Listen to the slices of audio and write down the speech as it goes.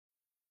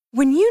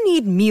When you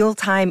need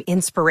mealtime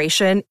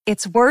inspiration,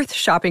 it's worth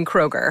shopping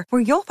Kroger,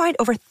 where you'll find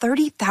over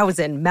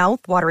 30,000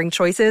 mouth-watering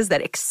choices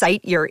that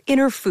excite your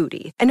inner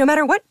foodie. And no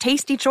matter what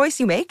tasty choice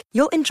you make,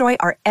 you'll enjoy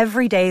our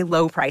everyday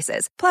low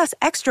prices, plus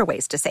extra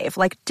ways to save,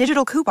 like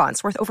digital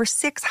coupons worth over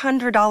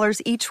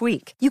 $600 each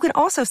week. You can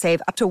also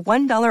save up to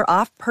 $1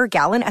 off per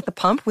gallon at the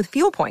pump with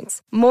fuel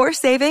points. More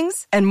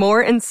savings and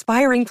more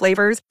inspiring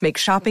flavors make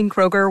shopping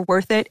Kroger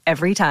worth it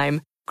every time.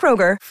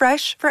 Kroger,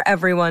 fresh for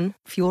everyone.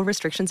 Fuel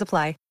restrictions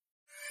apply.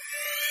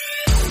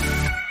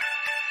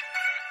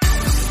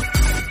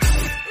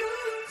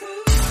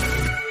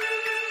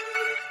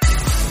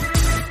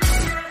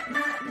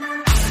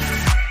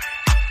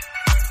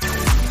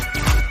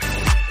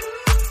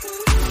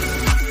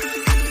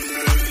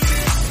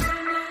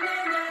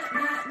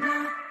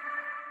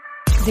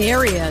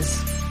 There he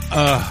is.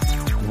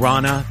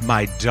 Rana,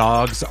 my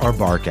dogs are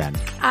barking.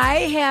 I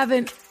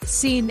haven't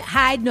seen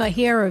hide nor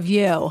hair of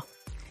you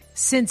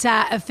since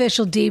our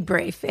official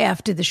debrief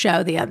after the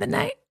show the other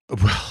night.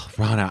 Well,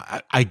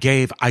 Rana, I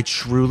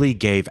truly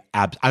gave,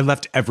 I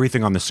left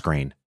everything on the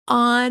screen.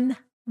 On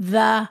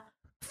the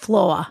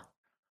floor.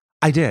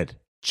 I did.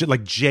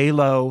 Like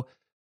J-Lo,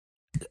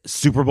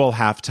 Super Bowl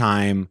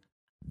halftime,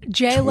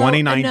 J-Lo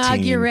 2019,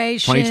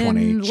 inauguration,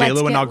 2020,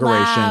 J-Lo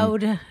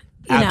inauguration.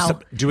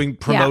 Loud,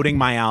 promoting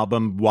my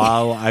album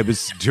while I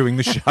was doing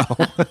the show.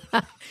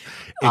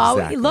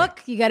 Exactly. Oh,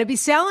 look, you got to be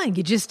selling.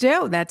 You just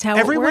do. That's how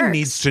everyone it works.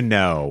 needs to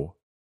know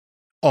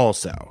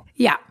also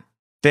Yeah.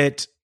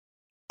 that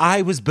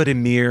I was but a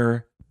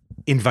mere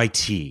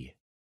invitee.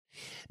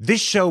 This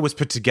show was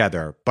put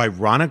together by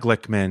Rana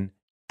Glickman,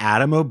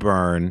 Adam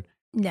O'Byrne,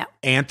 No.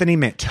 Anthony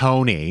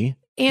McTony.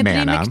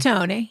 Anthony Manna,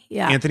 McTony.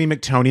 Yeah. Anthony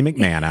McTony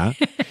McManna,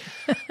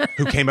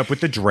 who came up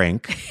with the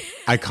drink,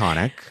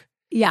 iconic.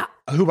 Yeah.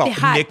 Who else?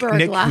 The hot Nick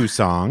burglar.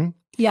 Husong.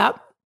 Yep.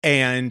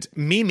 And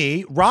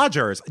Mimi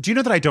Rogers. Do you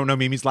know that I don't know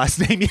Mimi's last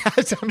name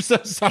yet? I'm so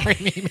sorry,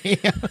 Mimi.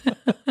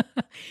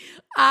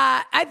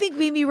 I think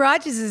Mimi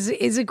Rogers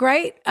is a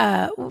great,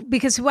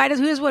 because who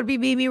doesn't want to be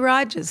Mimi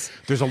Rogers?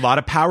 There's a lot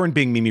of power in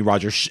being Mimi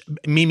Rogers.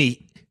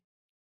 Mimi,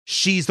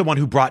 she's the one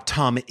who brought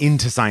Tom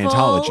into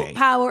Scientology. Full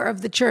power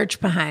of the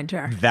church behind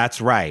her. That's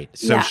right.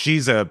 So Yeah.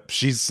 she's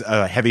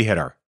a heavy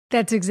hitter.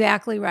 That's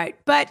exactly right.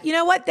 But you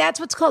know what? That's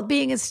what's called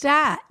being a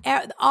star.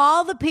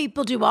 All the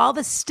people do all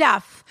the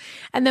stuff.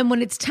 And then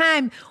when it's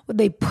time,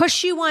 they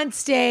push you on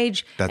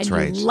stage That's and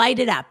right. you light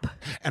it up.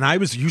 And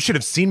you should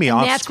have seen me And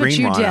off that's what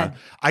screen, you Rana. did.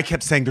 I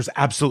kept saying,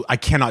 I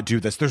cannot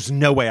do this. There's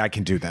no way I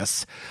can do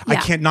this. I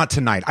Yeah. can't, not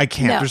tonight. I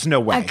can't. There's no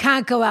way. I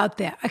can't go out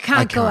there. I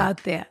can't go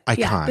out there. I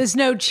can't. There's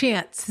no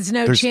chance. There's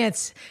no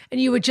chance.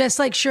 And you were just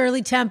like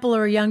Shirley Temple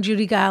or a young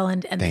Judy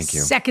Garland. And Thank the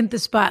you. second the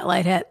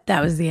spotlight hit,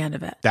 that was the end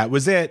of it. That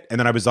was it. And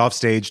then I was off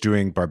stage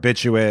doing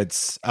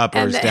barbiturates,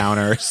 uppers,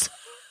 downers.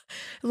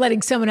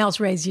 Letting someone else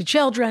raise your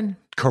children.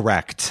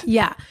 Correct.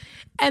 Yeah.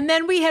 And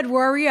then we had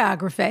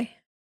Roryography,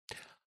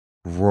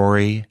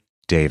 Rory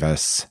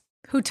Davis.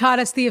 who taught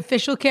us the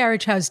official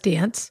Carriage House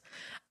dance.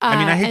 I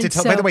mean, I hate to and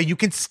tell, by the way, you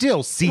can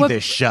still see Well,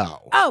 this show.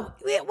 Oh,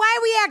 why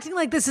are we acting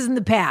like this is in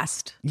the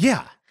past?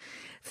 Yeah.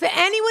 For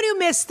anyone who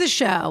missed the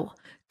show,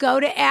 go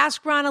to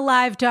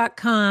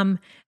AskRanaLive.com,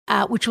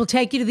 which will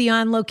take you to the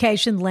on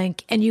location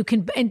link, and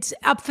it's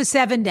up for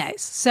 7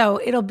 days. So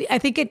it'll be, I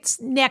think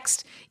it's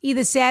next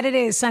either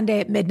Saturday or Sunday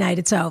at midnight.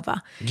 It's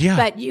over. Yeah.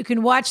 But you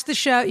can watch the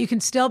show. You can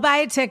still buy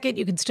a ticket.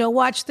 You can still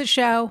watch the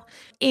show.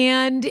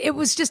 And it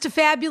was just a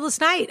fabulous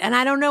night. And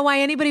I don't know why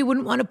anybody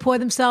wouldn't want to pour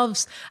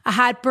themselves a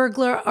hot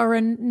burglar or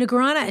a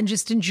Negroni and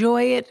just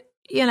enjoy it.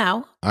 You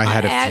know, I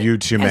had a few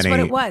too that's many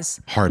what it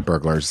was. hard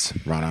burglars,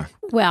 Rana.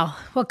 Well,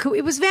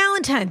 it was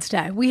Valentine's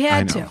Day. We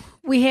had to.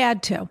 We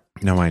had to.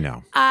 No, I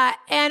know.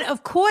 And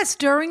of course,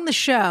 during the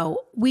show,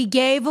 we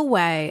gave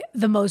away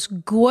the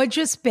most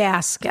gorgeous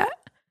basket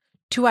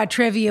to our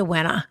trivia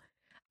winner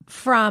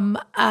from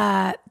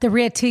the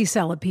Rare Tea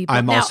Cellar people.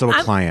 I'm also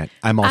a client.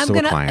 I'm also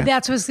a client.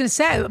 That's what I was going to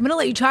say. I'm going to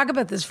let you talk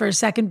about this for a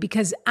second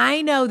because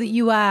I know that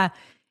you are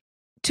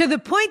to the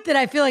point that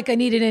I feel like I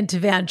need an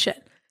intervention.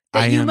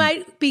 That you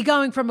might be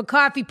going from a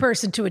coffee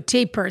person to a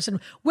tea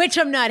person, which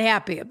I'm not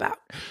happy about.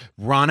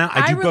 Rana,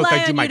 I do both.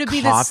 I do my rely on you to coffee.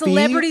 be the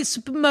celebrity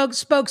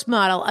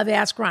spokesmodel of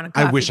Ask Rana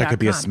Coffee. I wish I could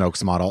be a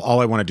smokes model.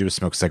 All I want to do is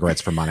smoke cigarettes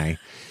for money.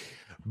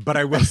 But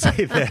I will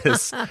say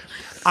this.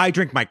 I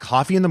drink my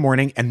coffee in the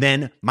morning, and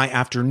then my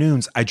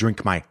afternoons, I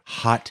drink my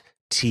hot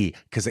tea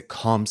because it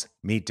calms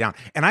me down.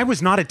 And I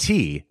was not a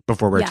tea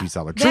before Rare Tea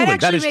Cellar. Truly,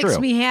 that is true. That actually makes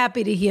me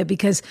happy to hear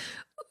because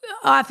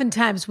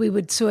oftentimes we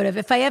would sort of,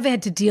 if I ever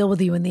had to deal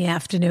with you in the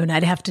afternoon,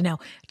 I'd have to know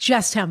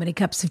just how many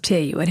cups of tea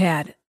you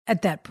had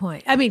at that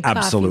point. I mean,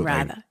 Absolutely. coffee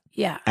rather.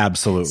 Yeah.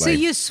 Absolutely. So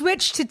you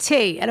switched to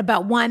tea at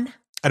about 1?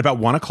 At about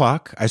 1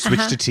 o'clock, I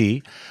switched to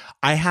tea.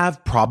 I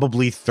have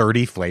probably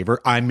 30 flavor.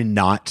 I'm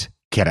not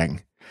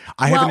kidding.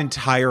 I have an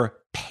entire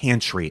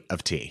pantry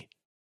of tea.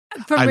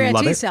 From I Rare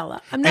love Tea it.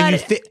 Cellar. I'm And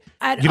not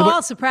at you know all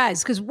what?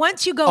 surprised because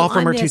once you go All from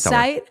on Rare their Tea Cellar.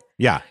 site,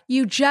 Yeah.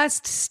 you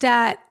just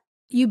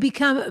you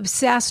become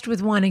obsessed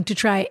with wanting to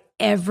try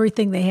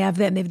everything they have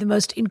there. And they have the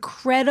most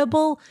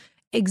incredible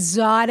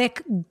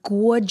exotic,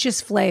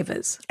 gorgeous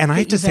flavors. And I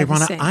have to say,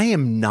 Rana, seen. I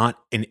am not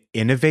an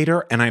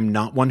innovator and I'm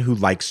not one who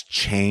likes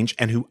change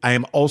and who I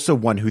am also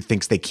one who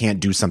thinks they can't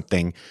do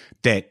something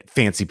that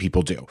fancy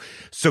people do.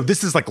 So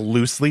this is like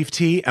loose leaf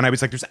tea. And I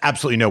was like, there's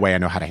absolutely no way I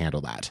know how to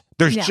handle that.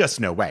 There's just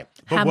no way.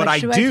 But How what much I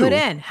should do, I put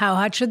in? How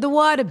hot should the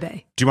water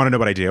be? do you want to know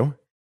what I do?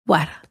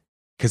 What?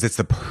 Because it's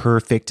the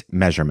perfect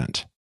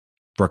measurement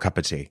for a cup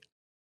of tea.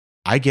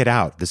 I get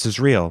out, this is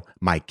real,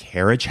 my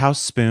carriage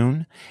house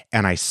spoon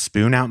and I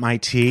spoon out my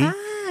tea.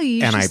 Oh,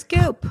 you and just I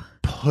scoop.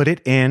 Put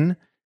it in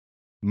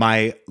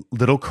my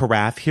little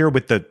carafe here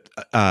with the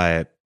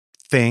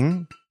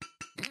thing.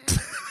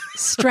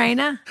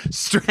 Strainer?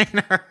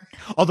 Strainer.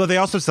 Although they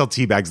also sell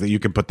tea bags that you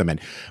can put them in.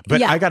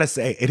 But I got to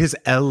say, it has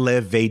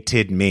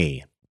elevated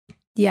me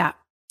Yeah.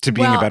 to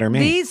being a better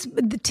me.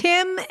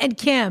 Tim and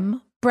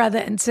Kim, brother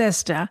and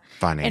sister,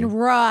 Funny. and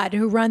Rod,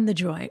 who run the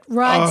joint.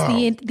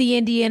 Rod's the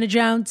Indiana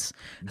Jones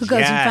who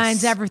goes and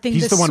finds everything.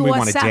 He's the one we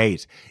want to saucer.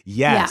 date.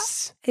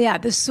 Yes. Yeah,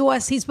 the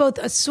source. He's both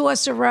a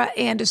sorcerer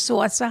and a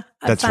saucer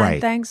of That's fun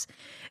right. things.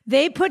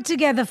 They put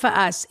together for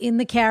us in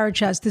the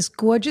carriage house this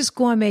gorgeous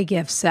gourmet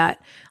gift set.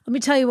 Let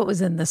me tell you what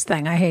was in this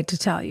thing. I hate to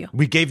tell you.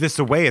 We gave this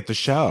away at the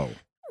show.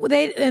 Well,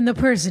 and the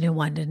person who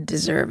won didn't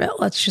deserve it.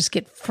 Let's just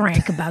get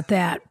frank about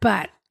that.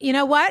 But you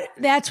know what?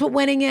 That's what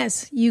winning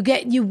is. You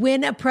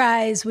win a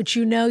prize, which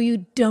you know you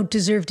don't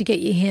deserve to get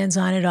your hands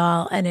on at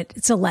all. And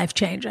it's a life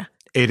changer.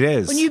 It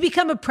is. When you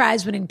become a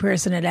prize winning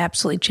person, it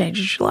absolutely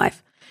changes your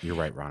life. You're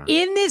right, Rana.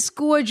 In this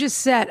gorgeous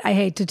set, I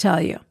hate to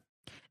tell you,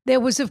 there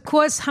was, of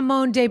course,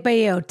 jamón de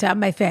bellota,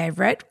 my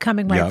favorite,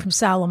 coming right from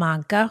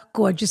Salamanca,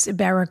 gorgeous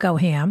Iberico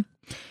ham.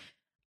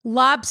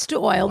 Lobster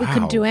oil. We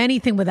couldn't do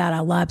anything without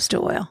our lobster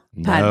oil.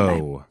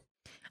 No.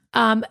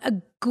 A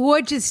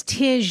gorgeous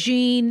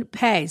tagine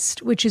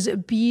paste, which is a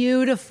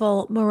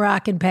beautiful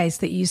Moroccan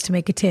paste that you used to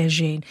make a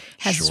tagine.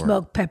 Has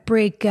smoked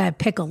paprika,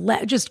 pickled,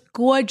 just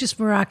gorgeous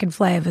Moroccan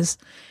flavors.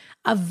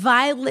 A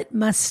violet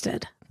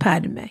mustard,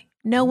 pardon me.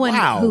 No one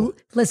who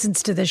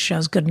listens to this show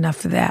is good enough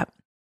for that.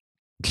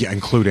 Yeah,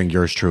 including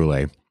yours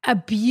truly. A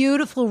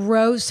beautiful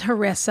rose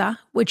harissa,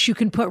 which you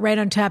can put right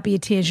on top of your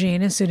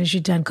tagine as soon as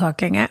you're done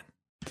cooking it.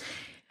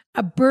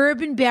 A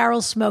bourbon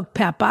barrel smoked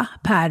pepper,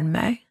 pardon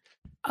me.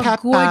 A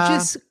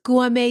gorgeous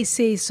gourmet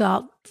sea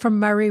salt from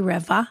Murray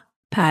River,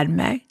 pardon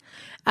me,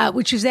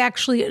 which is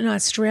actually an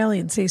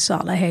Australian sea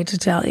salt, I hate to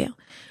tell you.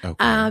 Okay.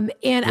 And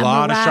a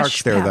lot of Mirage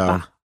sharks there, pepper.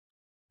 though.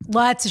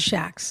 Lots of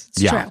sharks.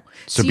 It's Yeah. true.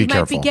 So you be might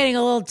careful. be getting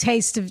a little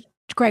taste of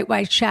great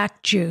white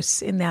shark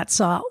juice in that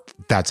salt.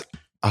 That's,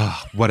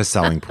 what a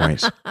selling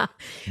point.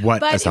 What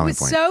But a it selling was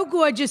point. so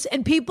gorgeous,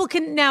 and people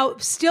can now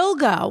still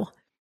go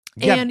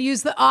and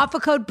use the offer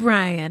code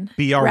Brian.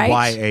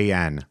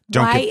 BRYAN.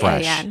 Don't get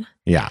fresh. YAN.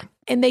 Yeah.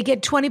 And they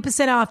get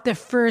 20% off their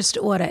first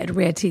order at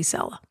Rare Tea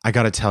Cellar. I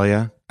got to tell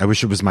you, I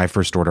wish it was my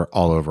first order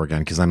all over again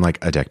because I'm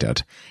like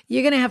addicted.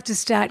 You're going to have to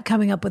start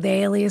coming up with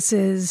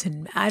aliases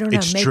and I don't know,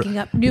 It's making true.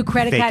 up new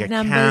credit Fake card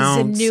numbers accounts.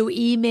 and new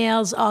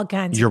emails, all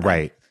kinds You're of things.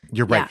 right.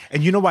 You're right. Yeah.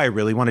 And you know why I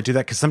really want to do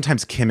that? Because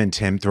sometimes Kim and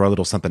Tim throw a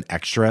little something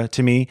extra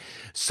to me.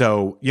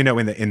 So,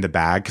 in the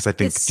bag, because I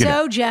think It's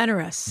so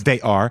generous. they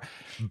are.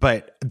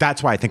 But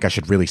that's why I think I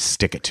should really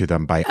stick it to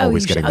them by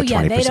always getting the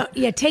 20%. They don't.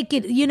 Yeah, take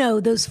it.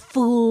 Those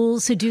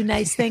fools who do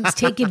nice things,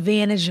 take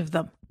advantage of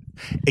them.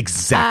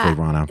 Exactly,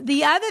 Rana.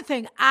 The other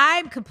thing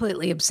I'm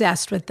completely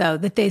obsessed with, though,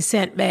 that they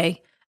sent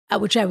me,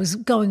 which I was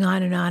going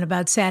on and on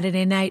about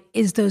Saturday night,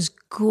 is those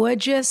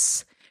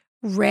gorgeous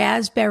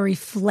raspberry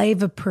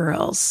flavor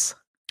pearls.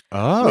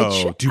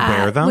 Oh, do you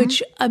wear them?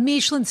 Which a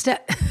Michelin star,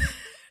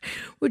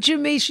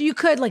 you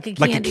could like a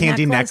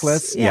candy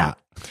necklace. Yeah.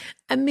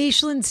 A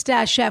Michelin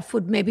star chef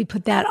would maybe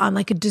put that on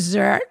like a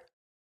dessert,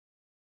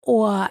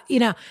 or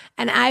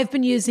and I've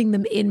been using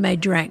them in my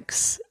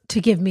drinks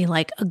to give me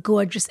like a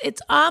gorgeous.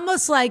 It's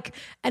almost like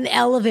an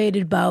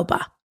elevated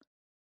boba.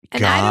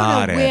 And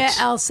I don't know where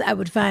else I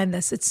would find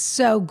this. It's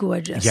so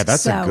gorgeous. Yeah,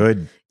 that's a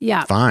good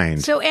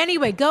find. So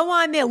anyway, go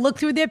on there, look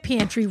through their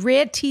pantry,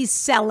 Rare Tea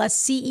Cellar,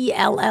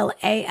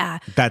 CELLAR.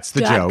 That's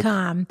the joke.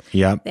 .com.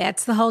 Yep.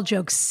 That's the whole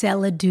joke.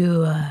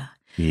 Celladura.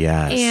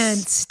 Yes. And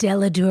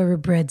Stelladura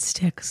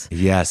breadsticks.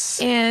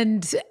 Yes.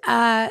 And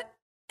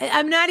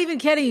I'm not even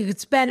kidding. You could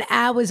spend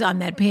hours on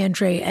that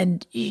pantry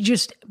and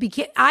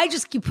I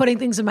just keep putting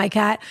things in my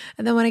cart.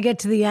 And then when I get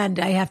to the end,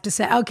 I have to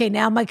say, okay,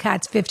 now my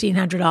cart's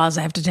 $1,500.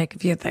 I have to take a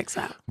few things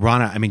out.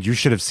 Rana, you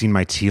should have seen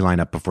my tea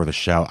lineup before the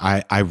show.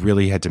 I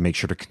really had to make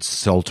sure to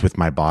consult with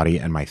my body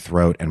and my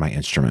throat and my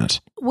instrument.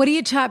 What are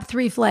your top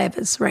 3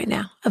 flavors right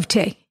now of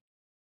tea?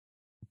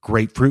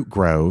 Grapefruit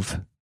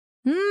Grove.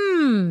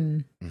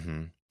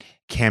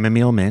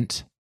 Chamomile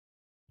Mint.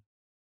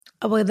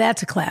 Oh, well,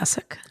 that's a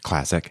classic.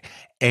 Classic.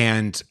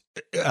 And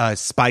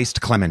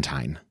spiced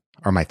clementine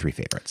are my 3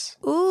 favorites.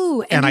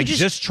 Ooh. And I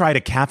just tried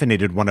a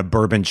caffeinated one, a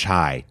bourbon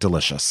chai.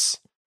 Delicious.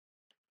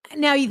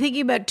 Now, you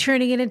thinking about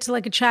turning it into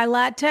like a chai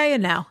latte or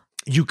no?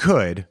 You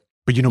could,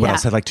 but you know what Yeah.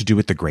 else I like to do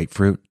with the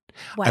grapefruit?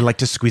 What? I like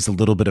to squeeze a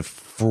little bit of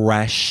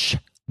fresh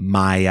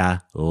Maya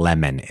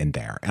lemon in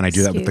there. And I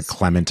do that with the Excuse me.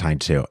 clementine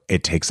too.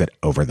 It takes it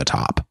over the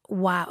top.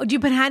 Wow. Do you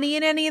put honey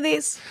in any of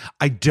these?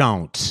 I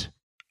don't.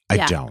 I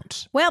Yeah.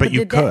 don't. Well, but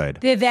you could.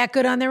 They're that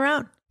good on their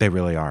own. They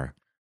really are.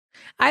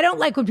 I don't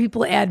like when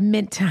people add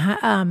mint to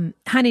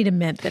honey to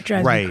mint. That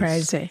drives Right. me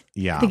crazy.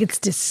 Yeah. I think it's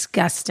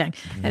disgusting.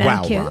 And Wow, I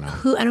don't care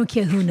Rana. I don't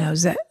care who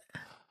knows it.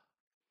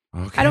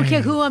 Okay. I don't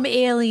care who I'm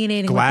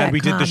alienating. with Glad that we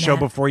did the show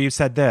comment. before you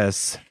said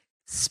this.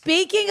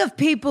 Speaking of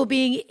people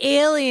being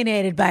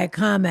alienated by a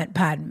comment,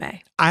 pardon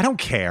me. I don't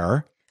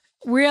care.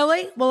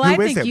 Really? Well, Who I is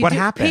think it? you What do.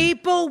 happened?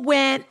 People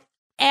went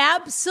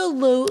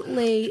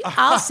absolutely.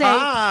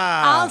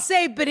 I'll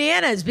say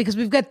bananas because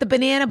we've got the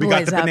banana boys We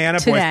got the up banana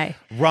today.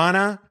 boys.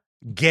 Rana,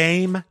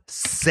 game,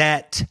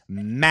 set,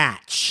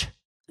 match.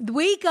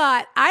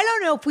 I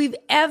don't know if we've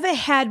ever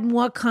had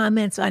more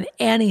comments on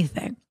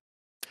anything.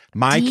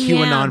 My DMs.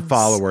 QAnon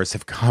followers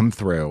have come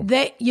through.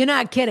 You're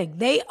not kidding.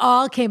 They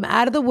all came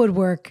out of the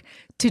woodwork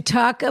to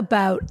talk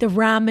about the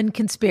ramen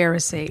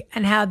conspiracy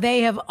and how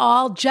they have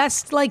all,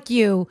 just like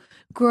you,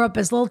 grew up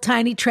as little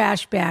tiny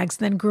trash bags,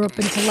 then grew up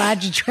into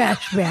larger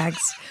trash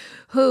bags,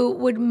 who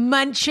would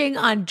munching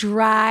on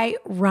dry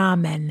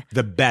ramen.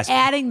 The best.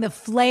 Adding the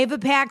flavor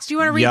packs. Do you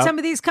want to read Yep. some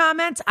of these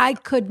comments? I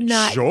could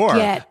not Sure.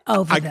 get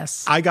over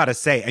this. I gotta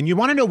say, and you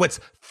want to know what's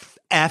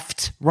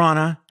effed,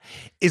 Rana?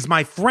 Is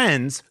my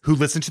friends who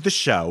listen to the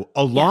show,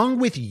 along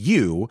with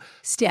you,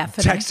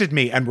 Stephanie. texted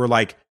me and were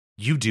like,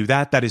 you do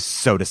that? That is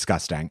so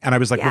disgusting. And I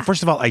was like, Yeah. well,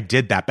 first of all, I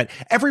did that. But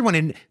everyone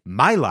in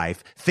my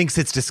life thinks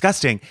it's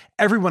disgusting.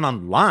 Everyone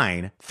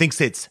online thinks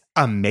it's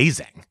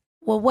amazing.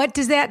 Well, what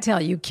does that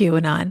tell you,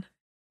 QAnon?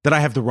 That I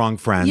have the wrong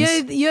friends.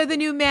 You're the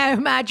new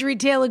Marjorie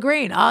Taylor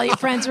Greene. All your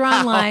friends are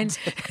online.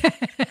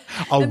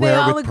 I'll and wear they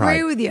it all with agree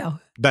pride. with you.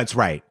 That's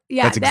right.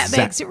 Yeah, That's that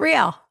makes it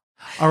real.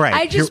 All right.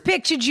 I just here-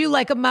 pictured you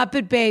like a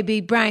Muppet baby,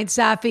 Brian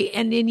Safi,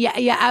 and then your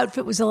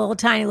outfit was a little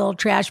tiny little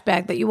trash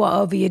bag that you wore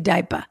over your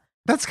diaper.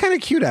 That's kind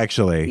of cute,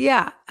 actually.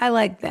 Yeah, I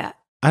like that.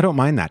 I don't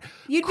mind that.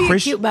 You'd be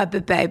Chris- a cute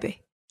Muppet baby.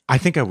 I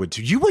think I would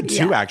too. You would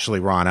too, Yeah. actually,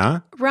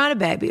 Rana. Rana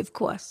baby, of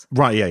course.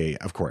 Right? Yeah.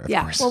 Of course. Yeah.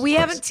 Of course, Well, we of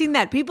course. haven't seen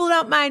that. People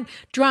don't mind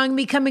drawing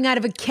me coming out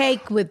of a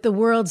cake with the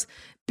world's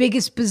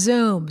biggest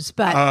bazooms,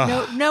 but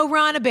no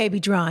Rana baby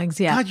drawings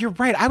yet. God, you're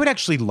right. I would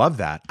actually love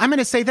that. I'm going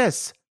to say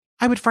this.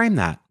 I would frame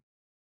that.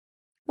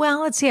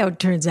 Well, let's see how it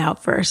turns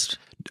out first.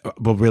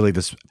 Well, really,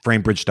 this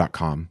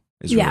framebridge.com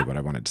is Yeah. really what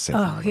I wanted to say.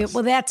 Oh, yeah,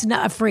 well, that's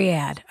not a free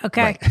ad.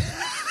 Okay.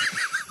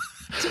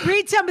 So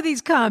read some of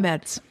these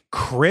comments.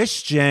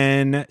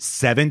 Christian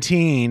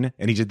 17,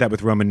 and he did that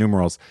with Roman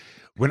numerals.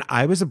 When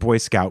I was a Boy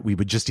Scout, we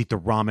would just eat the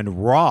ramen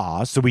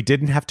raw, so we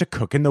didn't have to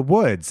cook in the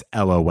woods.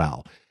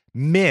 LOL.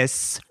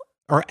 Miss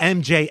or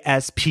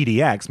MJS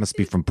PDX must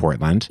be from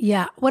Portland.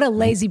 Yeah. What a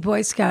lazy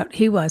Boy Scout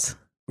he was.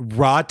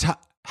 Raw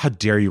top. How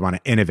dare you want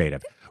to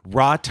innovative?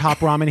 Raw top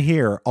ramen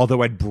here,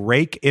 although I'd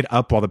break it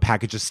up while the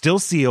package is still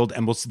sealed,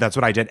 and that's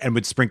what I did, and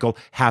would sprinkle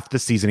half the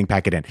seasoning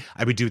packet in.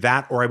 I would do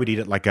that, or I would eat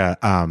it like a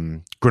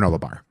granola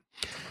bar.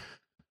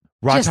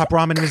 Raw Just- top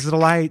ramen is a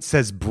delight,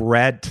 says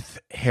Brett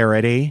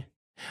Harity.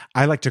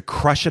 I like to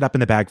crush it up in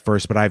the bag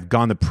first, but I've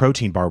gone the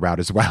protein bar route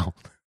as well.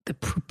 The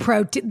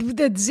protein,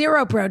 the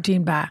zero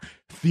protein bar.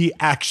 The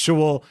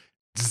actual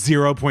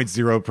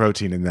 0.0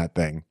 protein in that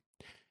thing.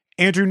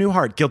 Andrew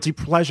Newhart, guilty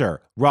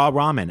pleasure, raw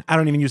ramen. I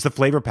don't even use the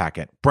flavor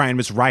packet. Brian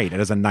was right. It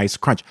has a nice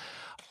crunch.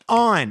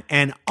 On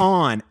and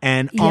on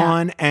and Yeah.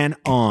 on and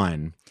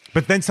on.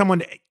 But then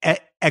someone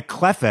at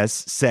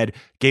Clefus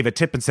gave a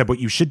tip and said, what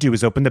you should do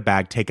is open the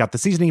bag, take out the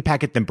seasoning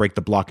packet, then break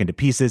the block into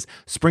pieces,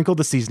 sprinkle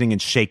the seasoning,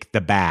 and shake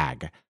the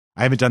bag.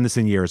 I haven't done this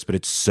in years, but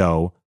it's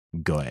so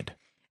good.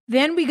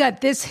 Then we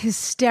got this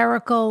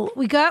hysterical.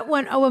 We got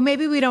one. Oh, well,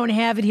 maybe we don't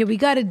have it here. We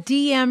got a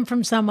DM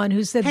from someone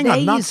who said Hang they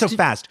on, not used so to,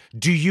 fast.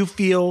 Do you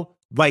feel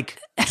like,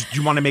 do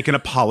you want to make an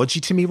apology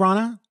to me,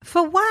 Rana?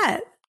 For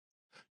what?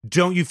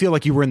 Don't you feel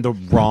like you were in the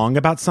wrong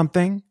about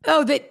something?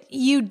 Oh, that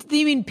you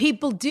mean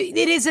people do?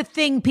 It is a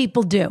thing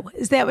people do.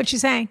 Is that what you're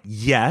saying?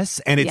 Yes,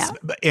 and it's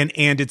Yeah.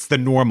 and it's the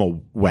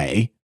normal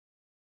way.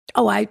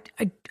 Oh, I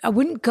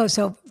wouldn't go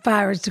so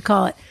far as to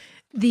call it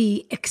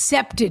the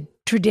accepted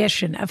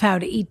tradition of how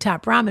to eat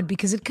top ramen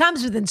because it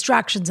comes with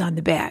instructions on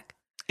the bag.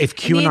 If And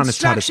the QAnon has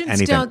taught us instructions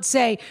anything, don't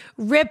say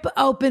rip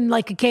open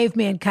like a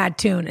caveman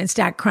cartoon and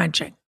start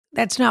crunching.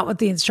 That's not what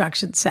the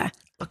instructions say.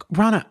 look,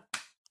 Rana,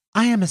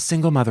 I am a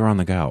single mother on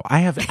the go. I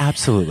have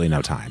absolutely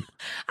no time.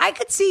 I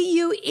could see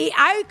you.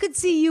 I could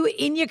see you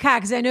in your car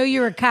because I know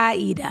you're a car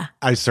eater.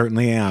 I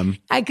certainly am.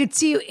 I could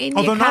see you in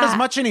Although your car. not as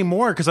much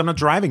anymore because I'm not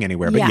driving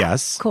anywhere. But Yeah,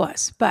 yes, of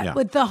course. But Yeah.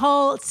 with the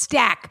whole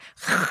stack.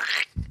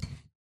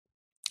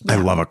 I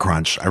love a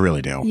crunch. I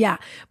really do. Yeah.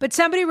 But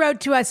somebody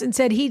wrote to us and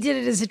said he did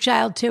it as a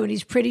child too, and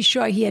he's pretty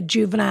sure he had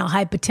juvenile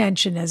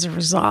hypertension as a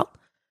result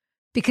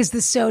because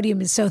the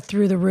sodium is so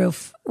through the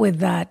roof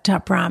with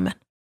top ramen.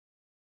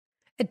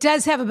 It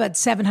does have about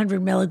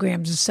 700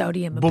 milligrams of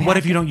sodium. But what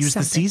if you don't packet, use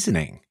the something.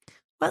 seasoning?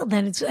 Well,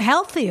 then it's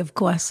healthy, of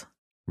course.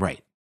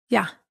 Right.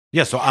 Yeah.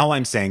 Yeah. So all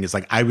I'm saying is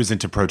like I was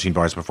into protein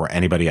bars before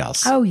anybody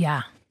else. Oh,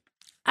 yeah.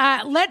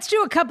 Let's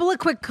do a couple of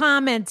quick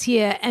comments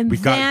here, and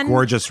We've then got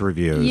gorgeous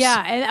reviews.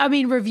 Yeah, and I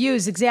mean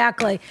reviews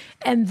exactly,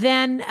 and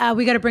then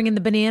we got to bring in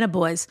the Banana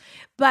Boys.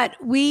 But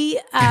we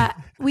I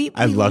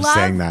love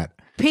saying that.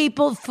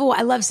 People for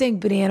I love saying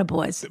Banana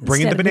Boys.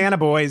 Bring in the Banana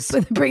Boys.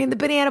 Bring in the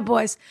Banana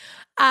Boys.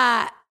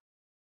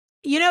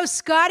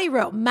 Scotty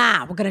wrote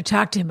Ma. We're going to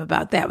talk to him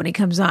about that when he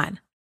comes on.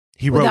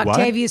 He With wrote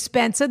Octavia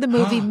Spencer, the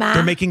movie Ma.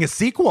 They're making a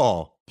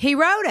sequel. He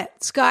wrote it.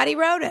 Scotty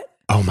wrote it.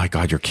 Oh my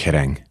God, you're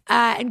kidding.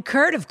 And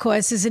Kurt, of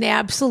course, is an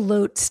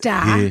absolute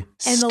star. And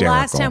the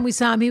last time we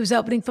saw him, he was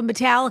opening for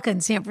Metallica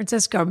in San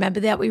Francisco. Remember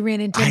that? We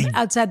ran into him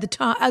outside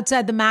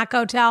the Mac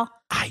Hotel.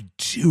 I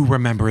do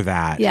remember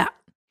that. Yeah.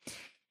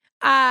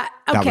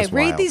 Okay,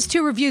 read wild. these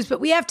two reviews, but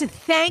we have to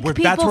thank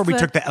people. That's where we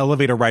took the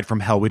elevator ride from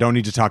hell. We don't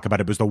need to talk about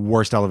it. It was the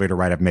worst elevator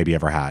ride I've maybe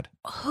ever had.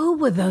 Who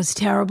were those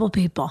terrible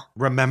people?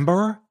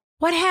 Remember?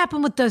 What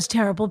happened with those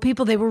terrible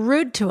people? They were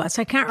rude to us.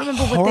 I can't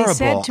remember what they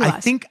said to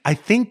us. I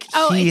think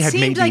he had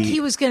seemed maybe like he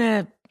was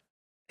going to.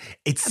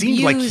 It seemed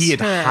like he had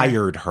her.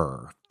 hired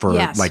her for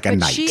like a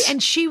night.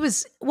 She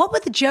was. What were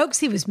the jokes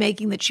he was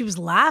making that she was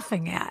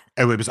laughing at?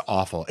 Oh, it was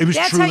awful. It was.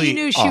 That's truly how you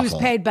knew she awful. was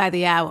paid by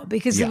the hour,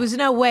 because there was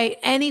no way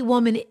any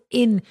woman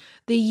in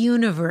the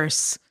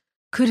universe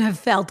could have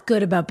felt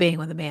good about being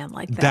with a man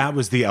like that. That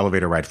was the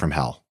elevator ride from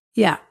hell.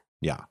 Yeah.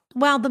 Yeah.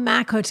 Well, the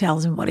Mac Hotel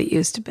isn't what it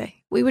used to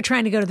be. We were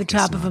trying to go to the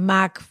top of the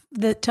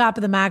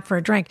Mac for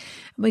a drink.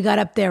 And we got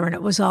up there and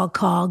it was all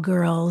call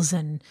girls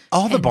and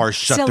all the bars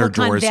shut their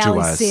doors Valley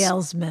to us.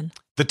 Salesmen.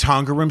 The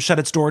Tonga Room shut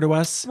its door to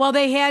us. Well,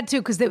 they had to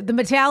because the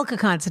Metallica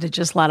concert had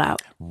just let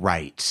out.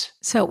 Right.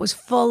 So it was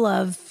full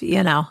of,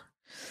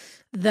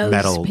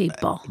 those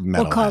people.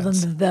 We'll call them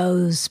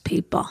those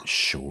people.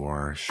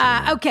 Sure.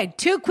 Okay,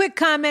 two quick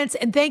comments,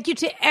 and thank you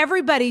to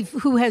everybody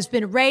who has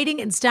been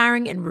rating and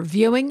starring and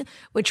reviewing,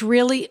 which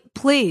really,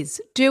 please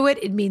do it.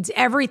 It means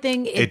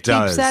everything. It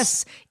keeps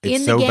us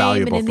in the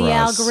game and in the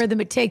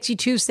algorithm. It takes you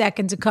 2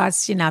 seconds. It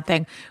costs you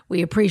nothing.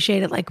 We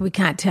appreciate it like we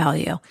can't tell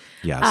you.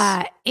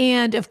 Yes.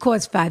 And of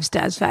course, 5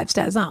 stars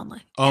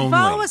only. And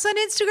follow us on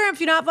Instagram. If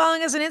you're not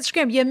following us on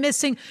Instagram, you're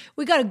missing.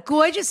 We got a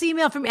gorgeous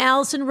email from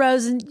Allison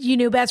Rosen,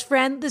 best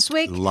friend this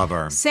week. Love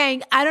her.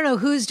 Saying, I don't know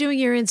who's doing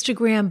your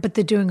Instagram, but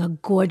they're doing a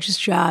gorgeous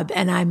job.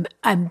 And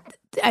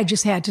I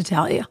just had to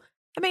tell you.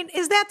 I mean,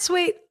 is that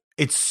sweet?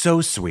 It's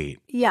so sweet.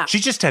 Yeah. She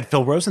just had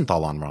Phil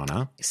Rosenthal on,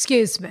 Rana.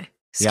 Excuse me.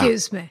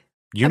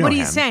 You know what are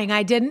you him. saying?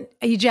 I didn't?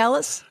 Are you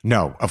jealous?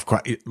 No, of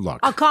course.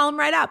 Look. I'll call him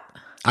right up.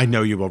 I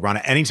know you will,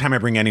 Rana. Anytime I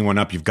bring anyone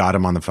up, you've got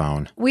him on the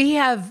phone. We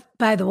have,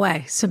 by the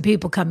way, some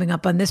people coming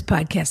up on this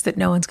podcast that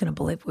no one's going to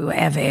believe we were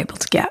ever able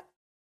to get.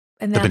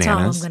 And that's all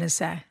I'm going to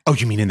say. Oh,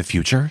 you mean in the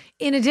future?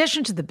 In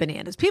addition to the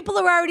bananas. People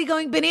are already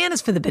going bananas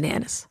for the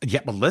bananas. Yeah,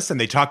 well, listen,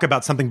 they talk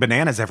about something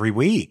bananas every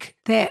week.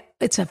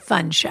 It's a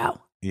fun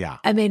show. Yeah.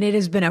 I mean, it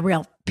has been a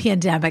real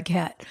pandemic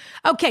hit.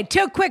 Okay,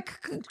 two quick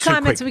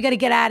comments. We got to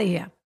get out of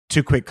here.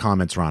 2 quick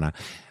comments, Rana.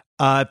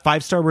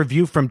 5-star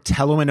review from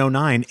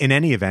Tello09. In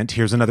any event,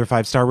 here's another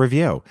 5-star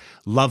review.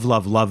 Love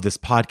this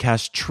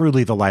podcast.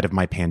 Truly the light of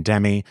my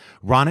pandemic.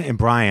 Rana and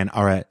Brian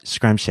are a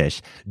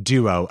scrumptious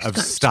duo of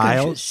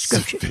style,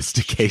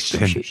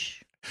 sophistication,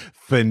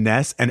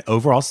 finesse, and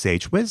overall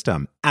sage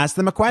wisdom. Ask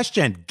them a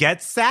question.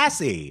 Get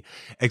sassy.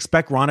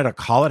 Expect Rana to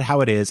call it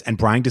how it is and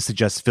Brian to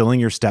suggest filling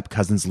your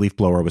step-cousin's leaf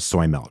blower with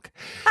soy milk.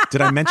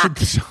 Did I mention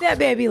that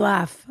made me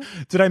laugh?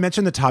 Did I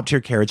mention the top-tier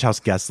Carriage House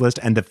guest list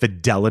and the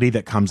fidelity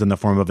that comes in the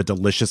form of a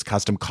delicious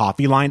custom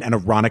coffee line and a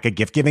Ronica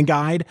gift-giving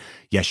guide?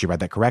 Yes, you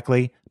read that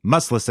correctly.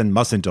 Must listen,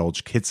 must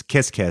indulge.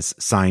 Kiss,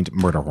 signed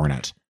Murder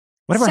Hornet.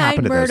 Whatever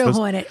happened to those? Murder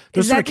Hornet.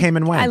 Those sort of came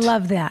and went. I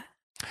love that.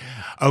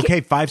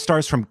 Okay, 5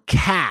 stars from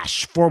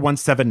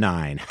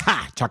Cash4179.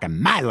 Ha! Talking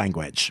my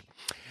language.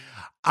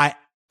 I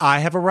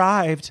have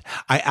arrived.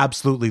 I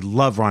absolutely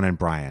love Rana and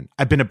Brian.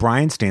 I've been a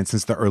Brian stan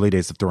since the early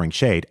days of Throwing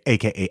Shade,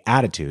 aka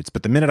Attitudes,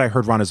 but the minute I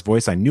heard Rana's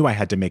voice, I knew I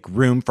had to make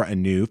room for a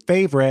new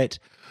favorite.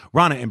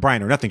 Rana and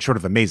Brian are nothing short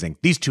of amazing.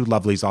 These two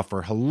lovelies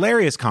offer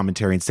hilarious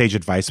commentary and sage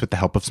advice with the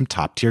help of some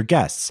top-tier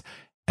guests.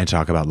 And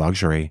talk about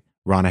luxury.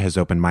 Rana has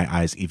opened my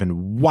eyes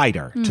even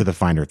wider to the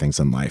finer things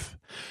in life.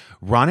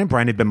 Ron and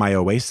Brian had been my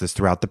oasis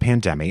throughout the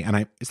pandemic,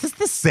 and is this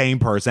the same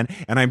person?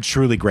 And I'm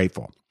truly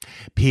grateful.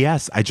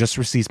 P.S. I just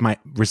received my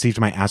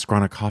Ask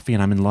Rana coffee,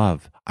 and I'm in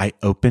love. I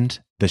opened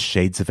the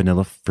shades of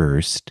vanilla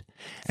first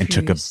and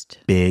took a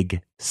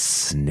big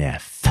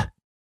sniff.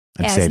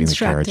 I'm saving the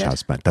Carriage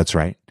House, but that's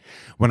right.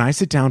 When I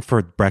sit down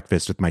for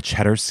breakfast with my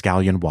cheddar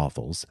scallion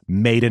waffles,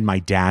 made in my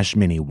Dash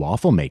Mini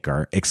waffle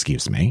maker,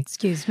 excuse me,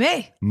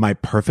 my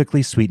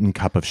perfectly sweetened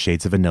cup of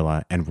shades of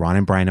vanilla, and Ron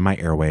and Brian in my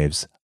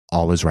airwaves,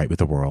 all is right with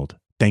the world.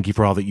 Thank you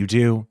for all that you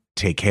do.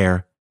 Take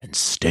care and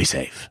stay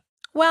safe.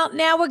 Well,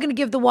 now we're going to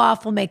give the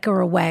waffle maker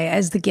away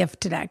as the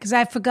gift today because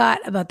I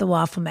forgot about the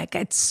waffle maker.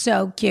 It's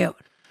so cute.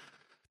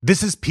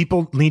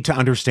 People need to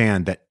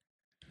understand that,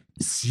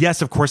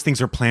 yes, of course,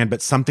 things are planned,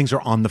 but some things are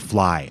on the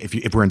fly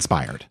if we're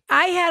inspired.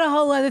 I had a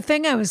whole other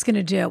thing I was going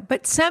to do,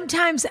 but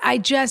sometimes I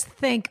just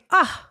think,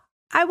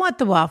 I want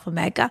the waffle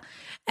maker.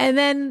 And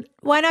then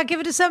why not give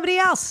it to somebody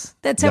else?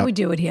 That's how we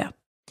do it here.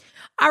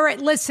 All right,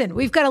 listen,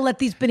 we've got to let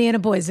these banana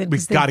boys in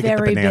because We've got they're to get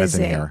the very bananas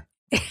busy. in here.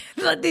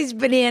 Let these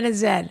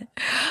bananas in.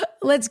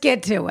 Let's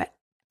get to it.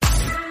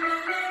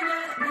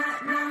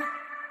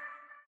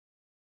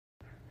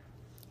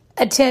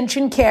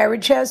 Attention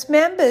Carriage House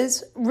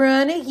members,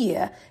 Rana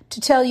here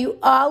to tell you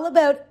all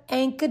about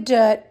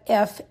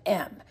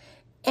Anchor.fm.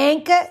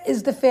 Anchor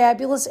is the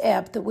fabulous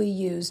app that we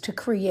use to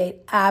create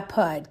our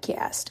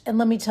podcast. And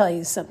let me tell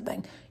you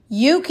something.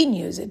 You can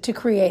use it to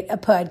create a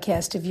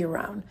podcast of your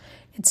own.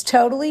 It's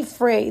totally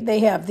free. They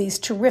have these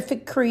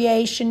terrific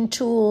creation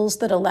tools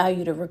that allow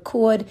you to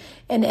record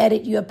and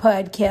edit your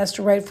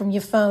podcast right from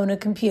your phone or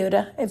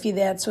computer, if you're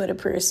that sort of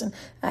person.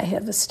 I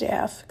have a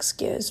staff,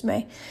 excuse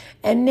me.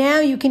 And now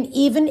you can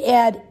even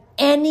add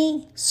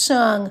any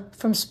song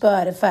from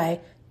Spotify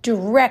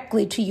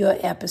directly to your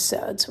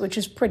episodes, which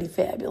is pretty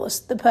fabulous.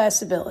 The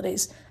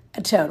possibilities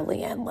are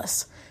totally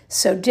endless.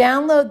 So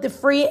download the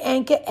free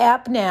Anchor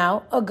app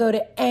now or go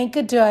to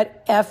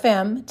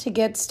anchor.fm to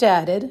get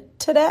started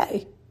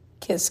today.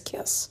 Kiss,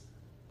 kiss.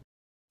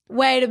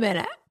 Wait a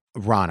minute.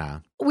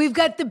 Rana, We've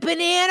got the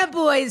banana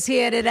boys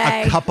here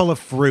today. a couple of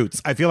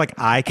fruits. I feel like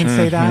I can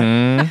say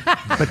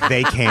that, but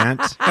they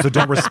can't. So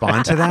don't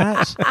respond to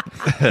that.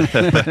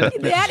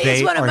 That is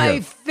They one of are my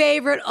here.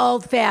 favorite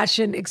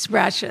old-fashioned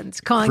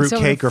expressions, calling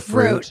someone Fruitcake a or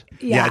fruit?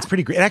 Yeah, it's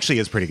pretty great. It actually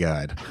is pretty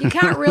good. You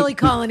can't really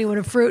call anyone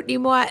a fruit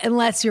anymore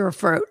unless you're a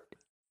fruit.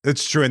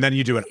 It's true. And then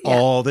you do it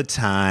all the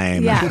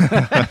time. Yeah.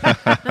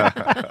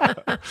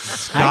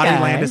 Scotty Hi,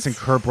 guys. Landis and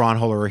Kurt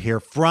Braunholer are here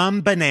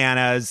from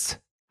Bananas.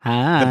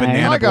 Hi. The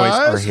Banana Hi, Boys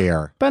are guys.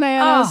 here.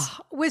 Bananas.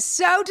 Oh, we're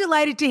so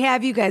delighted to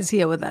have you guys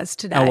here with us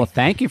today. Oh, well,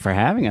 thank you for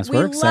having us. we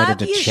We're excited love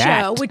to your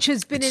chat. show, which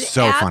has been It's an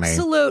so funny.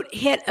 absolute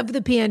hit of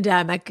the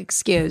pandemic,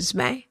 excuse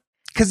me.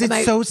 Because it's Am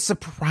I- so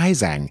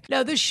surprising.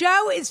 No, the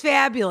show is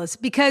fabulous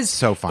because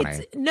So funny.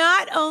 It's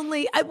not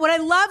only what I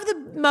love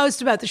the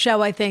most about the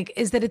show, I think,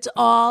 is that it's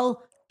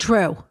all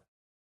true.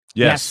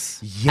 Yes.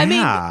 Yeah. I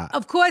mean,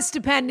 of course,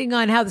 depending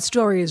on how the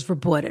story is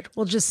reported,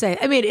 we'll just say.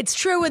 I mean, it's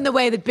true in the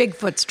way that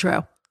Bigfoot's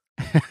true.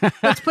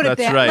 Let's put it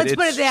That's that. right. Let's It's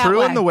put it that true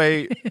way. in the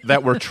way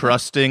that we're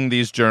trusting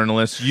these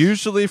journalists,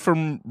 usually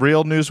from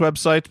real news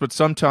websites, but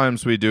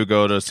sometimes we do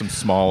go to some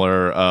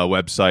smaller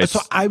websites.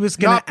 so I was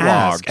going Not to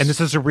ask, blogs, and this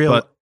is a real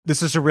but-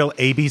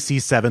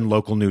 ABC7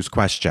 local news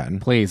question.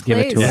 Please give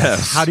it to Please. us.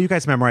 Yes. How do you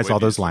guys memorize all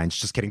those lines?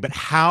 Just kidding. But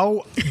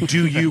how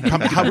do you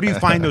how do you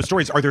find those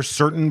stories? Are there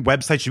certain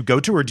websites you go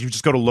to, or do you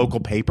just go to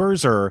local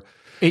papers, or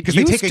It because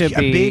they used take a to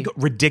be- big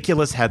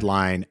ridiculous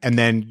headline and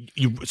then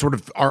you sort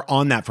of are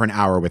on that for an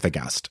hour with a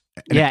guest?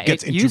 And Yeah, it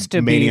gets into used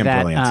to mania be and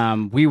brilliance.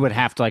 that we would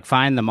have to like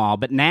find them all,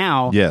 but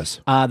now Yes.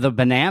 the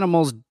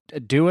Bananimals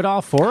do it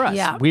all for us.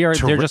 Yeah. They're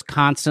just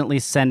constantly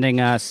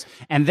sending us,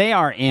 and they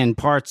are in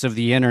parts of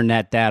the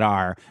internet that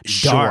are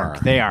dark.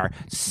 Sure. They are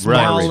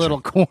small Right. little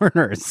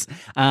corners.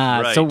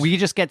 So we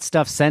just get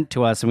stuff sent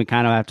to us, and we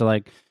kind of have to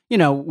like. You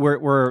know,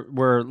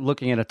 we're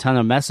looking at a ton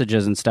of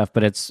messages and stuff,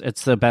 but it's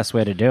the best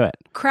way to do it.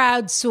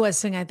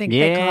 Crowdsourcing, I think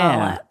they call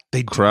Yeah. it.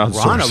 They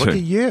Crowdsourcing. Rana, look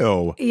at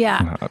you.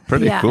 Yeah.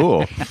 Pretty Yeah.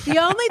 cool. The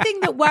only thing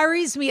that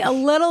worries me a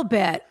little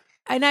bit,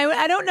 and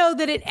I don't know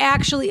that it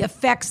actually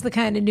affects the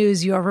kind of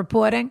news you're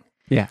reporting,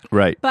 Yeah.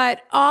 Right.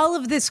 but all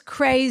of this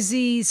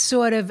crazy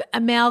sort of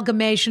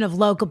amalgamation of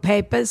local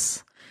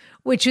papers,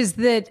 which is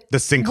that The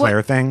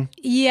Sinclair thing.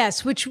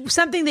 yes, which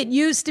something that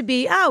used to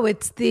be,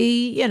 it's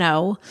the,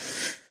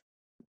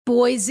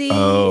 Boise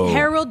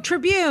Herald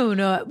Tribune,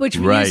 which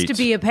used Right. to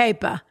be a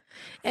paper.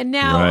 And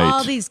now Right.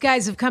 all these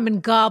guys have come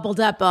and gobbled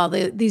up all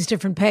these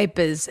different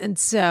papers. And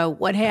so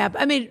what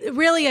happened? I mean, it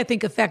really, I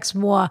think affects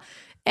more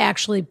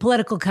actually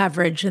political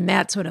coverage and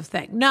that sort of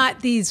thing,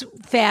 not these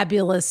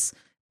fabulous,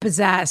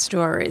 bizarre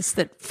stories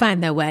that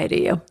find their way to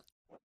you.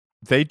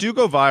 They do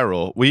go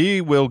viral.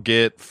 We will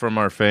get from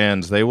our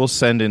fans, they will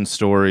send in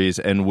stories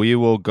and we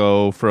will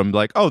go from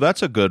like, oh,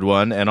 that's a good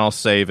one, and I'll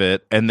save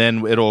it. And then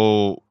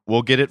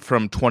we'll get it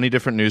from 20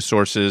 different news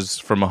sources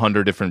from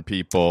 100 different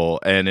people.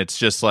 And it's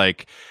just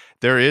like,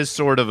 there is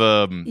sort of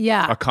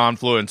a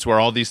confluence where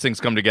all these things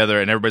come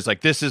together and everybody's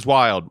like, this is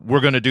wild. We're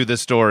going to do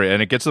this story.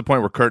 And it gets to the point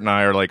where Kurt and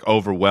I are like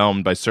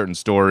overwhelmed by certain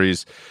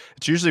stories.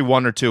 It's usually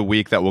one or two a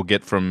week that we'll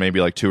get from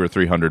maybe like 200 or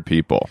 300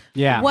 people.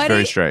 Yeah.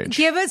 Very strange.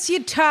 Give us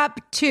your top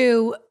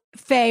two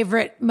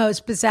favorite,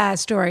 most bizarre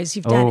stories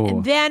you've done. Oh.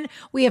 And then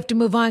we have to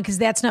move on because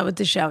that's not what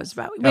the show is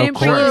about. We Of didn't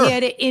bring you course. here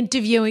to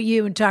interview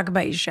you and talk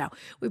about your show.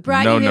 We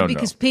brought No, you here no,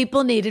 because no.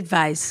 people need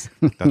advice.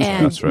 and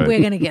that's right. we're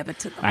going to give it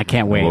to them. I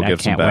can't wait. We'll I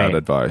give some can't bad wait.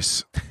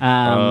 advice.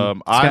 Scott,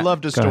 I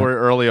loved a go story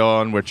early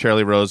on where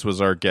Charlie Rose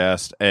was our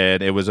guest,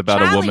 and it was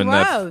about a Charlie woman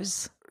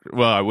Rose.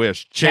 well, I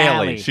wish.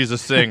 Charlie. She's a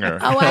singer.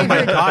 Oh, I Oh my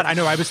heard. God, I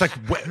know. I was like,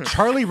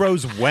 Charlie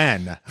Rose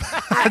when?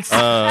 That's a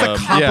yeah.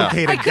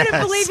 complicated I couldn't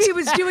guess. believe he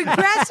was doing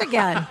press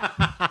again.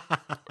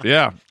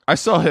 Yeah. I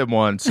saw him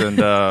once, and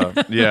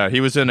yeah, he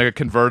was in a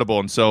convertible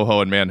in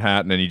Soho in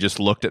Manhattan, and he just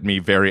looked at me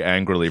very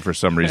angrily for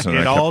some reason. It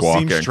and I kept all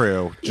walking. seems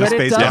true, just But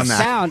based on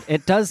that.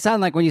 It does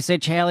sound like when you say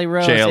Charlie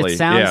Rose, Charlie, it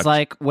sounds yeah.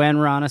 like when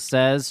Rana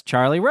says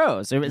Charlie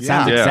Rose. It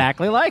sounds Yeah.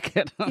 exactly like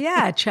it.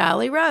 Yeah,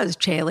 Charlie Rose.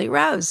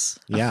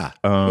 Yeah.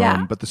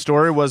 Yeah. But the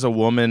story was a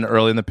woman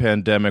early in the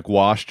pandemic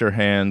washed her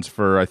hands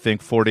for, I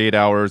think, 48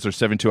 hours or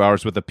 72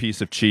 hours with a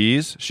piece of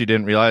cheese. She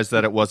didn't realize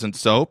that it wasn't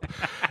soap.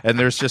 And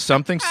there's just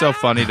something so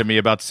funny to me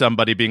about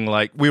somebody being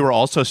like, we were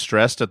all so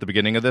stressed at the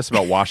beginning of this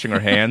about washing our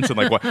hands and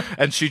like what,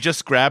 and she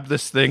just grabbed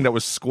this thing that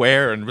was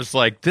square and was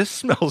like, this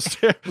smells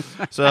terrible.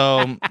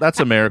 So that's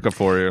America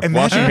for you.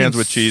 Wash your hands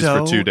with cheese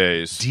for 2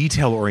 days.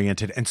 Detail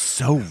oriented and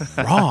so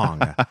wrong.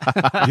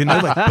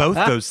 Like both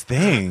those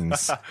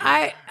things.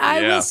 I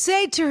Yeah. will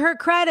say to her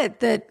credit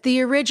that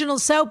the original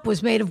soap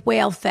was made of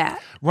whale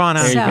fat. Rana,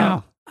 There you So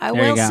go. I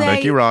There you will go. say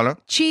Thank you, Rana.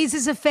 cheese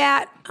is a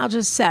fat, I'll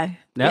just say.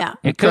 Yep, Yeah.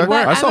 it could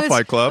work. I saw I'm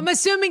Fight Club. I'm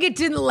assuming it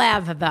didn't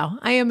lather, though.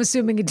 I am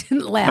assuming it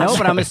didn't lather. No,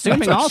 but I'm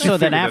assuming what she also that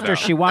figured it after out.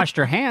 she washed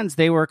her hands,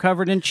 they were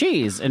covered in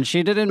cheese, and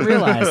she didn't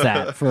realize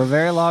that for a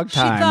very long She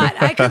time. thought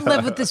I could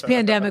live with this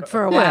pandemic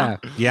for a while.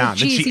 Yeah, With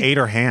then she cheesy- ate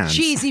her hands.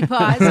 Cheesy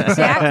paws,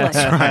 exactly.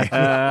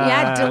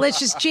 Yeah,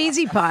 delicious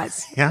cheesy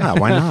paws. Yeah,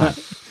 why not?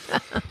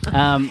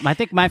 I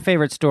think my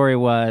favorite story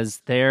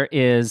was there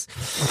is.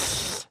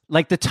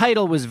 Like the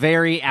title was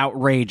very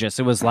outrageous.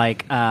 It was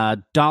like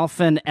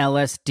dolphin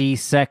LSD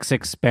sex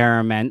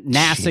experiment.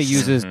 NASA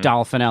uses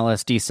dolphin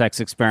LSD sex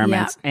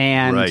experiments,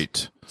 and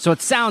Right. so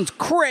it sounds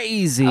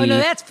crazy. Oh, no,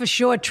 that's for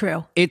sure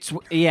true. It's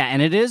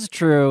and it is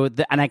true.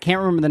 And I can't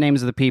remember the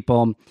names of the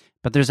people,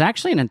 but there's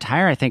actually an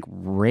entire, I think,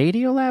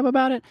 radio lab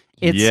about it.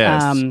 It's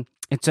Yes.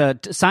 it's a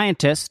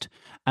scientist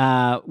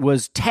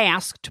was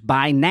tasked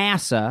by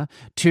NASA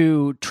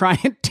to try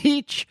and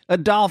teach a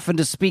dolphin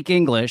to speak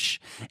English,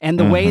 and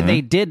the way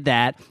they did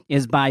that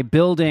is by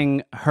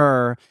building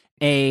her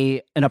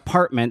an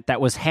apartment that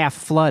was half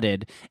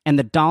flooded, and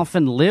the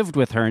dolphin lived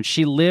with her, and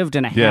she lived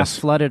in a half Yes.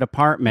 flooded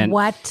apartment.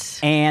 What?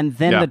 And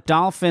then Yeah. the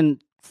dolphin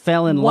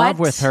fell in love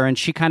with her, and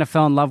she kind of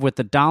fell in love with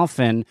the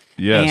dolphin.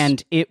 Yes.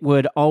 And it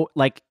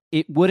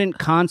wouldn't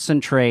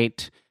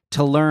concentrate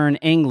to learn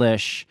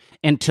English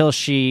until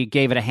she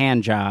gave it a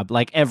hand job,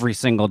 like every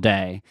single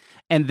day.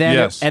 And then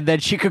Yes. and then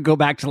she could go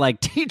back to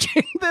like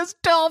teaching this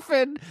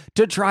dolphin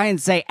to try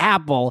and say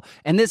apple.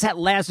 And this had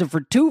lasted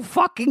for 2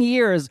 fucking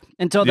years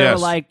until they were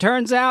Yes. like,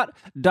 turns out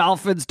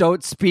dolphins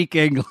don't speak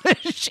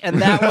English.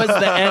 And that was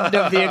the end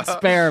of the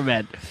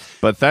experiment.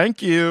 But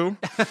thank you.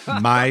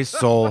 My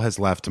soul has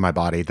left my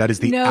body. That is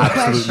the No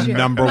absolute question.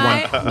 number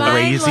one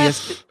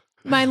craziest.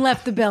 Mine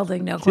left the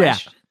building, no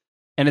question.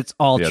 And it's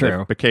all Yeah, true.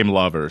 they became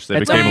lovers. They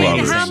It's became amazing.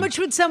 lovers. How much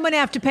would someone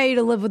have to pay you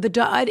to live with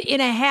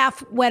in a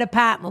half-wet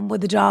apartment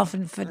with a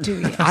dolphin for 2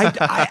 years?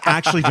 I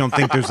actually don't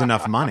think there's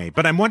enough money,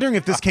 but I'm wondering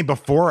if this came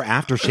before or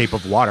after Shape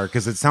of Water,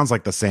 because it sounds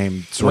like the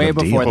same sort Way of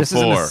before. deal. This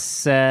is in the Before.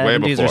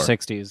 70s or before.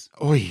 60s.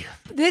 Oy.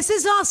 This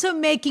is also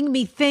making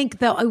me think,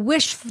 though. I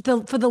wish for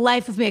the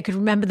life of me I could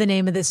remember the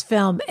name of this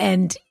film,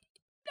 and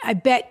I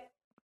bet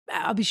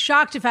I'll be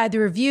shocked if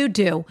either of you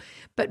do.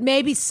 But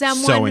maybe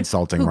someone So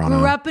insulting, who Rana.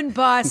 grew up in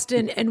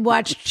Boston and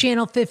watched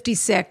Channel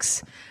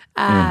 56,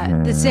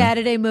 the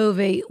Saturday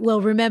movie, will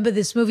remember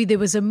this movie. There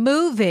was a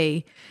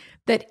movie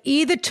that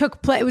either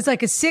took place. It was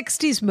like a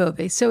 60s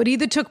movie, so it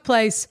either took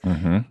place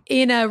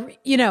in a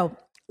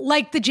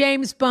like the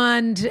James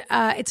Bond.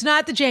 It's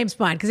not the James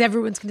Bond because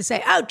everyone's going to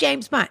say, "Oh,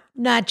 James Bond,"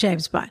 not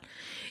James Bond.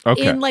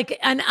 Okay. In like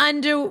an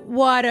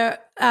underwater,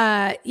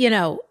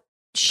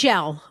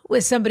 shell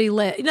with somebody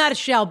not a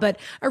shell, but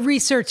a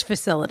research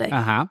facility.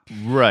 Uh-huh.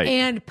 Right.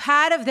 And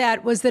part of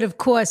that was that, of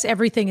course,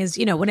 everything is,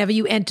 whenever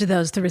you enter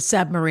those through a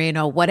submarine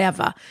or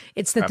whatever,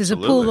 it's that there's a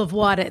pool Absolutely. of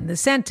water in the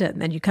center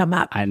and then you come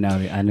up. I knew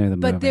the movie.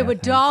 But there I were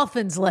think.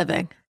 dolphins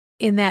living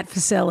in that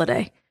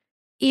facility.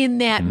 In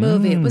that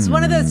movie, it was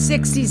one of those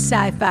 60s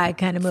sci-fi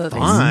kind of movies.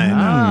 Fun.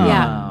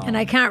 Yeah, and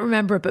I can't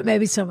remember, but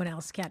maybe someone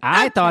else can.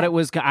 I thought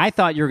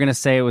you were going to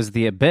say it was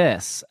The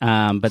Abyss,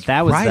 but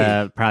that was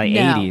Right. probably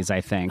No. 80s,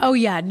 I think. Oh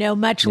yeah, no,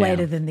 much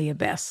later than The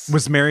Abyss.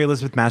 Was Mary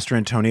Elizabeth Master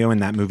Antonio in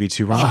that movie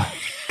too, Ron?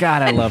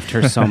 God, I loved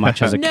her so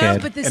much as a No,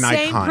 kid. but the An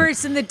same icon.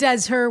 person that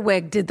does her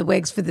wig did the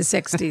wigs for the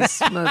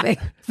 60s movie.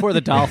 For the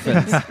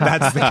Dolphins.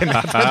 That's the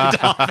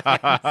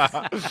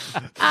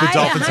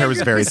dolphin's hair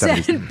was very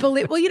 100%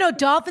 believe. Well,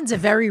 dolphins are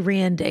very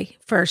randy,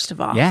 first of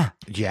all. Yeah.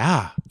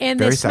 Yeah. And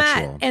very they're smart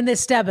sexual. and they're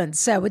stubborn.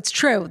 So it's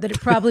true that it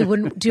probably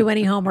wouldn't do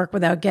any homework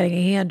without getting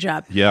a hand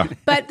job. Yeah.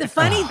 But the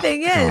funny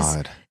thing is,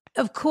 God.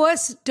 of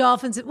course,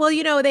 dolphins. Well,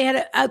 they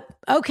had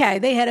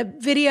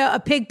a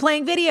pig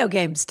playing video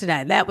games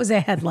today. That was a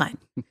headline.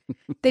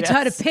 They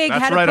taught a pig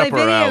That's how to right play up our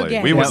video alley.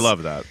 games. We would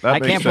love that. That I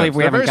makes can't believe sense.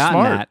 we They're haven't very gotten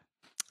smart. that.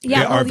 Yeah,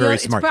 They are very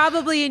it's smart.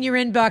 probably in your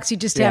inbox. You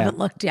just haven't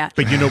looked yet.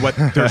 But you know what?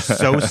 They're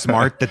so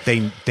smart that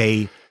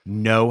they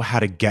know how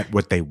to get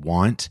what they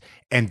want,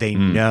 and they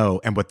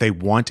know, and what they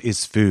want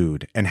is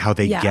food, and how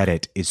they Yeah. get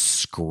it is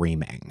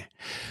screaming.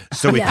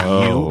 So if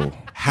Yeah. you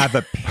have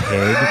a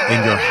pig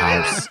in your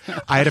house,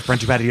 I had a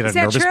friend who had a Is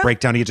that nervous true?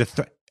 breakdown. He had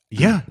to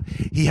Yeah,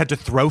 he had to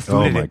throw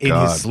food my in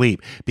God. his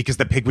sleep because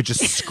the pig would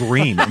just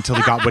scream until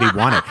he got what he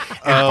wanted.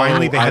 And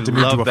finally, they had to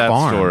move to a that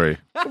farm. Story.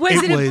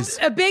 Was It it, was-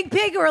 a big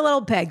pig or a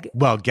little pig?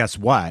 Well, guess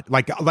what?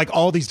 Like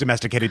all these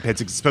domesticated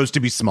pigs, it's supposed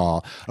to be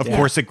small. Of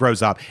course, it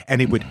grows up,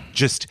 and it would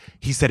just.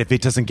 He said, if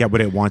it doesn't get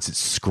what it wants, it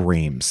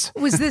screams.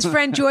 Was this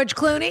friend George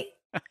Clooney?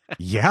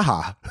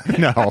 Yeah,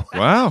 no.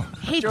 Wow.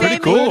 He,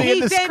 cool. he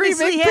And the famously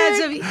screaming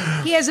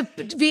has a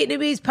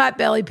Vietnamese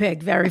potbelly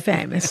pig, very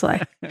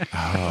famously.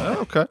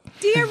 Okay.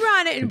 Dear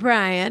Ronna and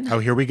Brian, Oh,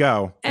 here we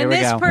go. and Here we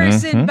this go.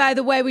 person, by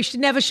the way, we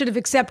should have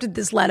accepted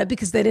this letter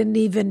because they didn't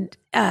even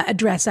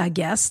address our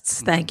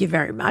guests. Thank you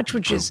very much.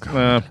 Which is,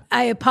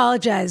 I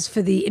apologize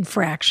for the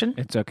infraction.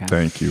 It's okay.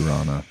 Thank you,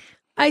 Rana.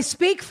 I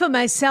speak for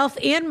myself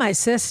and my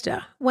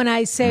sister when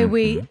I say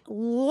we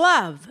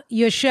love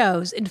your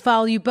shows and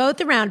follow you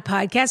both around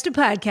podcast to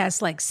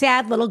podcast like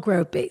sad little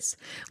gropies.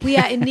 We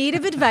are in need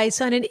of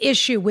advice on an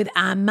issue with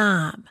our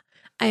mom.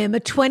 I am a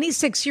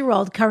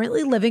 26-year-old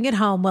currently living at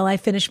home while I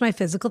finish my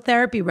physical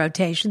therapy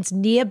rotations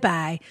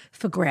nearby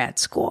for grad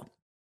school.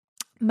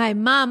 My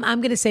mom, I'm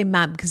going to say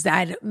mom because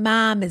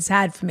mom is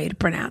hard for me to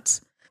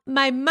pronounce.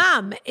 My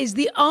mom is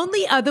the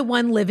only other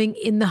one living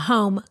in the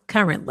home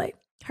currently.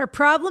 Her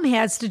problem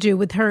has to do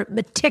with her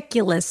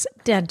meticulous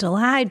dental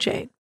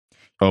hygiene.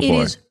 Oh, It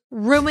boy. is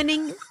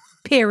ruining,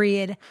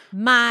 period,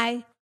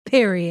 my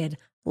period,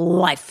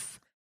 life,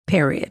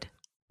 period.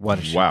 What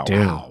does she Wow.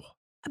 do?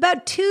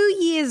 About 2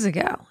 years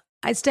ago,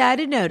 I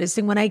started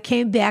noticing when I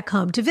came back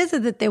home to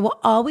visit that there were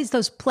always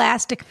those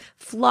plastic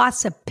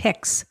flosser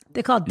picks.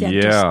 They're called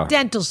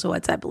dental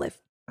swords, I believe.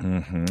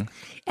 Mm-hmm.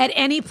 At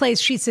any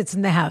place she sits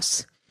in the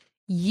house.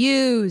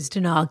 Used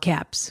in all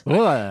caps.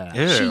 Ugh.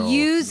 She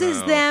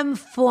uses them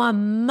for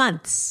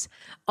months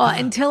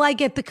until I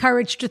get the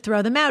courage to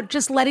throw them out,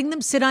 just letting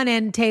them sit on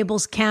end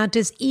tables,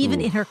 counters,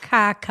 even in her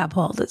car cup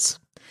holders.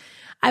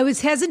 I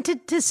was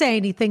hesitant to say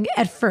anything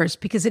at first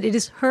because it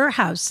is her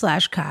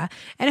house/car,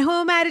 and who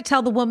am I to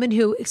tell the woman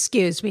who,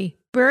 excuse me,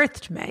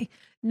 birthed me,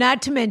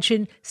 not to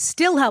mention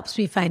still helps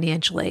me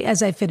financially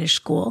as I finish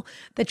school,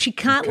 that she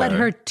can't let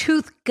her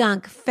tooth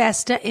gunk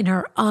fester in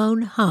her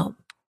own home.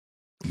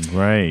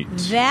 Right.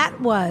 That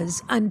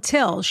was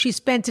until she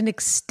spent an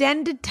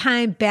extended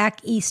time back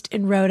east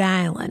in Rhode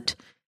Island,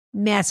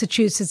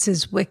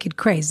 Massachusetts' wicked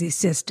crazy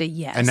sister,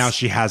 yes. And now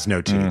she has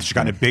no teeth. She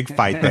got in a big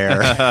fight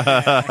there.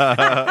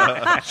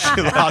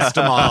 She lost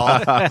them all.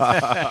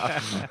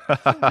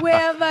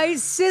 where my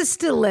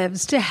sister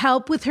lives to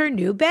help with her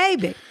new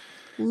baby.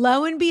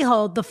 Lo and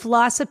behold, the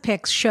flosser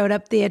picks showed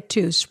up there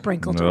too,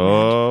 sprinkled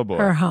Oh, around boy.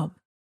 her home.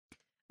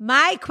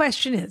 My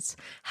question is,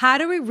 how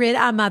do we rid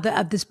our mother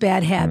of this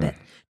bad habit?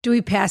 Do we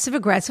passive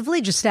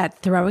aggressively just start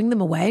throwing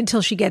them away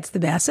until she gets the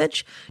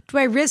message? Do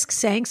I risk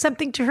saying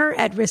something to her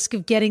at risk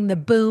of getting the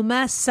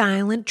boomer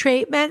silent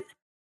treatment?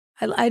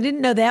 I didn't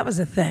know that was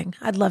a thing.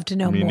 I'd love to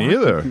know Me more.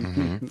 neither.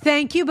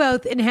 Thank you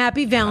both and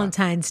happy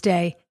Valentine's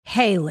Day.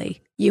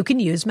 Haley, you can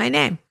use my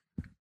name.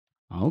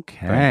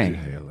 Okay.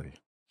 Haley.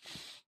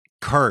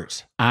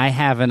 Kurt. I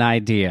have an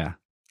idea.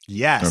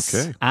 Yes.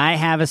 Okay. I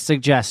have a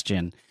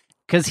suggestion.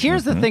 Because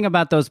here's the thing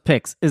about those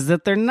picks is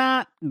that they're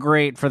not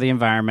great for the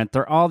environment.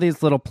 They're all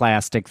these little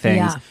plastic things.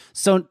 Yeah.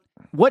 So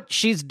what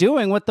she's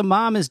doing, what the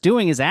mom is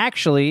doing is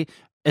actually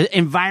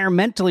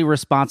environmentally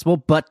responsible,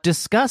 but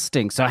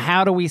disgusting. So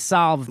how do we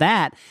solve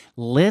that?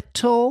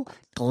 Little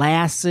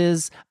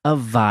glasses of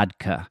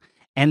vodka.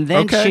 And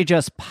then Okay. she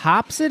just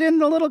pops it in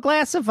the little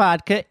glass of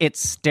vodka. It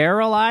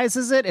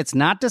sterilizes it. It's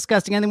not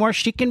disgusting anymore.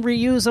 She can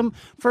reuse them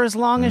for as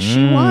long as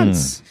she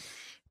wants.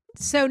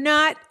 So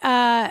not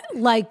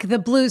like the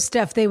blue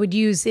stuff they would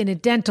use in a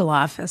dental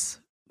office.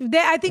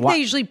 I think they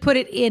usually put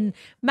it in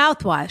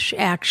mouthwash,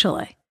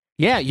 actually.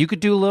 Yeah, you could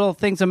do little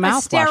things of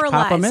mouthwash,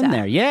 pop them in sterilizer.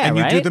 there. Yeah, And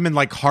you right? do them in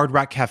like Hard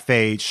Rock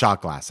Cafe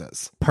shot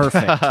glasses.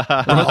 Perfect.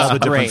 From all the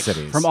different Great.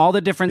 cities. From all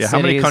the different Yeah,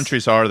 cities. how many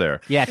countries are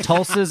there? Yeah,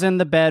 Tulsa's in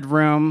the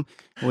bedroom.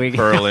 We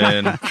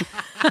Berlin.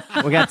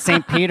 we got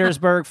St.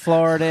 Petersburg,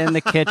 Florida in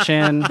the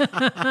kitchen.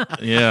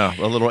 Yeah,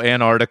 a little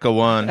Antarctica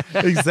one.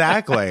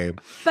 Exactly.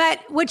 But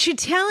what you're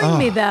telling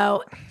me,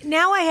 though,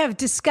 now I have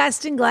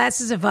disgusting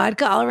glasses of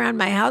vodka all around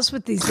my house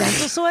with these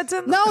dental swords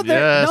in them. No,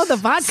 Yes. the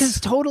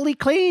vodka's totally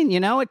clean. You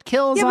know, it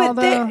kills Yeah, all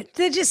but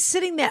they're just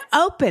sitting there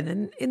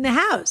open in the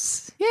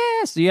house.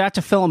 Yeah, so you have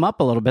to fill them up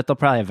a little bit. They'll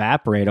probably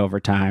evaporate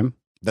over time.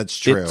 That's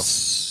true. It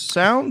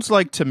sounds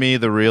like to me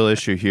the real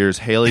issue here is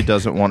Haley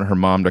doesn't want her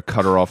mom to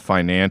cut her off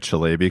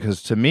financially,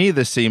 because to me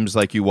this seems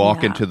like you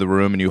walk Yeah. into the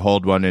room and you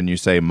hold one and you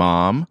say,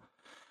 "Mom,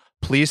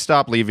 please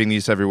stop leaving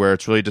these everywhere.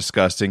 It's really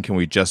disgusting. Can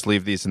we just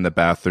leave these in the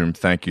bathroom?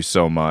 Thank you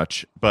so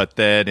much." But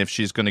then if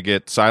she's going to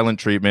get silent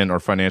treatment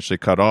or financially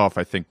cut off,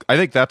 I think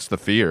that's the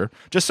fear.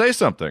 Just say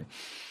something.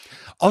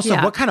 Also,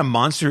 Yeah. what kind of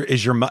monster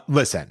is your mother?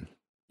 Listen,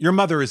 your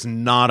mother is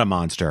not a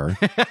monster.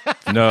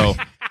 No.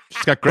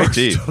 She's got great First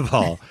teeth. of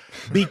all,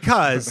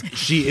 because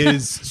she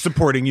is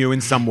supporting you in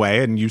some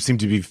way, and you seem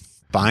to be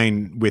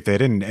fine with it,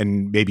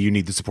 and maybe you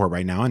need the support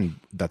right now, and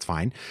that's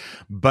fine.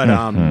 But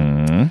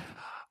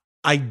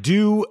I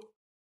do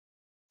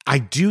I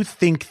do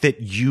think that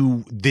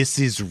this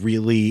is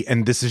really,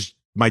 and this is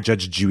my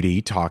Judge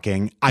Judy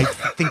talking. I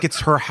think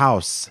it's her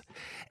house.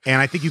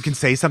 And I think you can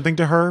say something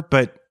to her,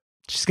 but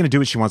she's going to do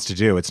what she wants to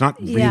do. It's not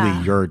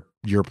really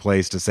your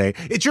place to say.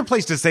 It's your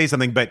place to say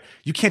something, but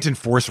you can't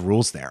enforce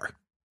rules there.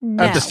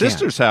 No. At the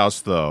sister's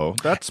house, though,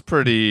 that's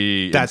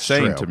pretty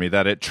insane true. to me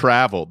that it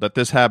traveled, that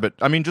this habit.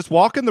 I mean, just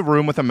walk in the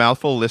room with a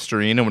mouthful of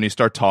Listerine, and when you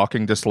start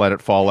talking, just let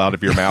it fall out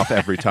of your mouth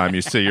every time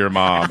you see your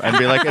mom and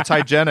be like, it's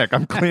hygienic.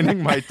 I'm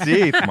cleaning my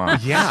teeth, Mom.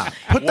 Yeah.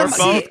 We're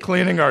both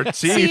cleaning our teeth,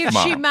 See if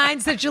Mom. she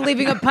minds that you're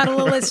leaving a puddle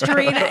of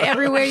Listerine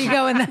everywhere you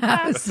go in the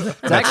house.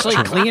 It's actually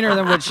cleaner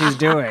than what she's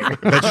doing.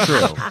 That's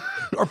true.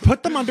 Or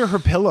put them under her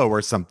pillow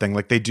or something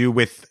like they do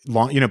with,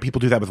 people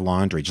do that with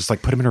laundry. Just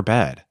like put them in her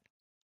bed.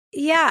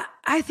 Yeah,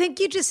 I think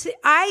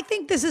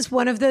this is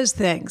one of those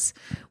things.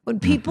 When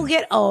people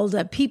get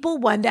older, people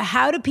wonder,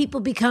 how do people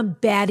become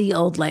batty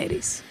old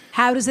ladies?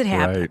 How does it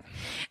happen?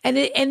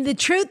 Right. And the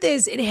truth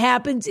is, it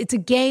happens. It's a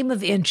game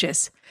of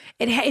inches.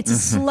 It's a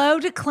slow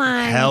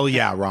decline. Hell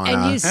yeah, Rana.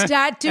 And you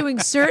start doing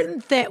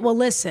certain things. Well,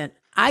 listen,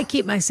 I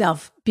keep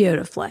myself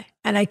beautifully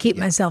and I keep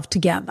myself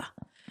together.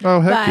 Oh,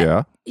 heck But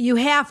yeah. you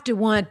have to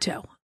want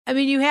to. I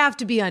mean, you have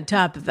to be on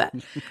top of it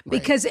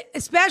because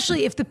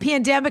especially if the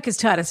pandemic has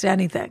taught us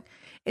anything,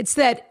 it's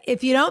that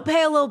if you don't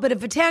pay a little bit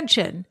of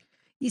attention,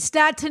 you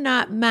start to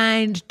not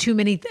mind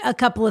a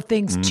couple of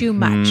things too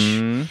much.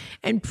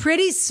 And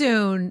pretty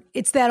soon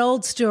it's that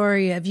old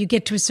story of you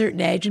get to a certain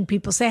age and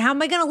people say, how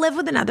am I going to live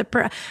with another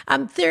person?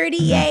 I'm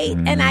 38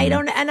 and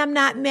I'm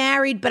not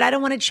married, but I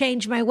don't want to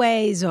change my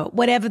ways or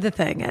whatever the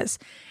thing is.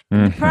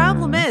 And the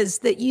problem is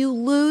that you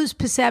lose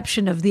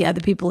perception of the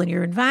other people in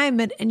your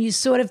environment and you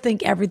sort of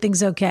think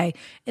everything's okay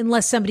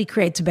unless somebody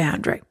creates a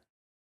boundary.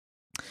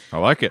 I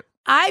like it.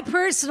 I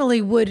personally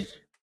would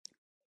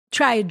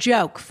try a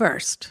joke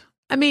first.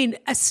 I mean,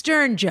 a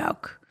stern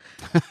joke,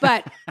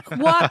 but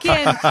walk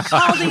in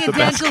holding a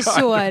dental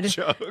sword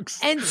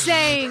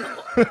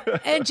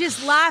and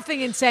just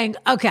laughing and saying,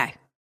 okay,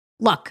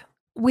 look,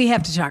 we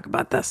have to talk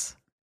about this.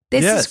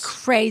 This is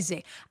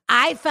crazy.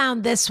 I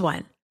found this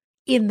one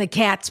in the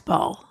cat's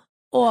bowl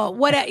or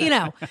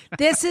whatever,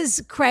 this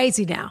is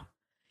crazy now.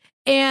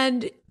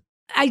 And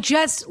I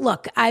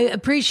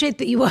appreciate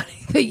that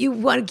you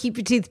want to keep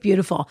your teeth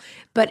beautiful,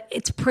 but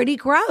it's pretty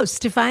gross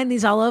to find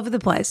these all over the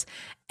place.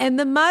 And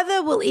the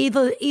mother will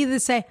either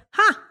say,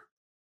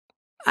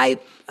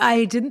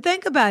 I didn't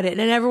think about it.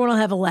 And everyone will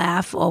have a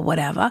laugh or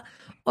whatever.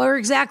 Or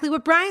exactly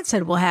what Brian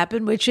said will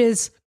happen, which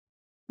is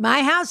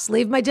my house,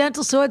 leave my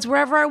dental swords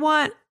wherever I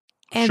want.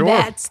 And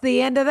that's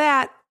the end of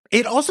that.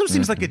 It also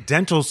seems like a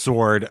dental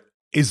sword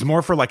is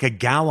more for like a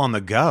gal on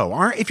the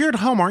go. If you're at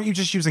home, aren't you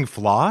just using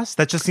floss?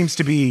 That just seems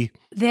to be...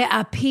 There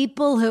are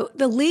people who,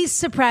 the least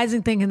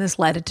surprising thing in this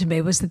letter to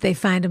me was that they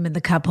find them in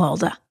the cup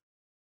holder.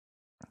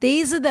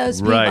 These are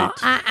those people,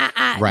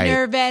 Right.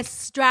 nervous,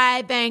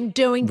 striving,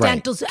 doing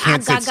Right. dental.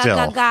 Can't sit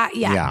still.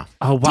 Yeah.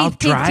 Oh, while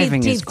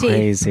driving is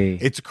crazy.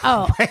 It's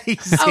crazy.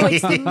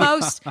 It's the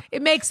most,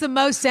 it makes the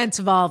most sense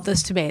of all of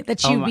this to me,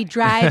 that you'd be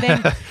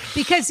driving.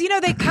 Because,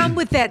 they come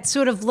with that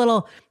sort of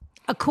little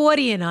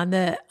accordion on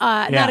the,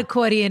 not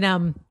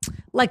accordion,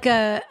 like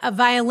a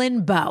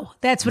violin bow.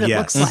 That's what it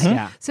looks like.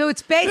 Yeah. So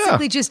it's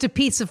basically just a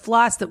piece of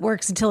floss that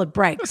works until it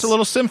breaks. It's a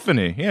little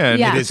symphony. Yeah,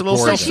 Yeah. it's a little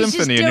Gorgeous.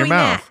 symphony in your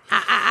mouth.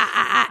 That's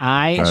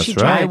I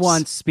right.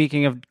 once,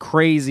 speaking of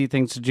crazy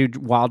things to do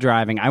while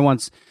driving,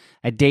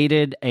 I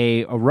dated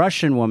a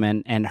Russian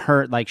woman, and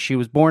she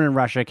was born in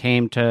Russia,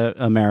 came to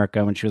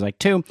America when she was like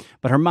 2,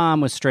 but her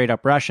mom was straight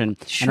up Russian.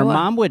 Sure. And her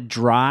mom would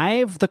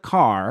drive the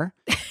car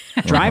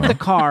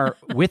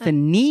with a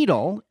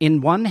needle in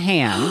one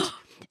hand.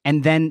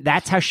 And then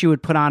that's how she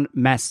would put on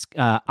what's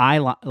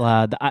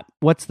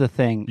the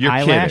thing? You're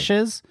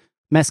Eyelashes?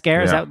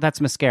 Mascara? Yeah. That's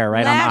mascara,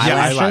 right? Lashes, On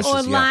the eyelashes,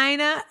 or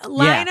yeah.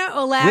 liner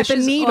or lashes. with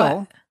a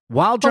needle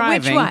while But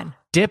which driving, one?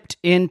 dipped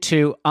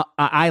into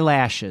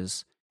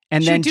eyelashes,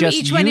 and She then would do just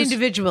each one use-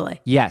 individually.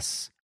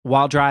 Yes,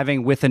 while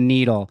driving with a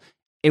needle.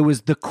 It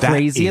was the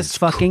craziest is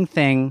fucking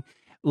thing.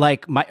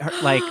 Like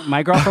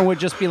my girlfriend would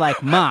just be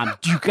like, "Mom,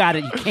 you got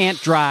it. You can't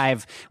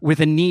drive with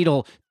a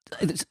needle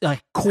a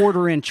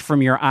quarter inch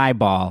from your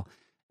eyeball."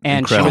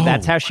 And Incredible.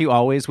 that's how she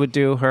always would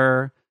do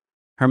her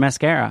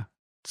mascara.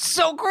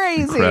 So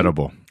crazy.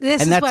 Incredible.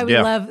 This And is why we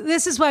yeah. love.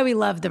 This is why we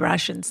love the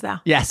Russians, though.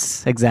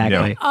 Yes,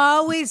 exactly. Yeah.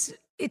 Always.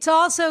 It's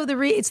also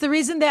it's the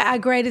reason they're our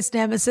greatest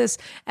nemesis,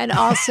 and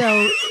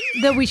also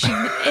that we should,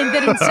 and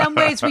that in some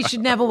ways we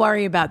should never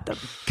worry about them.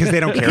 Because they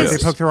don't care if they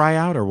poke their eye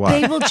out or what?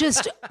 They will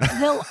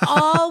they'll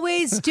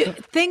always do,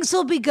 things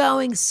will be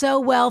going so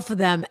well for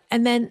them,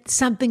 and then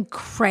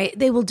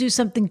they will do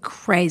something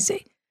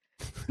crazy.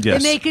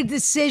 Yes. They make a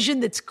decision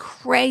that's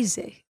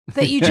crazy.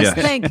 That you just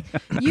think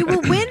you were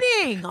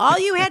winning. All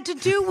you had to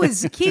do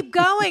was keep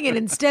going. And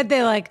instead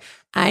they're like,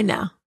 I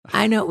know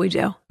what we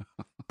do.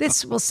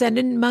 This will send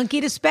a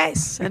monkey to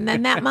space. And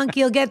then that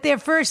monkey will get there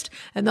first.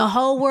 And the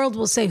whole world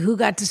will say, who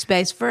got to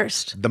space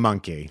first? The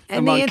monkey.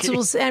 And the answer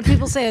will say, and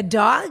people say, a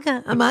dog?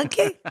 A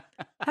monkey?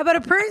 How about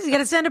a person? You got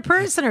to send a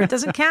person or it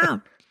doesn't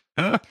count.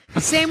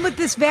 Same with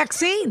this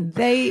vaccine.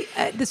 The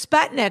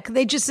Sputnik,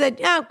 they just said,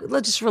 "Yeah,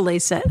 let's just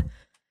release it."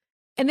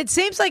 And it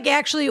seems like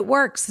actually it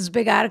works. This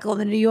big article in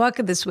the New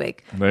Yorker this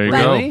week. There you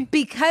But go.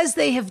 because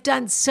they have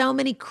done so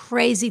many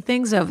crazy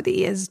things over the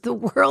years, the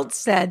world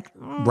said,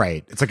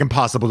 Right. It's like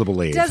impossible to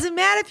believe. doesn't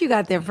matter if you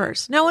got there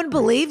first. No one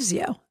believes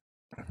you.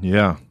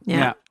 Yeah.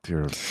 Yeah.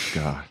 Dear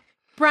God.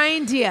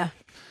 Brian Dia,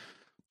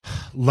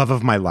 Love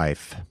of my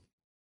life.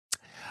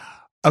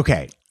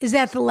 Okay. is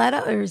that the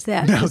letter or is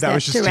that? No, is that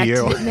was just to direct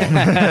you.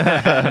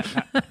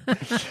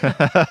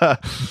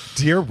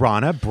 Dear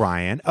Rana,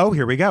 Brian. Oh,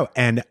 here we go.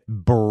 And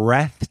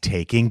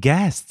breathtaking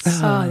guests.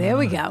 Oh, there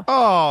we go.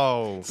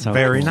 Oh, So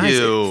Very nice.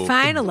 you.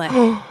 Finally.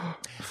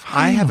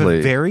 I have a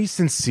Finally. very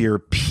sincere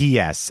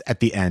PS at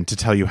the end to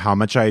tell you how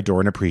much I adore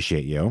and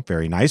appreciate you.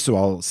 Very nice. So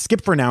I'll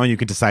skip for now and you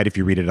can decide if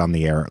you read it on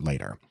the air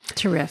later.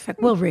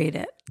 Terrific. We'll read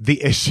it.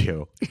 The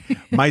issue.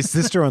 My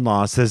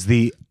sister-in-law says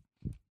the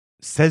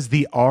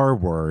R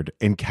word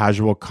in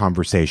casual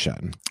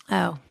conversation.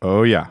 Oh.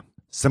 Oh, yeah.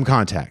 Some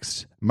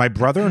context. My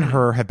brother and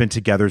her have been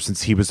together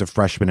since he was a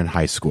freshman in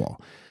high school.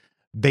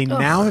 They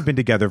now have been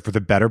together for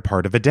the better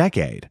part of a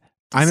decade.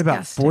 I'm about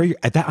Disgusting. 4 years.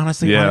 That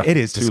honestly, Yeah, it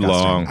is too disgusting.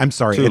 long. I'm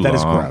sorry. Too That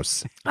is long.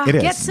 gross. Oh, It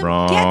get is. some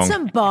Wrong. get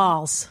some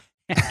balls.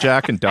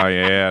 Jack and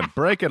Diane,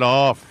 break it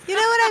off. You know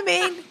what I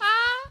mean?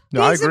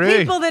 No, I These are agree.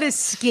 people that are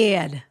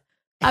scared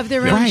of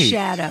their own Right.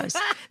 shadows.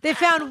 They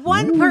found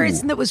one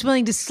person that was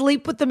willing to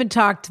sleep with them and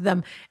talk to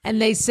them,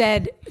 and they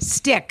said,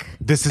 "Stick,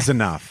 This is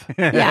enough.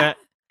 yeah,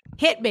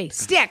 hit me,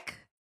 stick,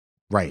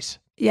 Right.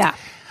 yeah."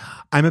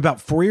 I'm about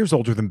 4 years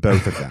older than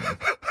both of them.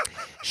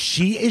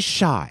 She is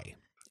shy.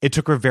 It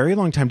took her a very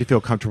long time to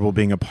feel comfortable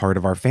being a part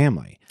of our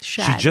family.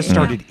 Shy, She just yeah.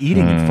 started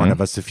eating in front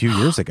of us a few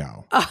years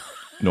ago.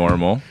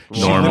 Normal.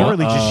 She Normal.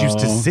 literally just used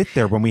to sit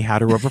there when we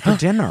had her over for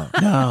dinner.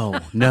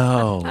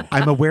 No.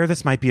 I'm aware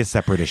this might be a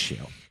separate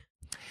issue.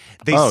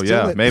 They Oh,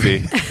 still- yeah,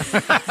 maybe.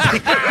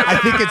 I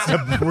think it's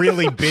a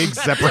really big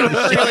separate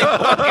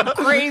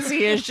issue.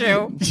 Crazy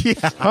issue.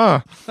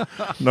 Huh.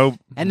 No.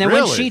 And then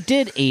really? when she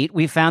did eat,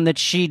 we found that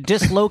she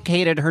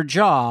dislocated her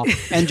jaw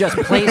and just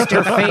placed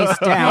her face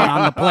down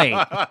on the plate.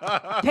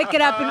 Pick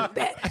it up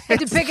and had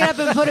to pick it up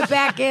and put it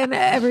back in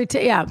every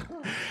time. Yeah,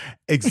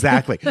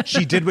 Exactly.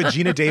 She did what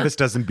Gina Davis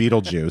does in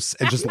Beetlejuice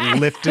and just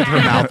lifted her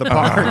mouth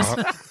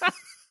apart.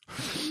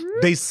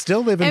 They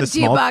still live in the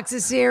empty a small box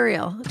of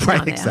cereal. It's Right,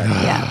 on there. exactly.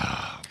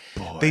 Yeah.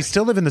 They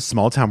still live in the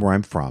small town where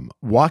I'm from,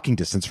 walking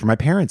distance from my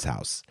parents'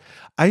 house.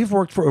 I have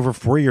worked for over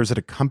 4 years at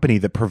a company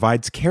that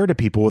provides care to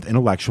people with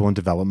intellectual and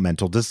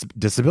developmental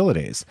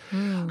disabilities.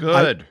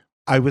 Good.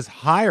 I was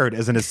hired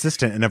as an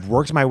assistant and have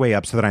worked my way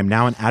up so that I'm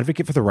now an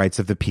advocate for the rights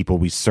of the people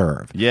we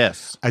serve.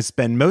 Yes. I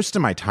spend most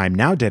of my time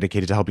now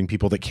dedicated to helping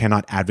people that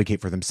cannot advocate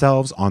for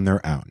themselves on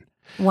their own.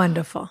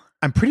 Wonderful.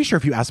 I'm pretty sure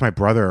if you asked my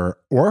brother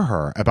or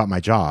her about my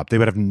job, they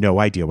would have no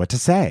idea what to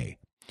say.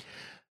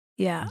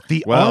 Yeah.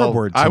 The R Well,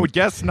 word. I to- would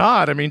guess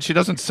not. I mean, she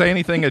doesn't say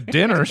anything at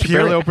dinner. She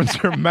barely opens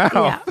her mouth.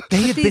 Yeah.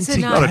 They have been These are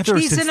not- together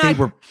these since are they not-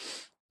 were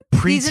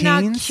These are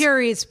not preteens.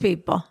 curious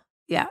people.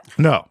 Yeah.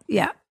 No.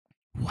 Yeah.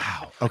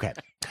 Wow. Okay.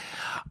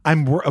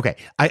 Okay.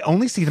 I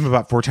only see them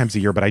about 4 times a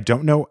year, but I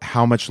don't know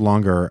how much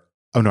longer.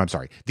 Oh no, I'm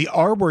sorry. The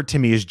R word to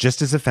me is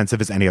just as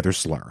offensive as any other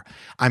slur.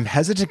 I'm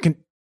hesitant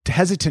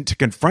to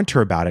confront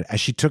her about it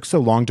as she took so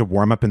long to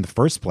warm up in the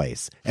first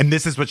place. And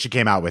this is what she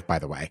came out with, by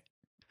the way.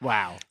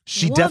 Wow.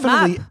 She Warm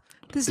definitely. up.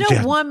 There's no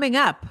Yeah. warming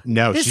up.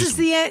 No, This she's- is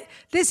the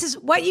this is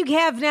what you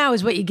have now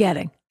is what you're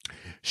getting.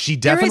 She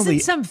There definitely.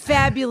 isn't some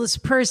fabulous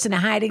person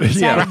hiding inside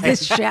Yeah. of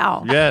this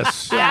shell.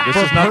 Yes. Yeah. This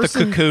For is not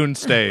person- the cocoon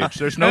stage.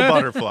 There's no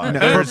butterfly. No,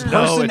 There's for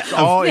no, person it's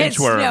all It's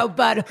inchworm. no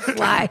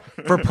butterfly.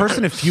 For a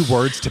person of few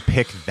words to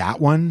pick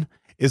that one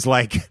is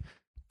like,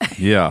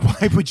 Yeah.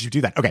 why would you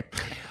do that? Okay.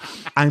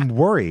 I'm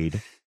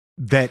worried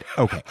that,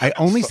 okay, I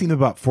only see them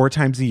about 4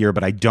 times a year,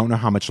 but I don't know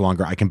how much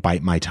longer I can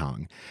bite my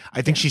tongue.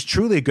 I think she's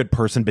truly a good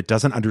person, but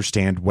doesn't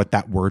understand what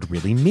that word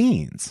really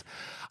means.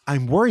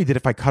 I'm worried that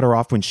if I cut her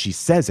off when she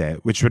says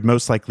it, which would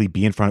most likely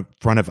be in front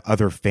of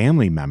other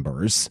family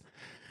members,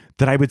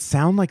 that I would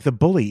sound like the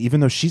bully, even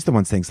though she's the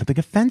one saying something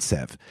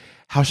offensive.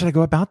 How should I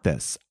go about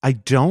this? I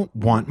don't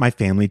want my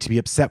family to be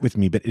upset with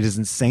me, but it is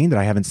insane that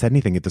I haven't said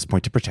anything at this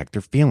point to protect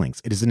their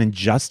feelings. It is an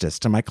injustice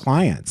to my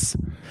clients.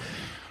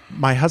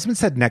 My husband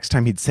said next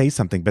time he'd say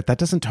something, but that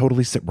doesn't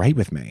totally sit right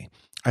with me.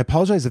 I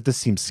apologize if this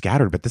seems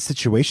scattered, but this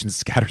situation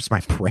scatters my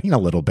brain a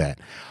little bit.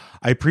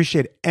 I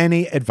appreciate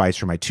any advice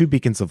from my 2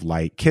 beacons of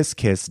light. Kiss,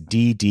 kiss,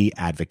 DD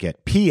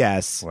advocate.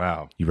 P.S.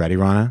 Wow. You ready,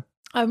 Rana?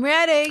 I'm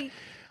ready.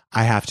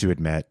 I have to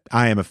admit,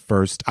 I am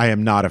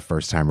not a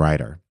first-time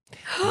writer.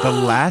 The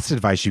last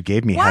advice you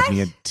gave me had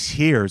me in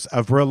tears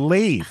of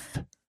relief.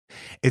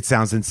 It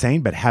sounds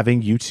insane, but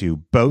having you two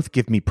both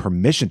give me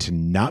permission to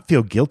not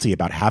feel guilty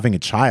about having a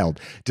child,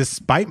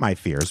 despite my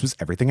fears, was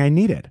everything I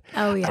needed.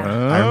 Oh yeah.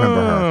 I remember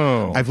her.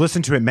 Oh. I've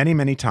listened to it many,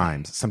 many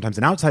times. Sometimes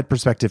an outside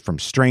perspective from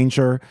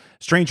strangers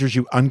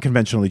you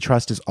unconventionally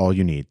trust is all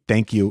you need.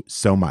 Thank you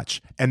so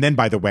much. And then,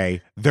 by the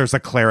way, there's a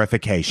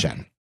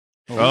clarification.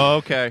 Oh,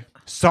 okay.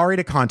 Sorry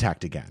to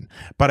contact again,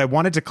 but I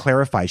wanted to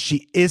clarify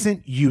she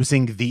isn't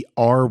using the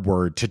R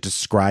word to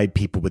describe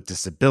people with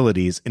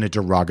disabilities in a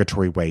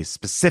derogatory way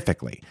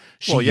specifically.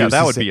 She Well, yeah,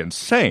 that would uses be it-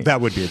 insane.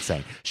 That would be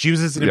insane. She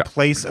uses it in Yeah.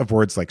 place of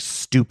words like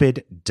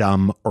stupid,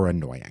 dumb, or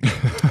annoying.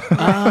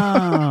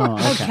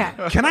 Oh,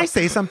 Okay. Can I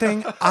say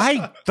something?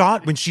 I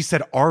thought when she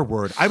said R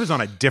word, I was on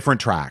a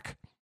different track.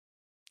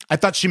 I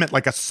thought she meant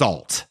like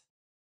assault.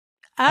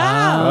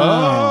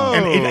 Oh.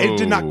 And it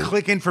did not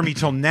click in for me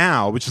till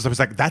now, which is I was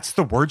like, that's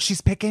the word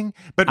she's picking?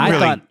 But I really,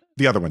 thought-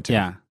 the other one too.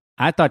 Yeah.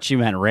 I thought she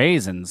meant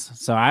raisins,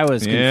 so I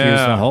was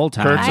confused the whole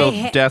time. Kurt's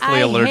I deathly I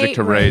allergic hate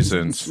to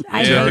raisins.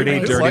 I hate Dirty,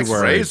 raisins. dirty Likes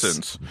words.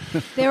 raisins.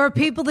 There are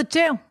people that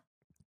do.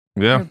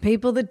 There Yeah. are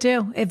people that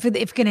do. If you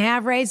can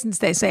have raisins,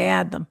 they say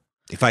add them.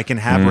 If I can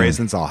have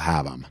raisins, I'll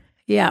have them.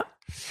 Yeah.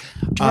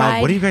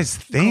 Dried What do you guys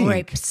think?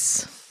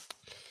 grapes.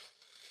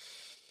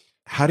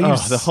 How do you? Oh,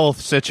 the whole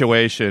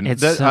situation.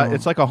 It's It's so-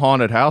 like a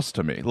haunted house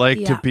to me. Like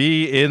Yeah. to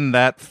be in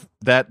that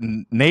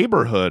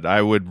neighborhood,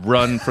 I would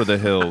run for the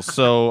hills.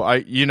 So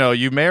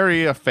you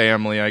marry a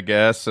family, I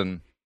guess,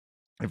 and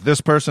if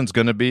this person's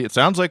going to be, it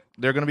sounds like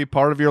they're going to be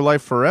part of your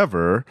life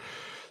forever.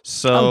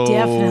 So Oh,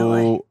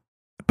 definitely.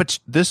 But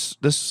this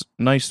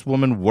nice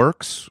woman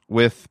works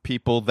with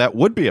people that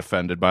would be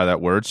offended by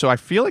that word. So I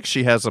feel like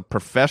she has a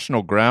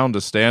professional ground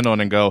to stand on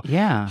and go,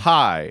 Yeah.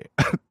 hi,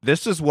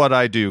 this is what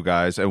I do,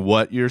 guys, and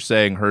what you're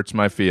saying hurts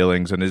my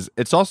feelings, and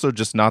it's also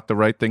just not the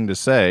right thing to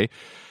say.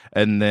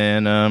 And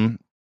then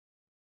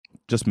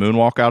just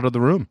moonwalk out of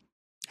the room.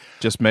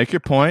 Just make your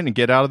point and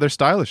get out of there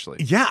stylishly.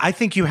 Yeah, I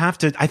think you have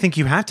to. I think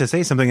you have to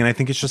say something, and I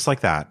think it's just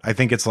like that. I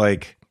think it's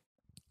like,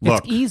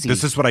 look, easy.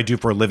 this is what I do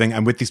for a living.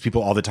 I'm with these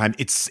people all the time.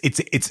 It's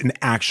an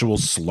actual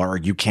slur.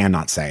 You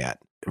cannot say it.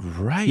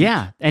 Right.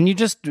 Yeah, and you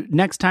just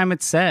next time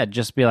it's said,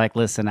 just be like,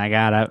 "Listen,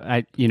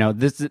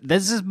 this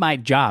is my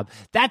job."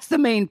 That's the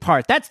main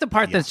part. That's the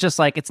part that's just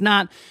like it's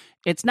not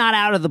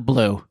out of the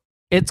blue.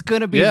 It's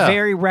going to be Yeah.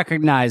 very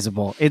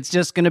recognizable. It's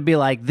just going to be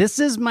like, "This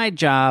is my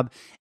job,"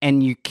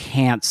 and you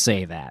can't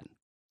say that.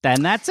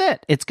 Then that's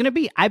it. It's going to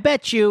be. I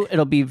bet you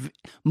it'll be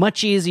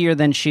much easier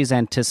than she's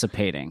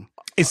anticipating.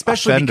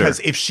 Especially Offender. because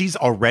if she's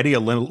already a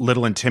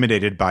little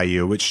intimidated by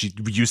you, which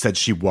you said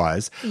she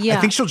was, Yeah.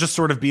 I think she'll just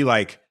sort of be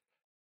like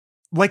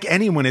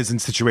anyone is in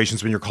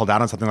situations when you're called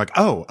out on something like,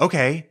 oh,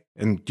 okay.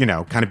 And,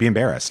 kind of be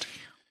embarrassed.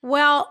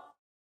 Well,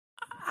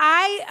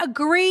 I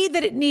agree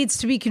that it needs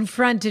to be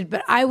confronted,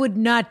 but I would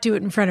not do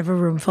it in front of a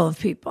room full of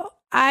people.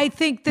 I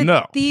think that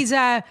No. these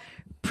are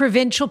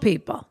provincial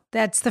people.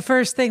 That's the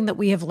first thing that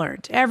we have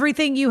learned.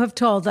 Everything you have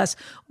told us,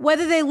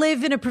 whether they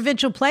live in a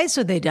provincial place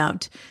or they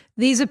don't,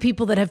 these are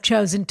people that have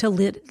chosen to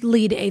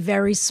lead a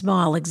very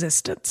small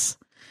existence.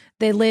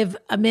 They live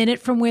a minute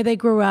from where they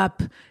grew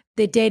up.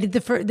 They dated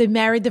they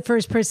married the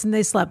first person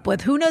they slept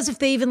with. Who knows if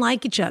they even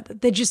like each other?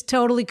 They're just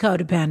totally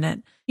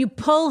codependent. You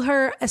pull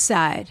her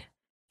aside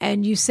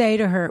and you say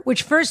to her,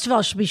 which first of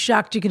all, she'll be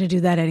shocked you're going to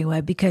do that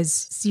anyway,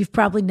 because you've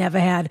probably never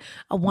had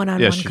a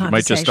one-on-one Yeah, conversation she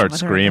might just start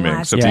with her in the screaming,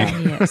 last so 10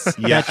 people- years.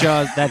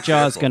 That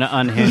jaw's going to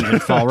unhinge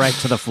and fall right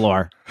to the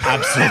floor.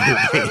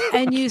 Absolutely.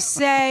 And you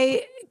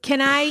say, can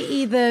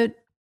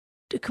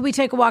we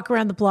take a walk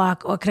around the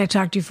block, or can I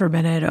talk to you for a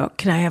minute, or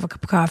can I have a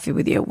cup of coffee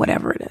with you,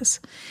 whatever it is.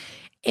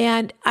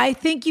 And I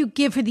think you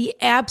give her the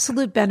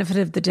absolute benefit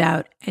of the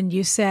doubt and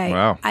you say,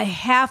 Wow. I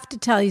have to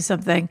tell you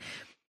something.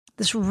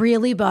 This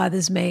really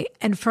bothers me.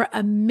 And for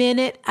a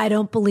minute, I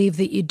don't believe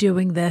that you're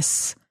doing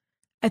this.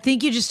 I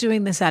think you're just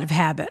doing this out of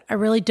habit. I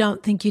really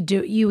don't think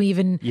you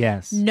even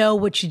Yes. know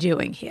what you're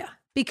doing here.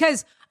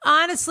 Because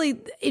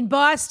honestly, in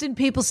Boston,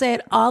 people say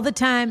it all the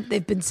time.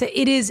 They've been saying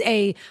it is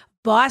a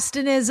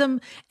Bostonism,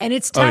 and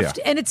it's tough.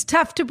 yeah. And it's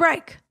tough to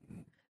break.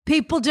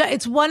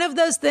 It's one of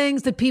those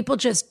things that people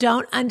just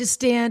don't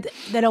understand.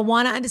 They don't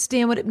want to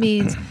understand what it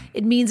means.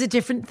 It means a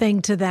different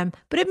thing to them,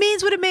 but it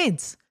means what it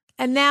means.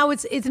 And now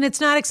it's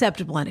not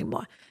acceptable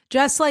anymore.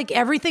 Just like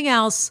everything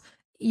else,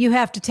 you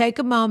have to take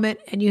a moment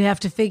and you have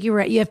to figure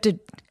out, you have to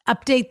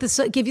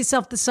give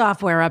yourself the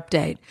software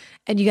update,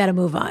 and you got to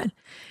move on.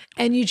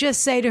 And you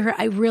just say to her,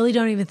 I really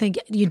don't even think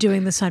you're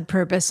doing this on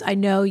purpose. I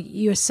know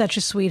you're such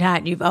a sweetheart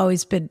and you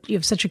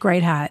have such a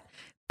great heart,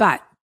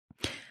 but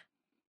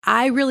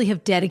I really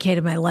have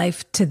dedicated my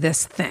life to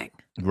this thing.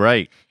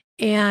 Right.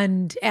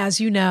 And as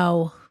you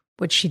know,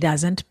 which she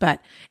doesn't,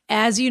 but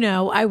as you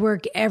know, I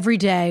work every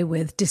day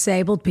with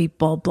disabled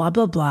people, blah,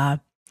 blah, blah.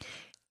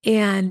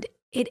 And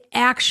it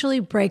actually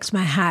breaks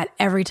my heart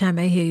every time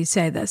I hear you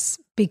say this,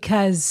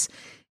 because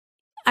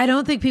I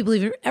don't think people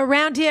even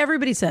around here,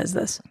 everybody says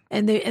this,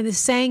 and they're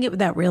saying it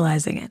without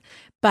realizing it.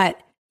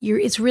 But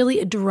it's really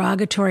a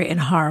derogatory and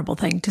horrible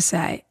thing to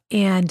say.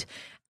 And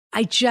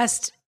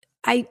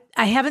I